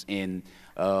advancements in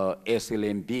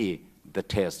SLMB, the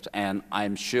test, and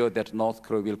I'm sure that North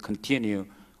Korea will continue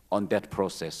on that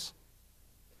process.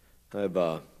 I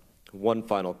have one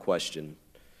final question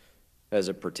as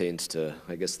it pertains to,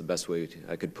 I guess the best way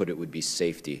I could put it would be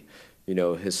safety. You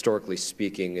know, historically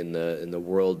speaking, in the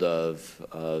world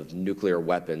of nuclear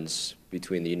weapons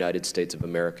between the United States of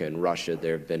America and Russia,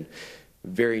 there have been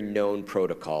very known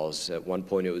protocols. At one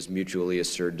point it was mutually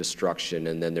assured destruction,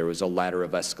 and then there was a ladder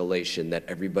of escalation that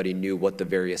everybody knew what the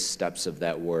various steps of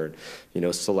that were, you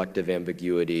know, selective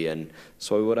ambiguity. And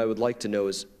so what I would like to know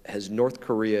is, has North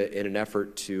Korea, in an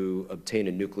effort to obtain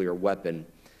a nuclear weapon,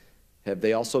 have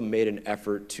they also made an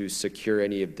effort to secure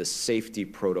any of the safety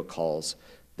protocols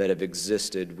that have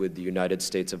existed with the United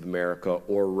States of America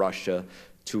or Russia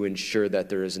to ensure that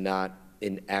there is not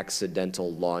an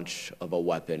accidental launch of a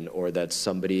weapon, or that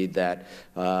somebody that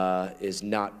is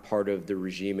not part of the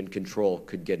regime in control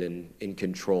could get in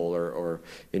control or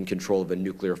in control of a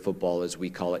nuclear football, as we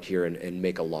call it here, and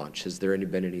make a launch? Has there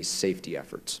been any safety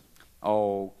efforts?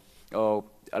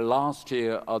 Last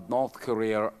year, North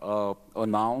Korea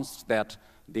announced that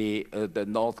the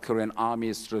North Korean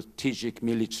Army Strategic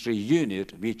Military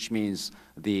Unit, which means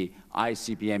the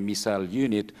ICBM missile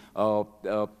unit,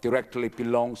 directly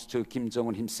belongs to Kim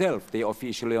Jong-un himself. They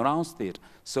officially announced it.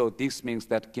 So this means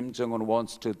that Kim Jong-un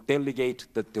wants to delegate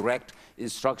the direct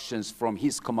instructions from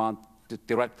his command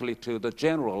directly to the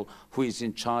general who is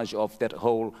in charge of that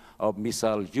whole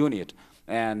missile unit.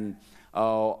 And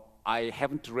I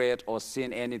haven't read or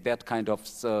seen any that kind of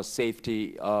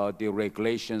safety, the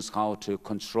regulations, how to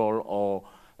control or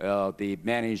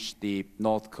manage the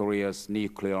North Korea's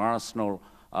nuclear arsenal.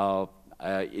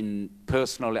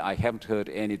 Personally, I haven't heard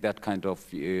any that kind of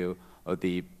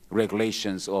the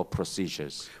regulations or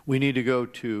procedures. We need to go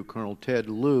to Colonel Ted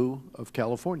Lieu of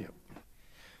California.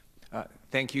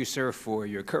 Thank you, sir, for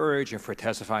your courage and for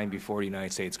testifying before the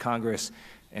United States Congress.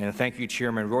 And thank you,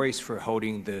 Chairman Royce, for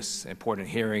holding this important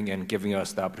hearing and giving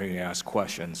us the opportunity to ask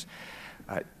questions.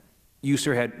 You,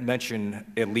 sir, had mentioned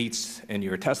elites in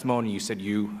your testimony. You said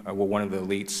you were one of the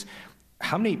elites.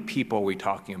 How many people are we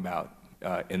talking about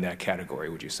in that category,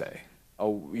 would you say?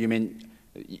 Oh, you mean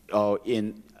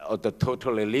in the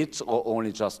total elites or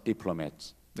only just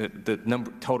diplomats? The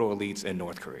number total elites in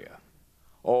North Korea.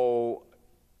 Oh,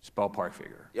 it's a ballpark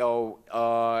figure.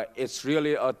 It's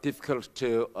really difficult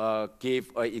to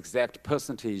give an exact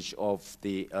percentage of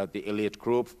the elite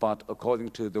group, but according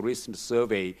to the recent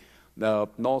survey, the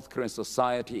North Korean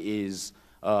society is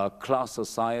a class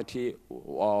society,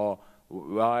 while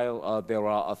there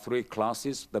are three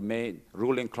classes. The main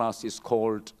ruling class is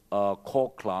called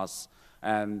core class,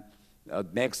 and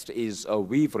next is a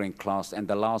wavering class, and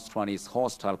the last one is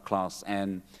hostile class.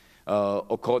 And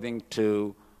according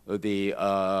to the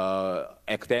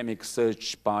academic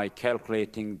search by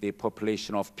calculating the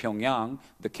population of Pyongyang,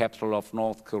 the capital of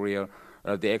North Korea,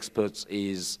 the experts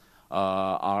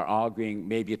are arguing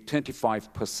maybe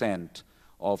 25%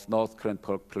 of North Korean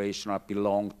population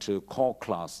belong to core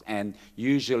class, and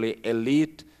usually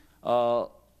elite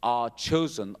are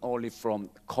chosen only from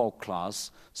core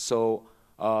class. So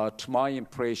to my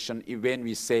impression, when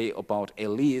we say about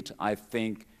elite, I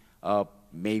think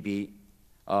maybe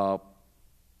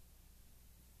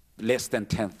less than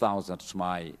 10,000 to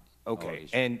my knowledge.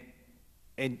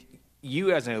 And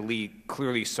you as an elite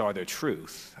clearly saw the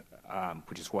truth,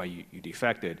 which is why you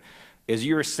defected. Is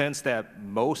your sense that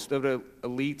most of the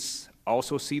elites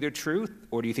also see the truth,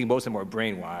 or do you think most of them are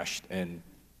brainwashed and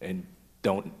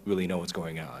don't really know what's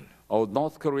going on? Oh,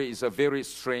 North Korea is a very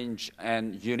strange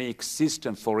and unique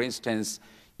system. For instance,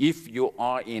 if you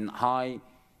are in high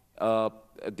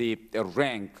the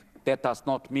rank, that does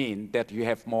not mean that you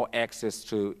have more access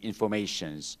to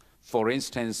information. For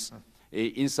instance,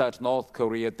 inside North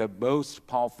Korea, the most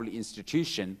powerful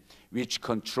institution which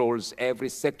controls every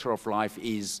sector of life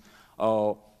is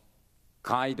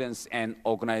Guidance and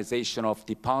Organization of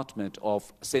Department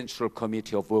of Central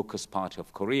Committee of Workers' Party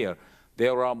of Korea.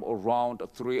 There are around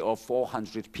 300 or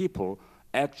 400 people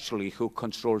actually who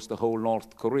controls the whole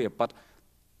North Korea. But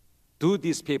do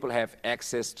these people have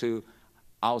access to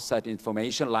outside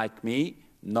information like me?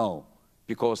 No,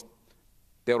 because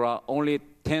there are only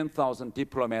 10,000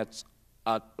 diplomats.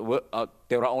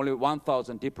 There are only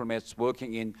 1,000 diplomats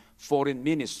working in foreign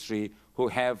ministry who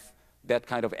have that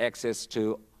kind of access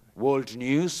to world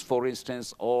news, for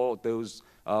instance, or those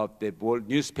the world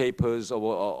newspapers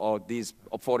or these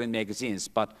foreign magazines.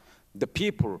 But the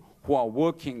people who are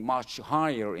working much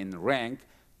higher in rank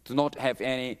do not have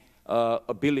any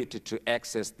ability to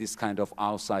access this kind of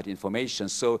outside information.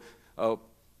 So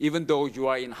even though you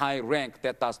are in high rank,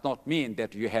 that does not mean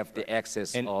that you have the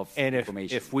access of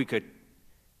information. If we could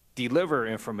deliver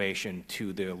information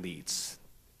to the elites,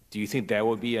 do you think that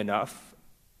would be enough?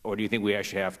 Or do you think we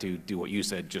actually have to do what you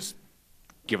said, just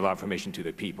give a lot of information to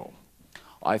the people?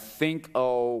 I think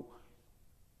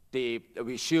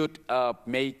we should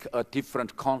make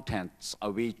different contents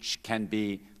which can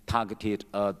be targeted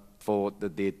for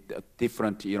the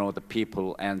different, the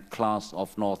people and class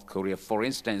of North Korea. For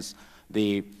instance,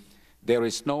 there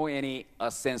is no any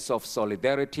sense of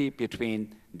solidarity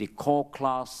between the core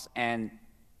class and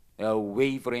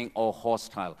wavering or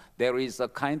hostile. There is a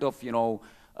kind of,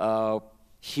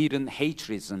 hidden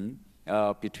hatredism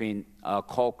between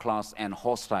core class and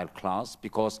hostile class,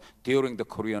 because during the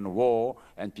Korean War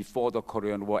and before the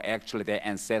Korean War, actually their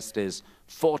ancestors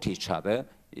fought each other.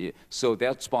 So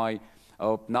that's why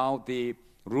now the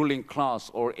ruling class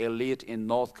or elite in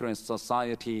North Korean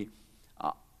society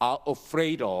are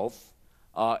afraid of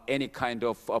any kind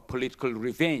of political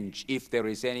revenge if there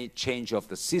is any change of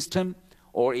the system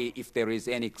or if there is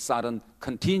any sudden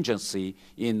contingency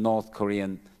in North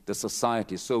Korean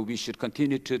society. So we should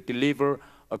continue to deliver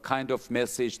a kind of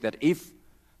message that if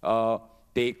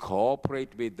they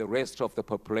cooperate with the rest of the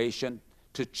population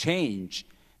to change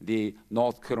the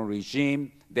North Korean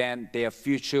regime, then their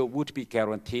future would be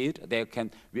guaranteed. They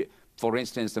can, for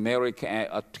instance,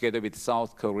 America, together with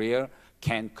South Korea,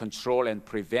 can control and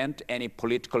prevent any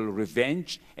political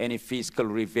revenge, any fiscal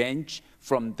revenge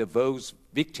from those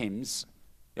victims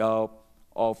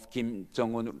of Kim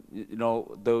Jong-un,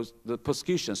 the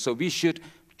persecution. So we should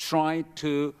try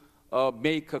to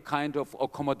make a kind of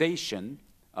accommodation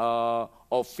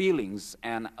of feelings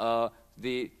and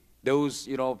those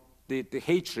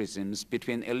hatreds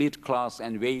between elite class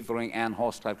and wavering and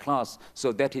hostile class.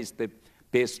 So that is the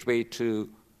best way to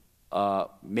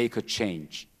make a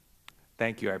change.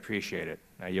 Thank you. I appreciate it.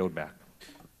 I yield back.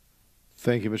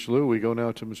 Thank you, Mr. Liu. We go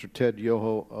now to Mr. Thae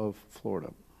Yong-ho of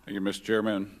Florida. Thank you, Mr.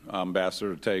 Chairman.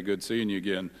 Ambassador Thae, good seeing you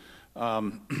again.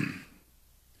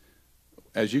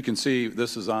 As you can see,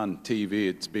 this is on TV.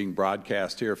 It's being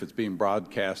broadcast here. If it's being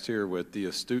broadcast here with the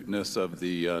astuteness of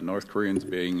the North Koreans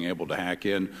being able to hack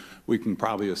in, we can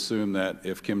probably assume that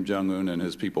if Kim Jong-un and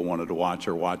his people wanted to watch,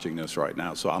 are watching this right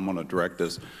now. So I'm going to direct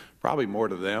this probably more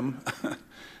to them.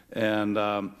 And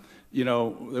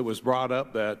it was brought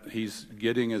up that he's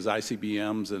getting his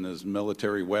ICBMs and his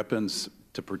military weapons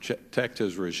to protect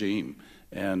his regime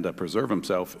and preserve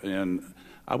himself. And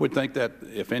I would think that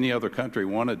if any other country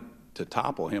wanted to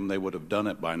topple him, they would have done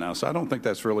it by now. So I don't think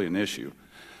that's really an issue.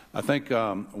 I think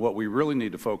what we really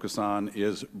need to focus on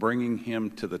is bringing him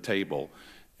to the table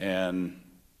and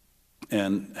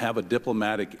have a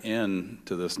diplomatic end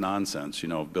to this nonsense,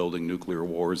 of building nuclear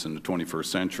wars in the 21st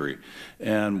century.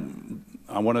 And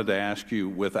I wanted to ask you,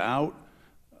 without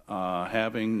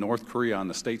having North Korea on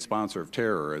the state sponsor of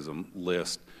terrorism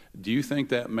list, do you think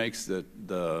that makes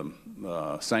the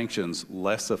sanctions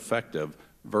less effective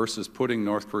versus putting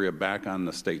North Korea back on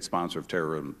the state sponsor of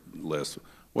terrorism list?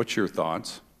 What's your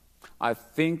thoughts? I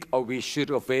think we should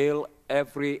avail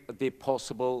the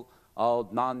possible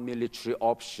non-military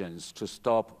options to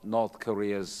stop North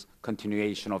Korea's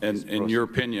continuation of this process. In your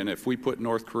opinion, if we put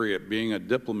North Korea, being a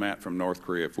diplomat from North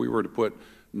Korea, if we were to put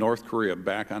North Korea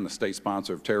back on the state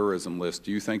sponsor of terrorism list,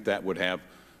 do you think that would have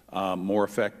more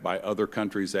effect by other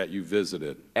countries that you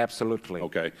visited? Absolutely.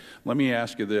 Okay. Let me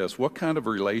ask you this. What kind of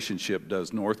relationship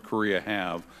does North Korea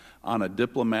have on a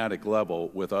diplomatic level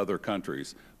with other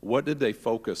countries? What did they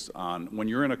focus on when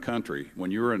you're in a country,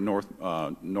 when you're a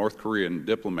North Korean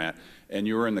diplomat and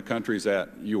you were in the countries that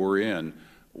you were in?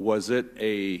 Was it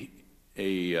a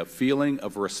feeling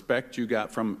of respect you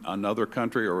got from another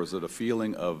country, or was it a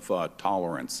feeling of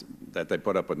tolerance that they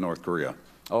put up with North Korea?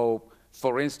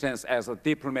 For instance, as a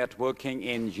diplomat working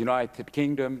in United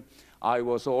Kingdom, I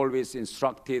was always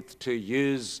instructed to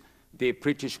use the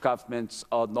British government's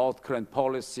North Korean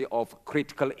policy of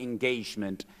critical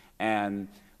engagement. And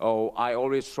I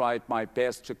always tried my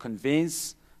best to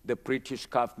convince the British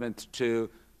government to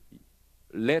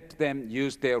let them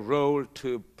use their role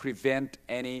to prevent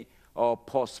any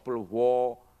possible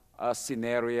war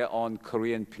scenario on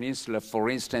Korean Peninsula. For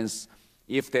instance,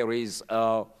 if there is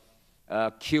a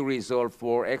key resolve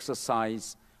war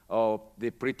exercise,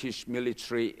 the British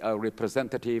military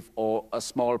representative or a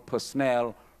small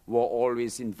personnel were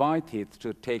always invited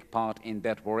to take part in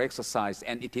that war exercise.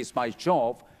 And it is my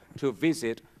job to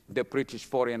visit the British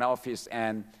Foreign Office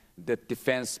and the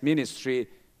Defense Ministry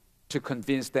to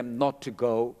convince them not to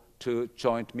go to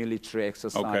joint military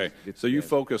exercise. Okay, so you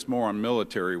focus more on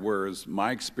military, whereas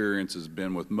my experience has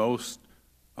been with most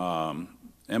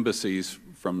embassies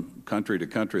from country to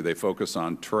country, they focus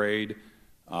on trade,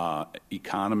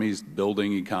 economies,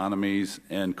 building economies,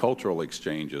 and cultural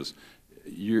exchanges.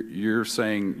 You're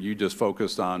saying you just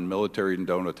focused on military and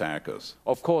don't attack us.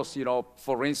 Of course,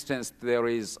 for instance, there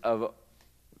is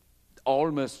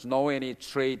almost no any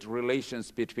trade relations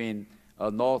between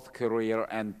North Korea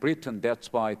and Britain.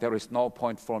 That's why there is no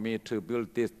point for me to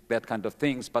build that kind of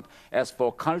things. But as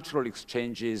for cultural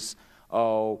exchanges,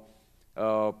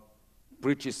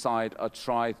 British side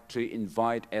tried to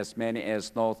invite as many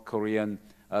as North Korean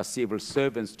civil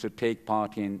servants to take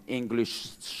part in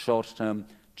English short-term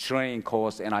training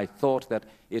course, and I thought that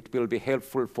it will be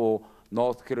helpful for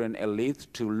North Korean elite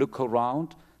to look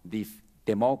around the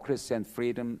democracy and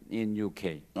freedom in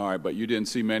UK. All right, but you didn't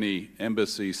see many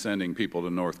embassies sending people to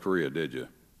North Korea, did you?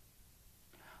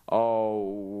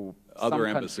 Oh, other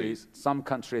embassies. Some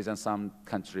countries and some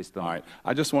countries don't. All right.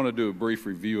 I just want to do a brief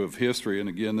review of history, and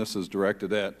again, this is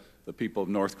directed at the people of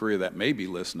North Korea that may be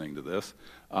listening to this.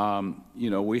 You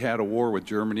know, we had a war with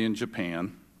Germany and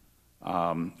Japan.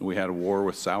 We had a war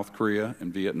with South Korea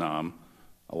and Vietnam.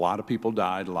 A lot of people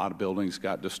died. A lot of buildings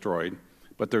got destroyed.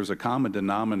 But there's a common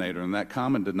denominator, and that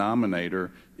common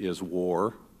denominator is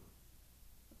war.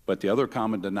 But the other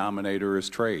common denominator is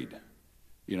trade.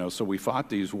 You know, so we fought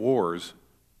these wars,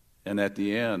 and at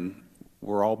the end,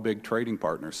 we're all big trading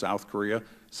partners. South Korea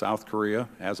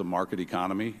has a market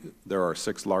economy. They're our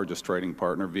 6th largest trading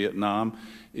partner. Vietnam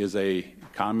is a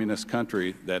communist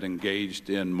country that engaged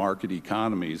in market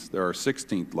economies. They're our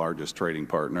 16th largest trading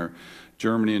partner.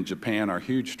 Germany and Japan are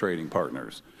huge trading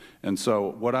partners. And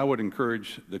so what I would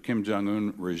encourage the Kim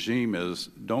Jong-un regime is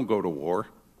don't go to war.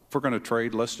 If we're going to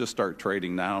trade, let's just start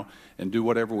trading now and do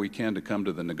whatever we can to come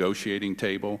to the negotiating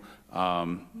table.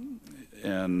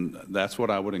 And that's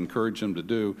what I would encourage them to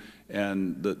do.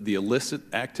 And the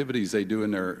illicit activities they do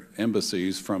in their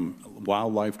embassies, from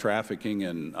wildlife trafficking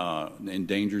and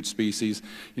endangered species,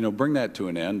 you know, bring that to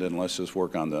an end, and let's just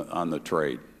work on the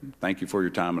trade. Thank you for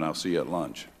your time, and I'll see you at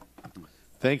lunch.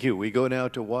 Thank you. We go now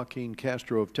to Joaquin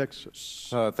Castro of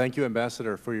Texas. Thank you,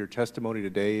 Ambassador, for your testimony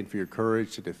today and for your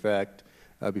courage to defect.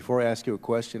 Before I ask you a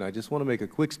question, I just want to make a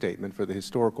quick statement for the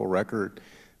historical record,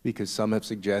 because some have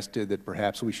suggested that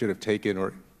perhaps we should have taken,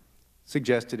 or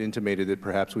intimated that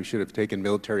perhaps we should have taken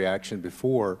military action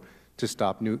before to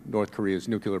stop North Korea's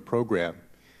nuclear program.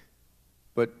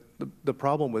 But the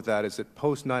problem with that is that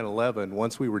post 9/11,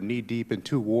 once we were knee-deep in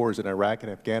 2 wars in Iraq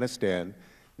and Afghanistan,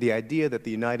 the idea that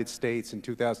the United States in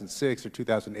 2006 or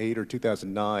 2008 or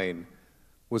 2009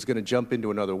 was going to jump into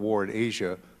another war in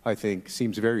Asia, I think,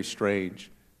 seems very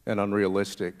strange and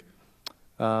unrealistic.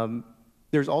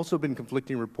 There's also been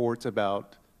conflicting reports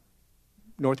about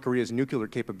North Korea's nuclear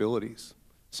capabilities.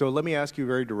 So let me ask you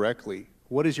very directly,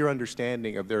 what is your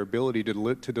understanding of their ability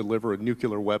to deliver a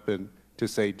nuclear weapon to,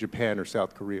 say, Japan or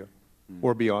South Korea,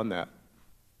 or beyond that?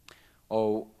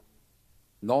 Oh,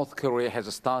 North Korea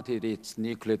has started its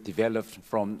nuclear development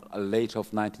from late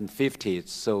of 1950s,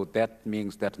 so that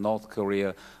means that North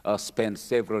Korea spent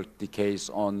several decades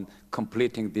on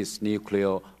completing this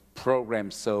nuclear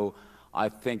program. So I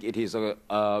think it is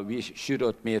we should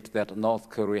admit that North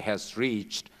Korea has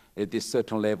reached this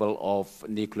certain level of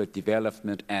nuclear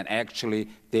development, and actually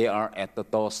they are at the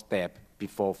doorstep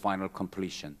before final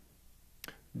completion.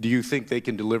 Do you think they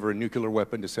can deliver a nuclear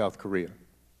weapon to South Korea?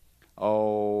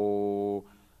 Oh,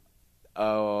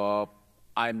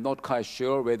 I'm not quite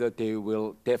sure whether they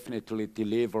will definitely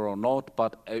deliver or not,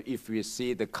 but if we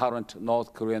see the current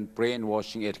North Korean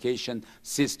brainwashing education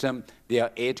system, they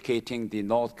are educating the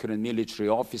North Korean military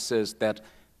officers that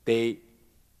they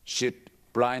should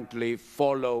blindly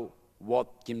follow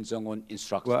what Kim Jong-un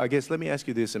instructs. Well, I guess let me ask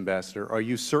you this, Ambassador. Are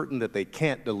you certain that they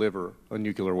can't deliver a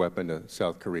nuclear weapon to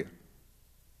South Korea?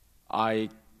 I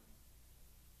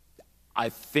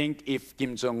think if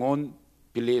Kim Jong-un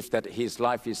believes that his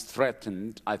life is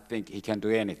threatened, I think he can do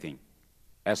anything,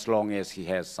 as long as he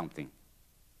has something.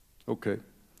 Okay.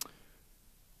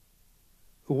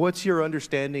 What's your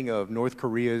understanding of North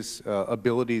Korea's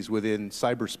abilities within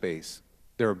cyberspace,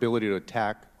 their ability to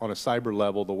attack on a cyber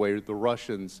level the way the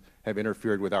Russians have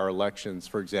interfered with our elections,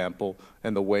 for example,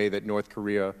 and the way that North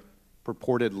Korea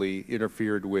purportedly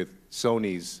interfered with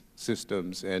Sony's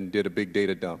systems and did a big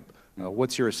data dump?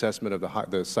 What's your assessment of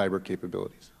the cyber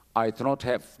capabilities? I do not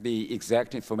have the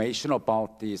exact information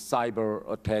about the cyber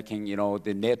attacking, you know,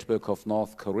 the network of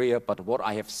North Korea, but what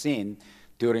I have seen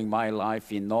during my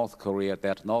life in North Korea,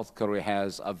 that North Korea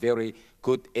has a very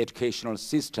good educational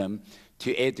system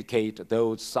to educate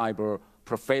those cyber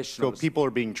professionals. So people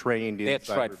are being trained in That's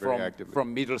cyber right, very actively.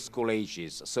 from middle school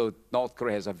ages. So North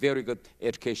Korea has a very good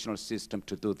educational system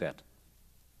to do that.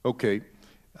 Okay.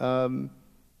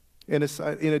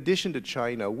 In addition to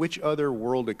China, which other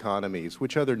world economies,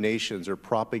 which other nations are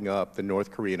propping up the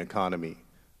North Korean economy?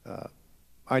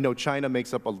 I know China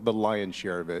makes up the lion's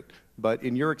share of it, but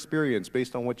in your experience,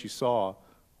 based on what you saw,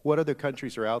 what other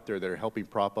countries are out there that are helping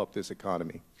prop up this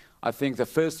economy? I think the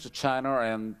first China,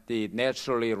 and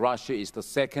naturally Russia is the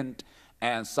second,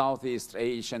 and Southeast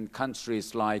Asian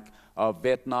countries like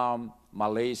Vietnam,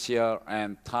 Malaysia,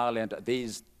 and Thailand,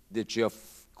 these the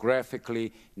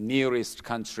geographically nearest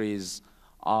countries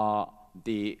are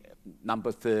the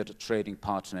number 3rd trading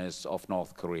partners of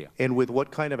North Korea. And with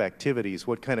what kind of activities,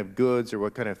 what kind of goods or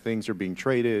what kind of things are being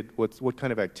traded? What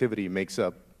kind of activity makes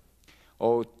up?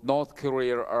 Oh, North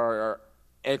Korea are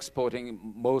exporting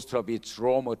most of its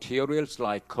raw materials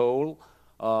like coal,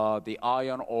 the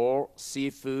iron ore,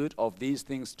 seafood, of these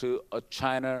things to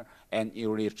China, and in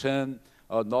return,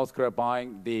 North Korea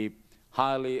buying the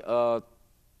highly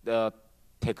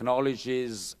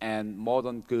technologies and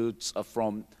modern goods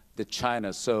from the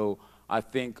China. So I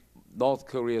think North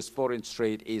Korea's foreign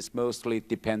trade is mostly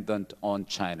dependent on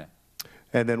China.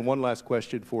 And then one last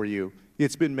question for you.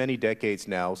 It's been many decades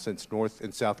now since North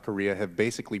and South Korea have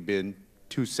basically been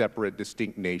two separate,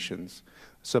 distinct nations.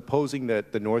 Supposing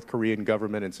that the North Korean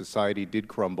government and society did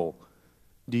crumble,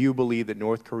 do you believe that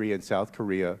North Korea and South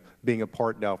Korea, being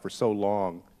apart now for so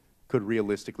long, could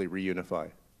realistically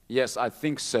reunify? Yes, I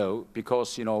think so,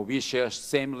 because, we share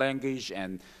same language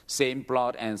and same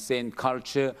blood and same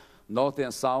culture. North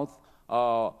and South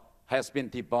has been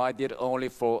divided only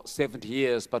for 70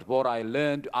 years, but what I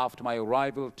learned after my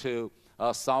arrival to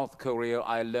South Korea,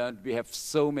 I learned we have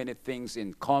so many things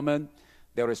in common.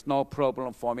 There is no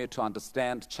problem for me to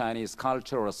understand Chinese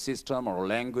culture or system or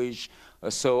language.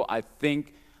 So I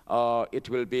think it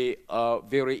will be a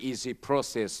very easy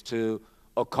process to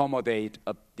accommodate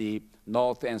the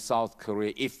North and South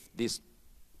Korea if these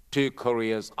two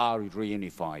Koreas are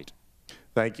reunified.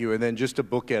 Thank you. And then just to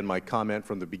bookend my comment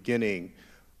from the beginning,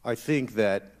 I think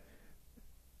that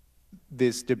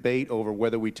this debate over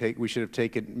whether we should have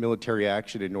taken military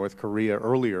action in North Korea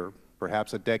earlier,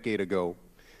 perhaps a decade ago,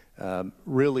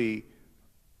 really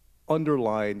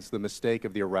underlines the mistake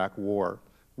of the Iraq War.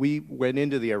 We went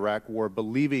into the Iraq War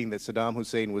believing that Saddam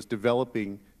Hussein was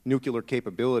developing nuclear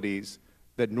capabilities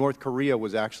that North Korea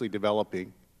was actually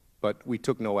developing, but we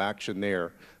took no action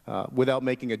there. Without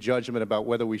making a judgment about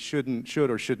whether we should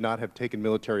or should not have taken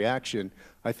military action,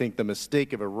 I think the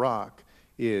mistake of Iraq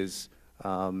is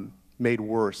made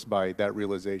worse by that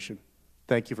realization.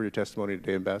 Thank you for your testimony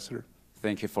today, Ambassador.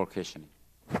 Thank you for questioning.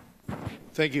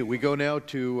 Thank you. We go now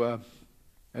to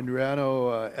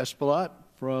Adriano Espaillat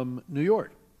from New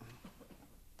York.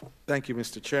 Thank you,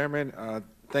 Mr. Chairman.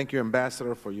 Thank you,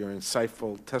 Ambassador, for your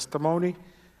insightful testimony.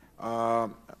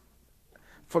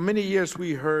 For many years,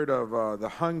 we heard of the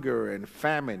hunger and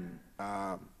famine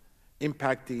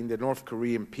impacting the North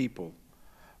Korean people.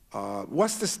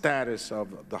 What's the status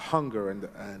of the hunger,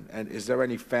 and is there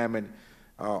any famine?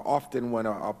 Often when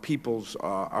our peoples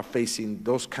are facing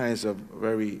those kinds of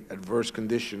very adverse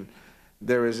conditions,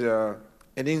 there is an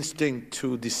instinct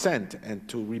to dissent and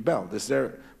to rebel.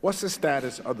 What's the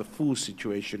status of the food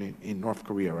situation in North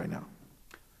Korea right now?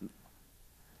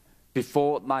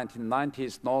 Before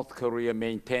 1990s, North Korea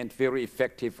maintained very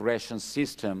effective ration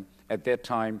system. At that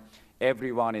time,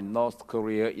 everyone in North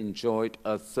Korea enjoyed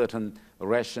a certain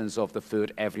rations of the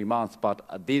food every month.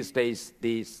 But these days,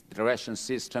 the ration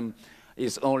system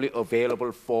is only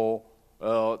available for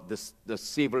the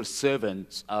civil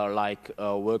servants, like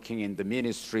working in the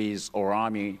ministries or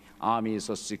armies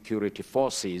or security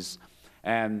forces.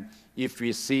 And if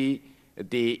we see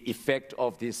the effect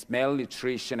of this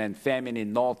malnutrition and famine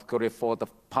in North Korea for the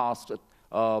past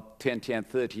 20 and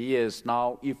 30 years,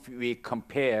 now if we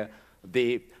compare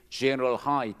the general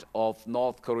height of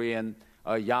North Korean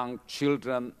young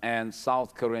children and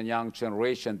South Korean young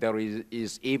generation, there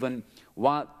is even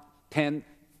 10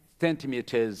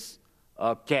 centimeters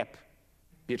gap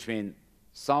between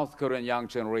South Korean young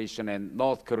generation and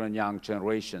North Korean young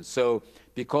generation. So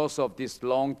because of this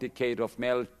long decade of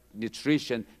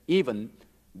malnutrition, even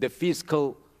the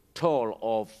physical toll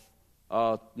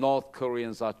of North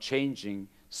Koreans are changing.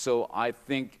 So I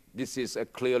think this is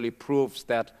clearly proves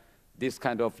that this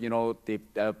kind of,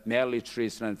 the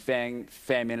malnutrition and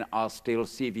famine are still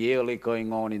severely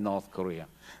going on in North Korea.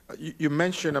 You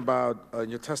mentioned about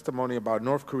your testimony about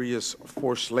North Korea's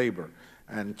forced labor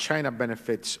and China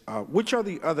benefits. Which are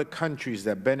the other countries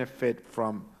that benefit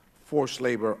from forced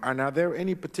labor? And are there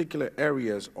any particular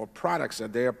areas or products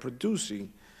that they are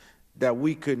producing that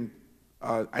we can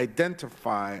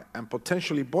identify and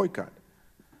potentially boycott?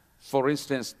 For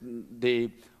instance,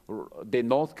 the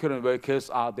North Korean workers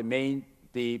are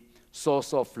the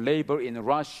source of labor in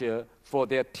Russia for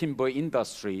their timber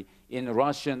industry. In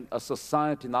Russian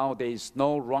society nowadays,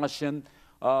 no Russian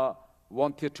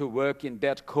wanted to work in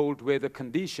that cold weather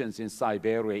conditions in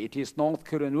Siberia. It is North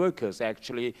Korean workers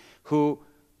actually who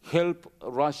help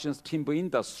Russia's timber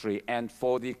industry. And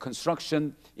for the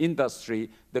construction industry,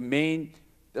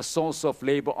 the source of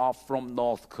labor are from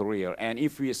North Korea. And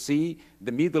if we see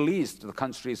the Middle East, the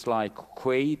countries like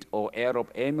Kuwait or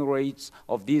Arab Emirates,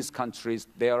 of these countries,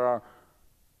 there are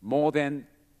more than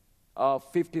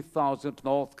 50,000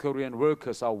 North Korean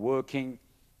workers are working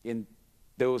in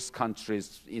those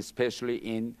countries, especially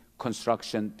in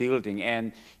construction building.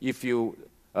 And if you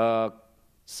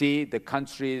see the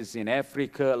countries in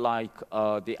Africa like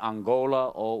the Angola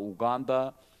or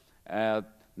Uganda.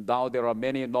 Now there are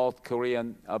many North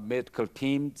Korean medical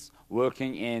teams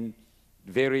working in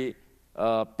very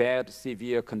bad,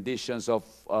 severe conditions of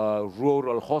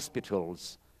rural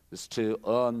hospitals to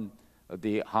earn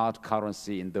the hard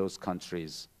currency in those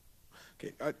countries.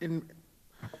 Okay.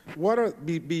 What are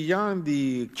beyond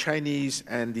the Chinese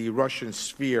and the Russian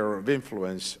sphere of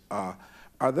influence?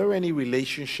 Are there any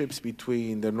relationships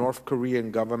between the North Korean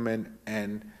government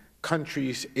and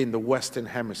countries in the Western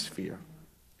Hemisphere?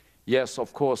 Yes,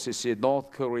 of course. You see, North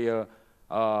Korea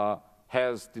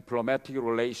has diplomatic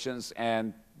relations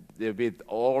and with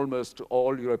almost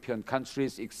all European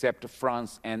countries except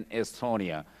France and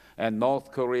Estonia. And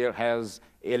North Korea has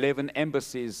 11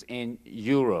 embassies in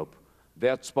Europe.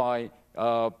 That's why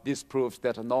this proves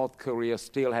that North Korea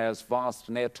still has vast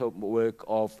network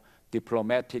of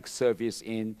diplomatic service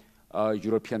in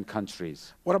European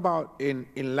countries. What about in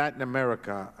Latin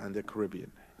America and the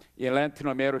Caribbean? In Latin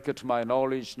America, to my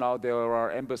knowledge, now there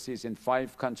are embassies in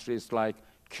 5 countries like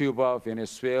Cuba,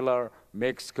 Venezuela,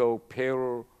 Mexico,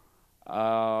 Peru,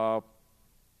 and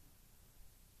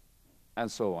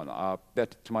so on.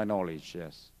 That, to my knowledge,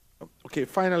 yes. Okay,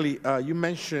 finally, you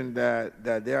mentioned that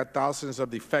there are thousands of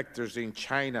defectors in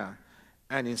China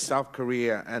and in South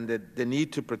Korea, and that the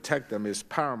need to protect them is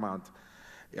paramount.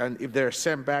 And if they're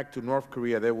sent back to North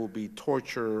Korea, there will be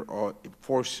torture or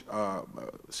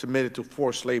submitted to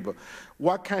forced labor.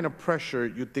 What kind of pressure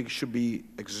you think should be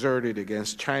exerted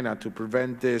against China to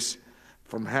prevent this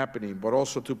from happening, but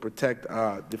also to protect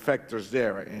defectors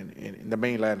there in the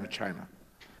mainland of China?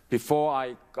 Before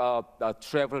I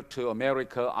traveled to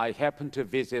America, I happened to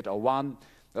visit one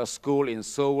school in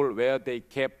Seoul where they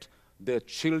kept the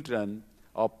children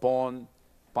born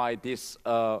by this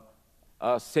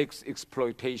sex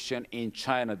exploitation in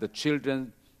China. The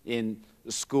children in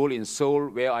the school in Seoul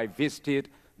where I visited,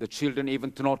 the children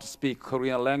even do not speak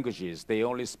Korean languages. They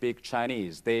only speak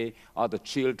Chinese. They are the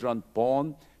children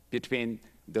born between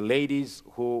the ladies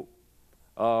who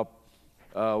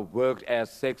worked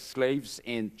as sex slaves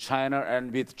in China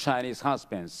and with Chinese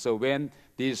husbands. So when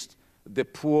the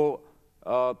poor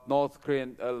North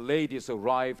Korean ladies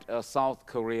arrived South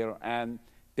Korea, and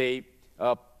they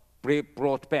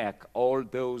brought back all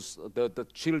those the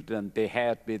children they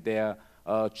had with their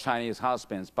Chinese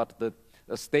husbands, but the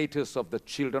status of the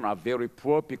children are very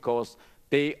poor because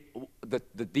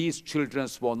these children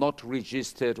were not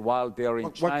registered while they are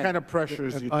in China. What kind of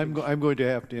pressures do you I'm going to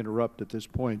have to interrupt at this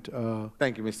point.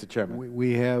 Thank you, Mr. Chairman.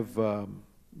 We have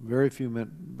very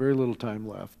little time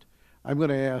left. I'm going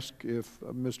to ask if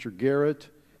Mr. Garrett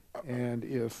and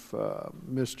if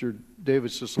Mr.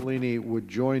 David Cicilline would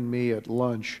join me at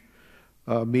lunch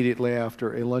immediately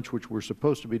after a lunch which we're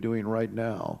supposed to be doing right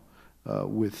now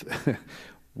with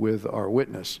with our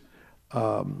witness.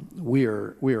 We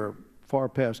are far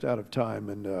past out of time,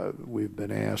 and we've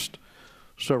been asked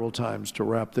several times to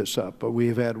wrap this up. But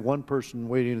we've had one person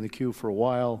waiting in the queue for a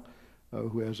while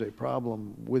who has a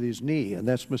problem with his knee, and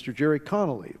that's Mr. Jerry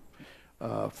Connolly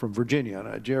from Virginia.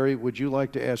 Now, Jerry, would you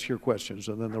like to ask your questions,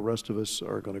 and then the rest of us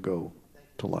are going to go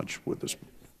to lunch with this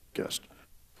guest.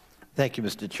 Thank you,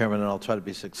 Mr. Chairman, and I'll try to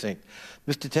be succinct.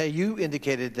 Mr. Thae, you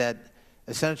indicated that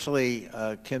essentially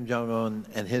Kim Jong-un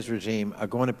and his regime are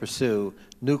going to pursue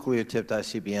nuclear-tipped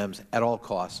ICBMs at all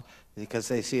costs because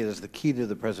they see it as the key to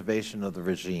the preservation of the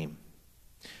regime.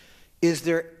 Is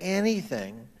there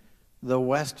anything the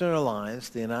Western alliance,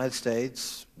 the United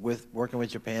States, working with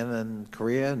Japan and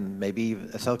Korea and maybe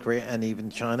South Korea and even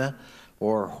China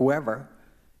or whoever,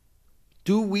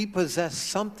 do we possess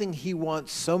something he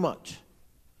wants so much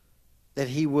that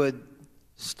he would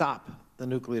stop the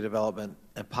nuclear development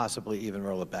and possibly even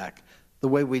roll it back, the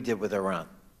way we did with Iran?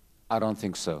 I don't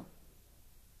think so.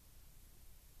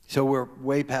 So we're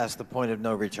way past the point of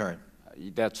no return.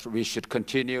 We should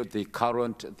continue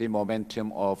the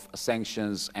momentum of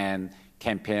sanctions and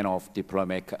campaign of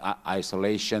diplomatic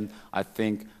isolation. I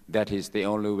think that is the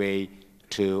only way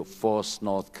to force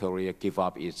North Korea to give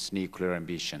up its nuclear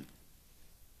ambition.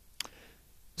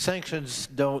 Sanctions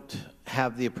don't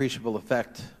have the appreciable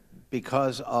effect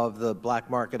because of the black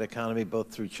market economy,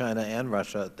 both through China and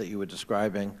Russia that you were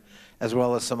describing, as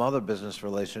well as some other business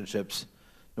relationships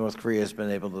North Korea has been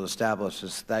able to establish.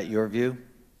 Is that your view?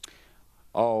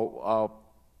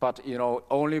 But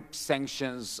only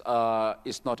sanctions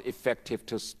is not effective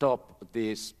to stop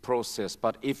this process.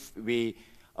 But if we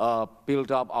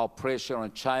build up our pressure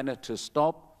on China to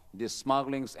stop the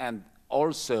smugglings, and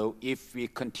also if we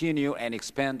continue and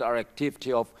expand our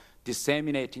activity of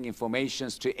disseminating information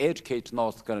to educate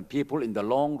North Korean people. In the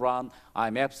long run,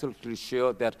 I'm absolutely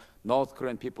sure that North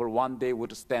Korean people one day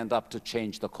would stand up to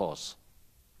change the course.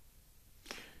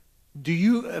 Do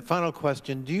you, final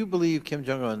question, do you believe Kim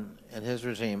Jong-un and his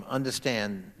regime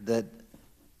understand that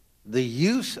the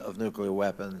use of nuclear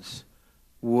weapons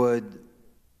would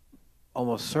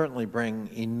almost certainly bring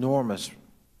enormous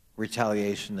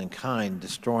retaliation in kind,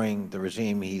 destroying the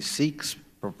regime he seeks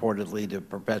purportedly to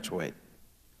perpetuate?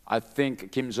 I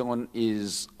think Kim Jong-un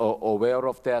is aware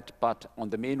of that, but on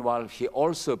the meanwhile, he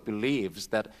also believes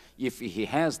that if he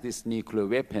has these nuclear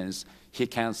weapons, he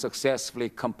can successfully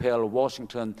compel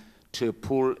Washington to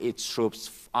pull its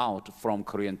troops out from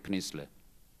Korean Peninsula.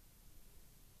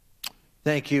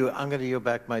 Thank you. I'm going to yield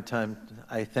back my time.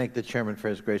 I thank the chairman for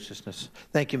his graciousness.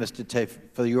 Thank you, Mr. Thae,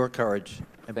 for your courage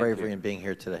and bravery in being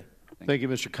here today. Thank you,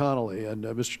 Mr. Connolly. And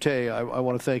Mr. Thae, I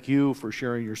want to thank you for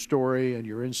sharing your story and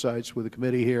your insights with the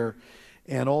committee here,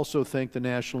 and also thank the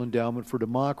National Endowment for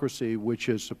Democracy, which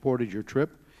has supported your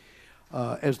trip.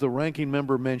 As the ranking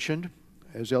member mentioned,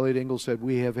 as Elliot Ingalls said,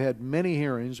 we have had many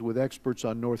hearings with experts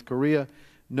on North Korea.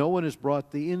 No one has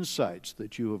brought the insights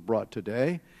that you have brought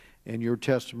today, and your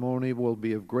testimony will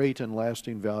be of great and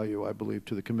lasting value, I believe,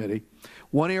 to the committee.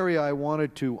 One area I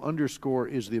wanted to underscore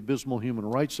is the abysmal human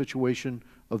rights situation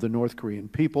of the North Korean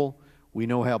people. We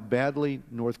know how badly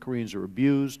North Koreans are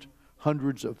abused.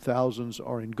 Hundreds of thousands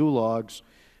are in gulags.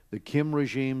 The Kim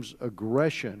regime's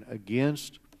aggression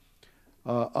against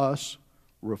us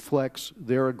reflects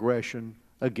their aggression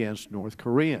against North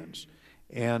Koreans.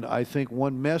 And I think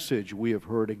one message we have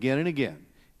heard again and again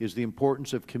is the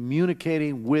importance of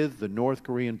communicating with the North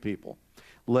Korean people,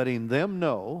 letting them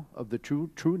know of the true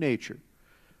nature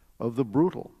of the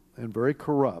brutal and very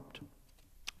corrupt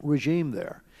regime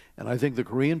there. And I think the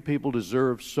Korean people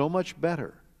deserve so much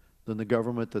better than the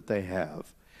government that they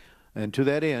have. And to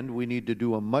that end, we need to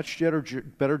do a much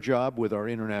better job with our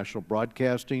international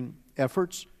broadcasting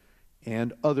efforts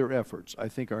and other efforts. I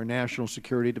think our national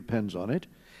security depends on it.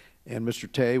 And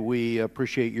Mr. Thae, we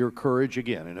appreciate your courage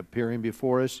again in appearing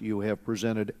before us. You have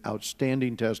presented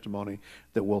outstanding testimony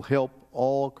that will help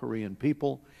all Korean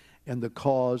people and the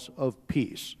cause of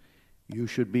peace. You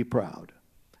should be proud.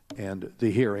 And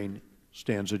the hearing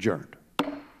stands adjourned.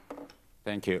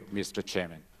 Thank you, Mr.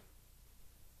 Chairman.